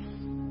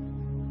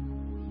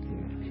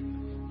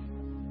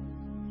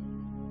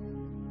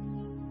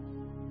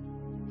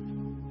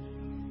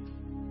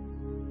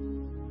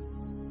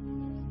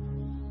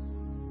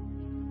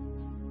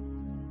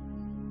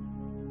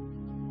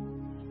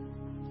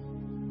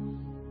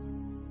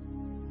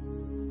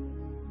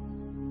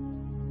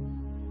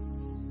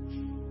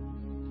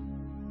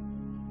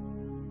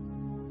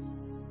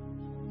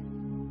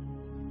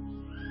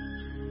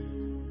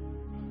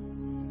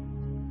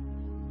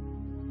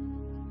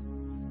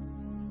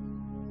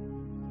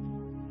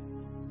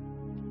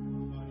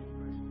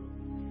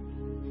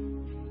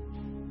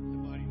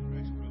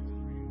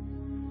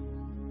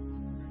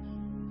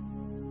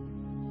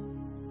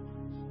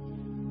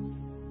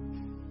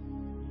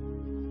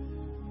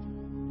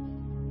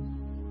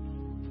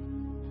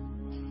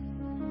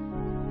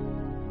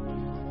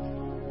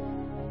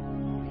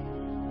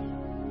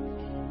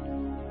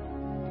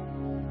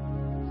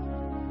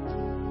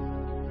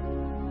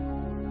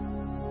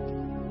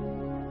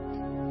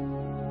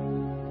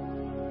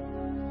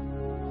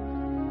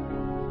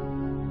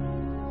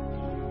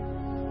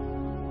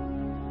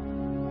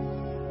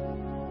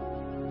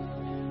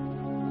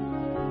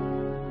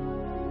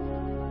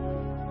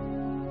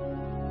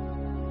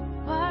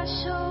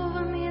 Wash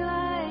over me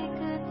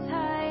like a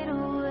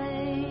tidal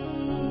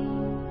wave.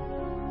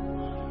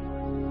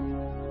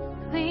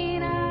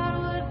 Clean out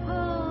what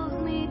pulls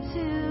me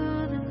to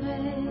the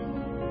grave.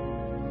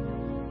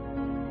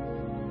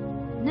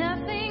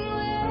 Nothing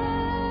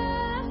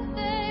left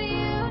that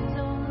you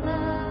don't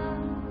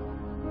love.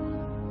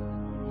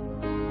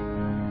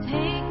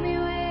 Take me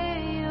where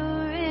your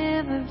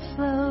river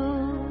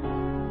flows.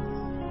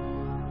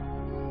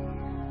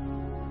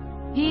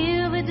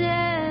 Heal the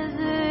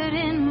desert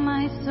in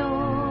my soul.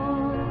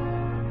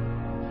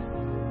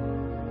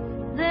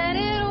 Let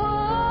it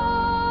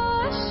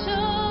wash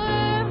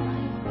over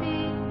my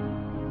feet.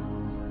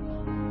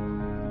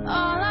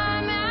 All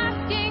I'm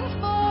asking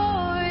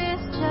for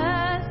is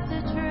just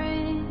a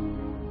drink.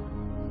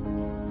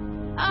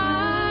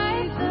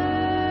 I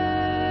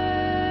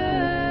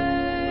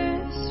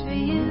thirst for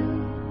you.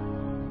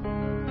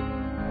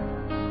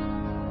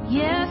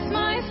 Yes,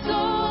 my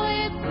soul,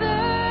 it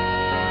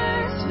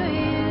thirsts for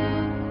you.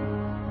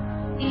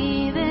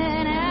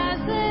 Even as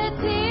the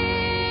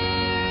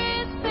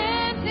deer is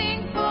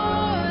panting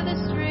for the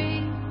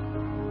stream,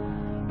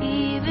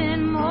 even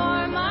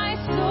more my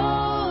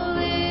soul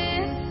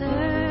is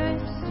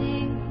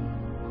thirsty.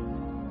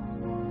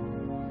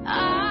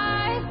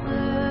 I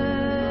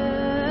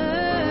thirst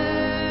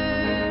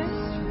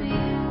for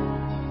you.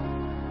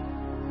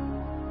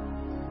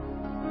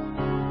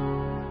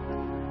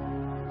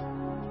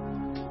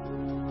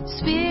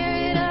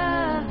 Spirit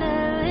of the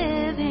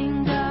living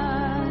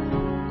God,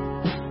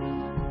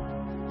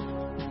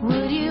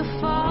 would you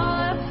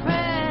fall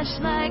afresh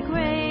like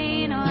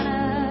rain on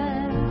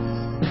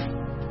us?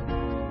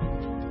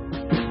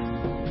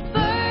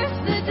 Burst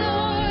the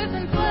doors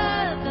and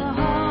flood the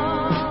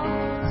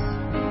halls,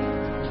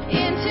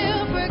 into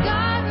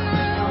forgotten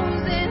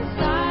rooms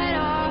inside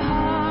our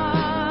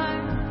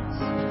hearts,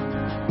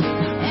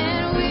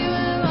 and we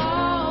will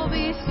all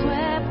be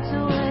swept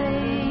away.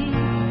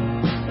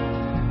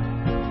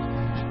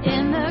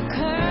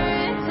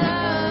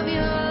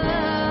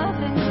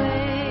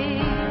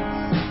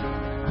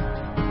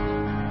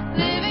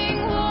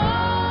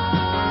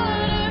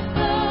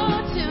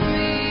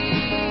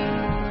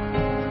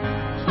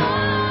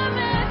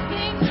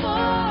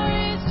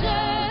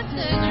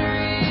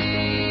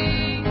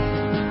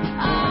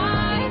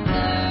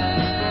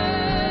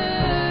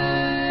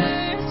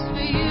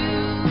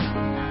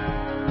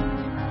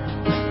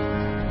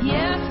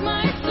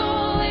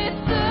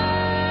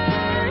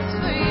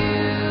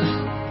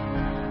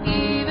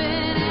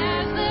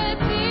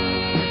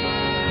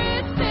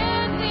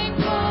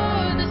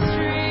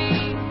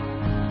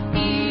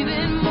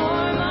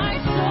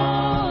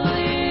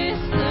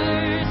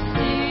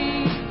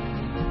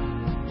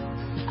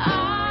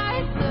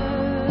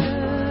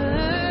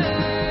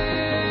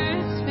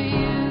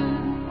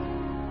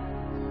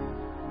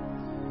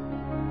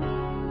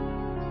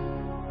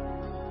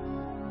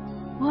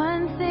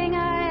 One thing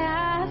I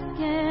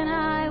ask and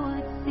I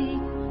would seek,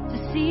 to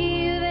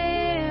see you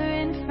there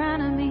in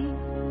front of me,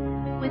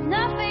 with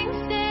nothing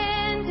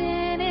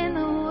standing in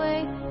the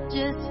way,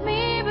 just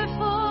me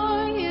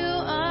before you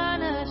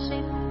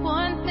unashamed.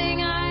 One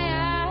thing I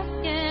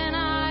ask and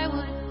I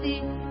would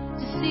seek,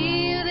 to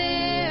see you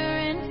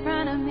there in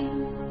front of me,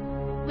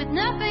 with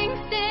nothing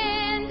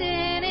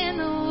standing in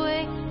the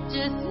way,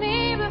 just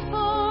me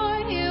before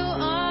you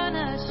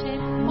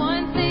unashamed.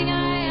 One thing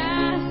I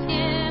ask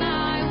and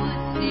I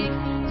would seek,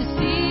 to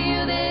see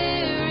you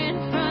there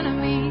in front of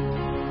me,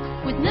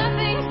 with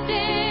nothing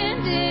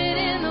standing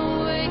in the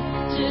way,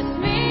 just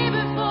me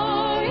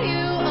before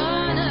you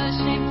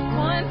unashamed.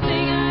 One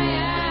thing I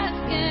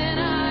ask and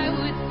I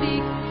would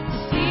seek, to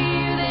see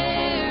you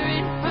there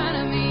in front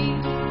of me,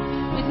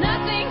 with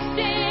nothing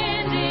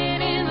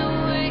standing in the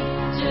way,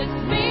 just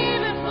me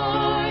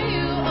before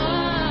you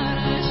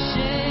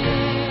unashamed.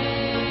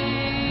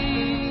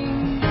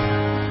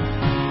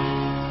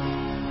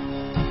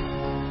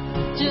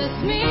 Just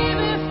me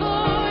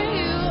before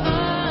you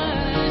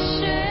unashamed.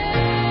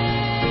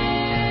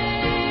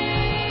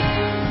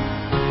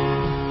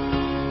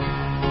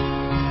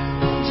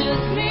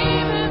 Just me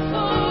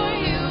before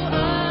you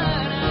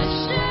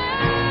unashamed.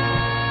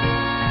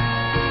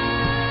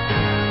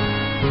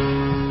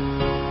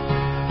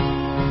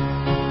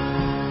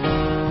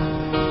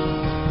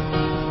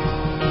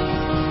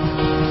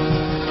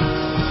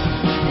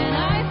 And I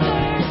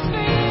thirst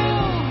for you.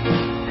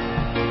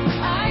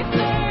 I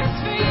thirst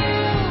for you.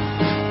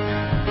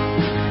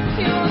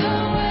 You're the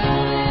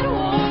well that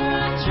won't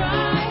run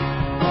dry.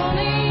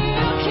 Only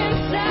you can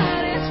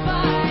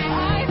satisfy.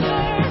 I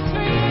thirst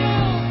for you.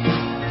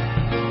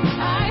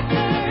 I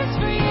thirst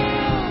for you.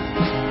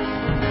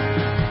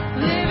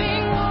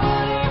 Living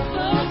water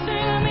flows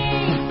through me.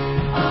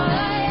 All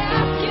I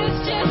ask is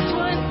just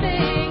one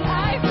thing.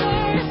 I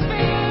thirst for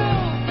you.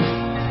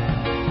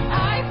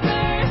 I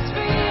thirst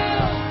for you.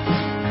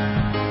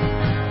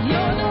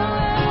 You're the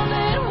well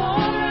that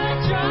won't run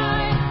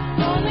dry.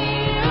 Only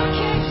you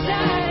can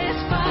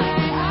satisfy.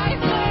 I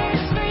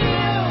thirst for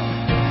you.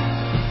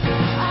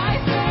 I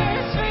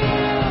thirst for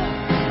you.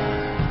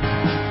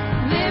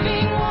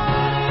 Living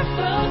water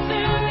flows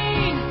through me.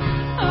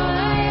 All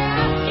I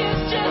ask is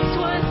just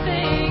one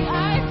thing.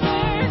 I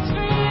thirst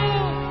for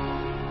you.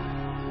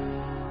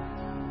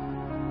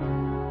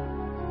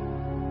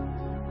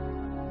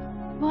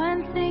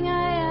 One thing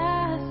I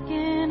ask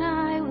and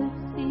I would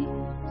seek,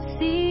 to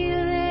see you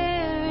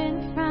there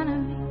in front of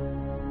me,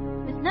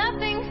 with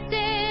nothing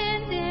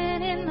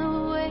standing in the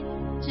way,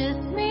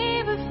 just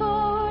me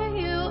before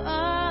you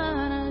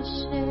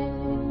unashamed.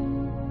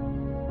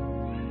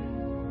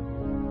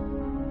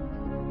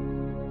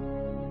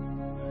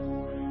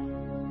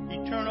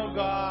 Eternal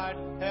God,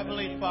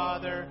 Heavenly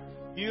Father,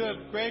 you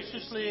have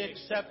graciously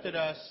accepted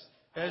us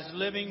as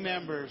living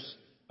members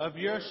of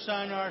your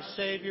Son, our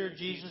Savior,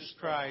 Jesus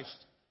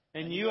Christ,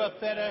 and you have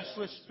fed us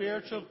with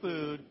spiritual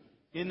food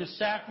in the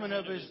sacrament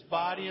of his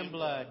body and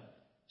blood.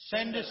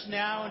 Send us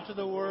now into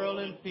the world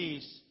in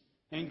peace,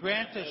 and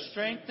grant us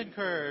strength and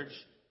courage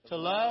to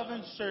love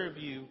and serve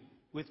you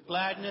with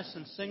gladness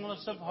and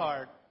singleness of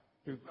heart,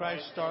 through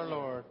Christ our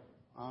Lord.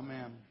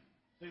 Amen.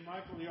 Saint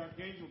Michael, the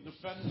archangel,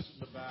 defend us in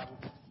the battle.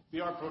 Be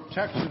our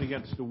protection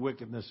against the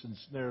wickedness and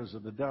snares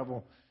of the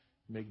devil.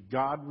 May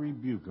God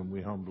rebuke him,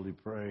 we humbly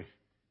pray.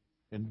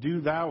 And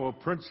do thou, O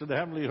Prince of the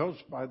heavenly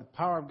host, by the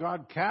power of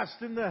God, cast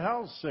into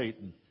hell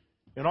Satan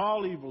and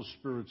all evil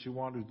spirits who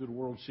wander through the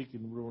world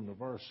seeking the ruin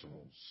of our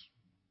souls.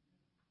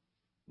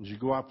 As you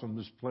go out from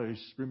this place,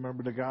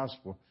 remember the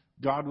gospel.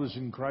 God was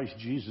in Christ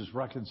Jesus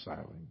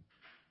reconciling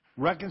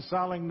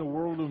the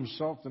world to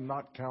himself and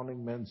not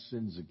counting men's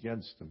sins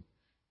against him.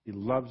 He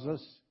loves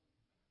us.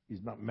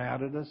 He's not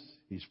mad at us.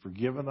 He's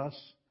forgiven us.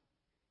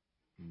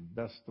 And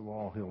best of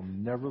all, he'll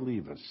never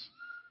leave us.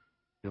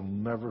 He'll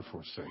never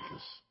forsake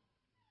us.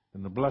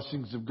 And the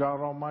blessings of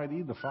God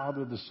Almighty, the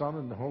Father, the Son,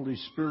 and the Holy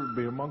Spirit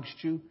be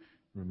amongst you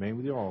and remain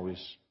with you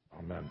always.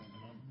 Amen.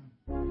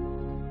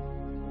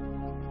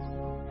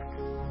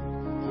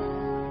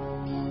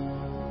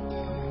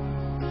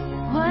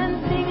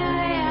 One thing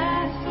I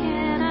ask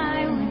and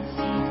I would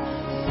seek,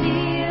 to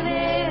see you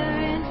there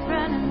in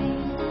front of me,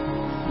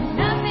 with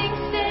nothing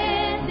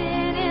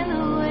standing in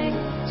the way,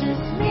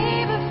 just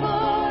me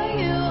before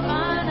you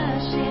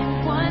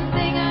unashamed. One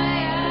thing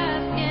I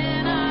ask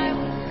and I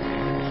would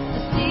seek, to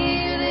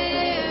see you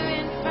there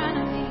in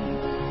front of me,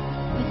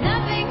 with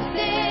nothing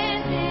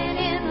standing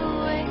in the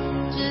way,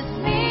 just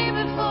me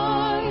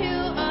before you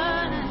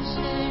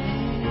unashamed.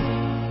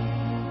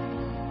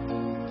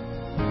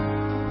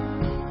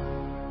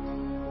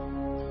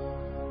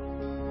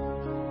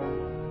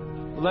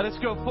 Let us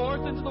go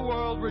forth into the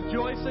world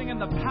rejoicing in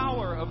the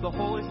power of the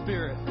Holy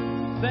Spirit.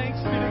 Thanks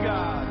be to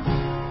God.